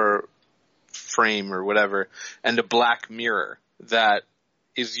or frame or whatever, and a black mirror that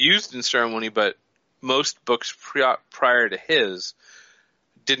is used in ceremony, but most books prior to his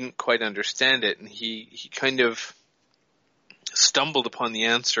didn't quite understand it, and he kind of stumbled upon the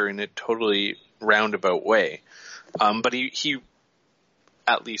answer in a totally roundabout way. But he,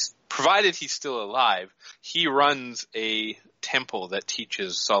 at least, provided he's still alive, he runs a temple that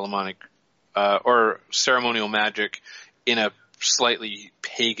teaches Solomonic or ceremonial magic in a slightly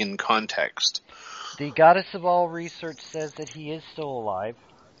pagan context. The Goddess of All Research says that he is still alive.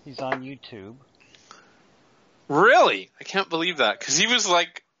 He's on YouTube. Really? I can't believe that, because he was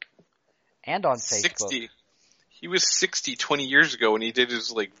and on Facebook. 60. He was 60 20 years ago when he did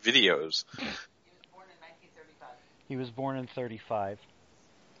his videos. He was born in 35.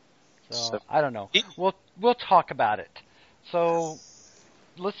 So I don't know. We'll talk about it. So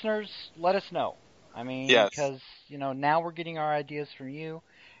listeners, let us know. I mean, yes. Because now we're getting our ideas from you,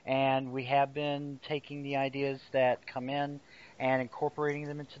 and we have been taking the ideas that come in and incorporating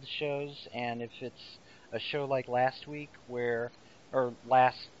them into the shows. And if it's a show like last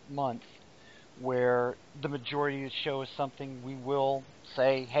month, where the majority of the show is something, we will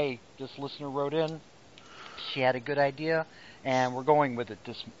say, hey, this listener wrote in, she had a good idea, and we're going with it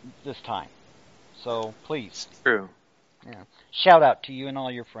this time. So please. It's true. Yeah. Shout out to you and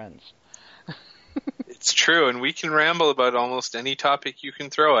all your friends. It's true, and we can ramble about almost any topic you can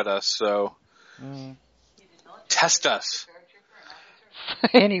throw at us, so test us.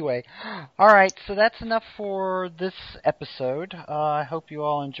 Anyway, all right, so that's enough for this episode. I hope you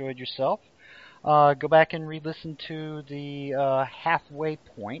all enjoyed yourself. Go back and re-listen to the halfway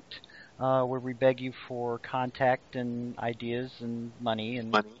point, where we beg you for contact and ideas and money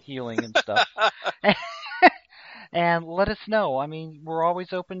and healing and stuff. And let us know. I mean, we're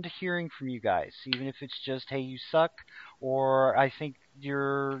always open to hearing from you guys, even if it's just, hey, you suck, or I think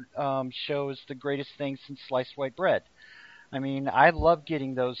your show is the greatest thing since sliced white bread. I mean, I love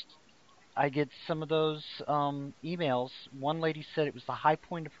getting those. I get some of those emails. One lady said it was the high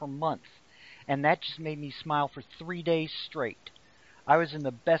point of her month, and that just made me smile for 3 days straight. I was in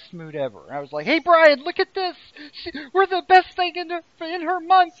the best mood ever. I was like, hey, Brian, look at this. We're the best thing in her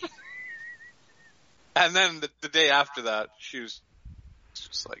month. And then the day after that, she was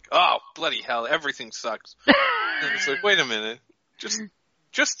just like, oh, bloody hell, everything sucks. And it's like, wait a minute.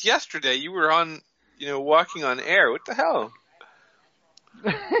 Just yesterday you were on, walking on air. What the hell?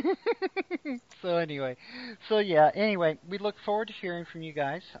 So anyway, we look forward to hearing from you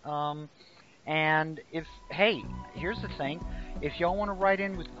guys. And here's the thing. If y'all want to write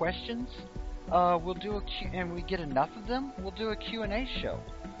in with questions, we'll do and we get enough of them, we'll do a Q&A show.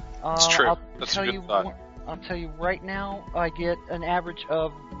 It's true. That's a good thought. I'll tell you right now, I get an average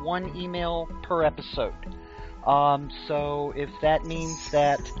of 1 email per episode. So if that means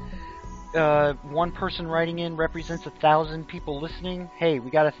that one person writing in represents 1,000 people listening. Hey,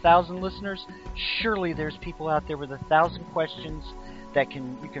 we got 1,000 listeners. Surely there's people out there with 1,000 questions that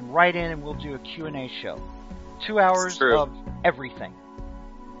you can write in, and we'll do a Q&A show. 2 hours of everything.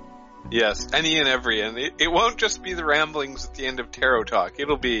 Yes, any and every. And it won't just be the ramblings at the end of Tarot Talk.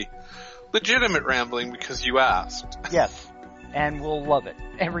 It'll be legitimate rambling because you asked. Yes, and we'll love it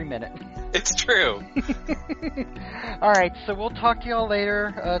every minute. It's true. All right, so we'll talk to y'all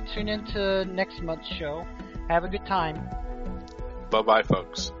later. Tune in to next month's show. Have a good time. Bye-bye,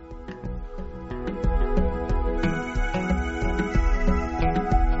 folks.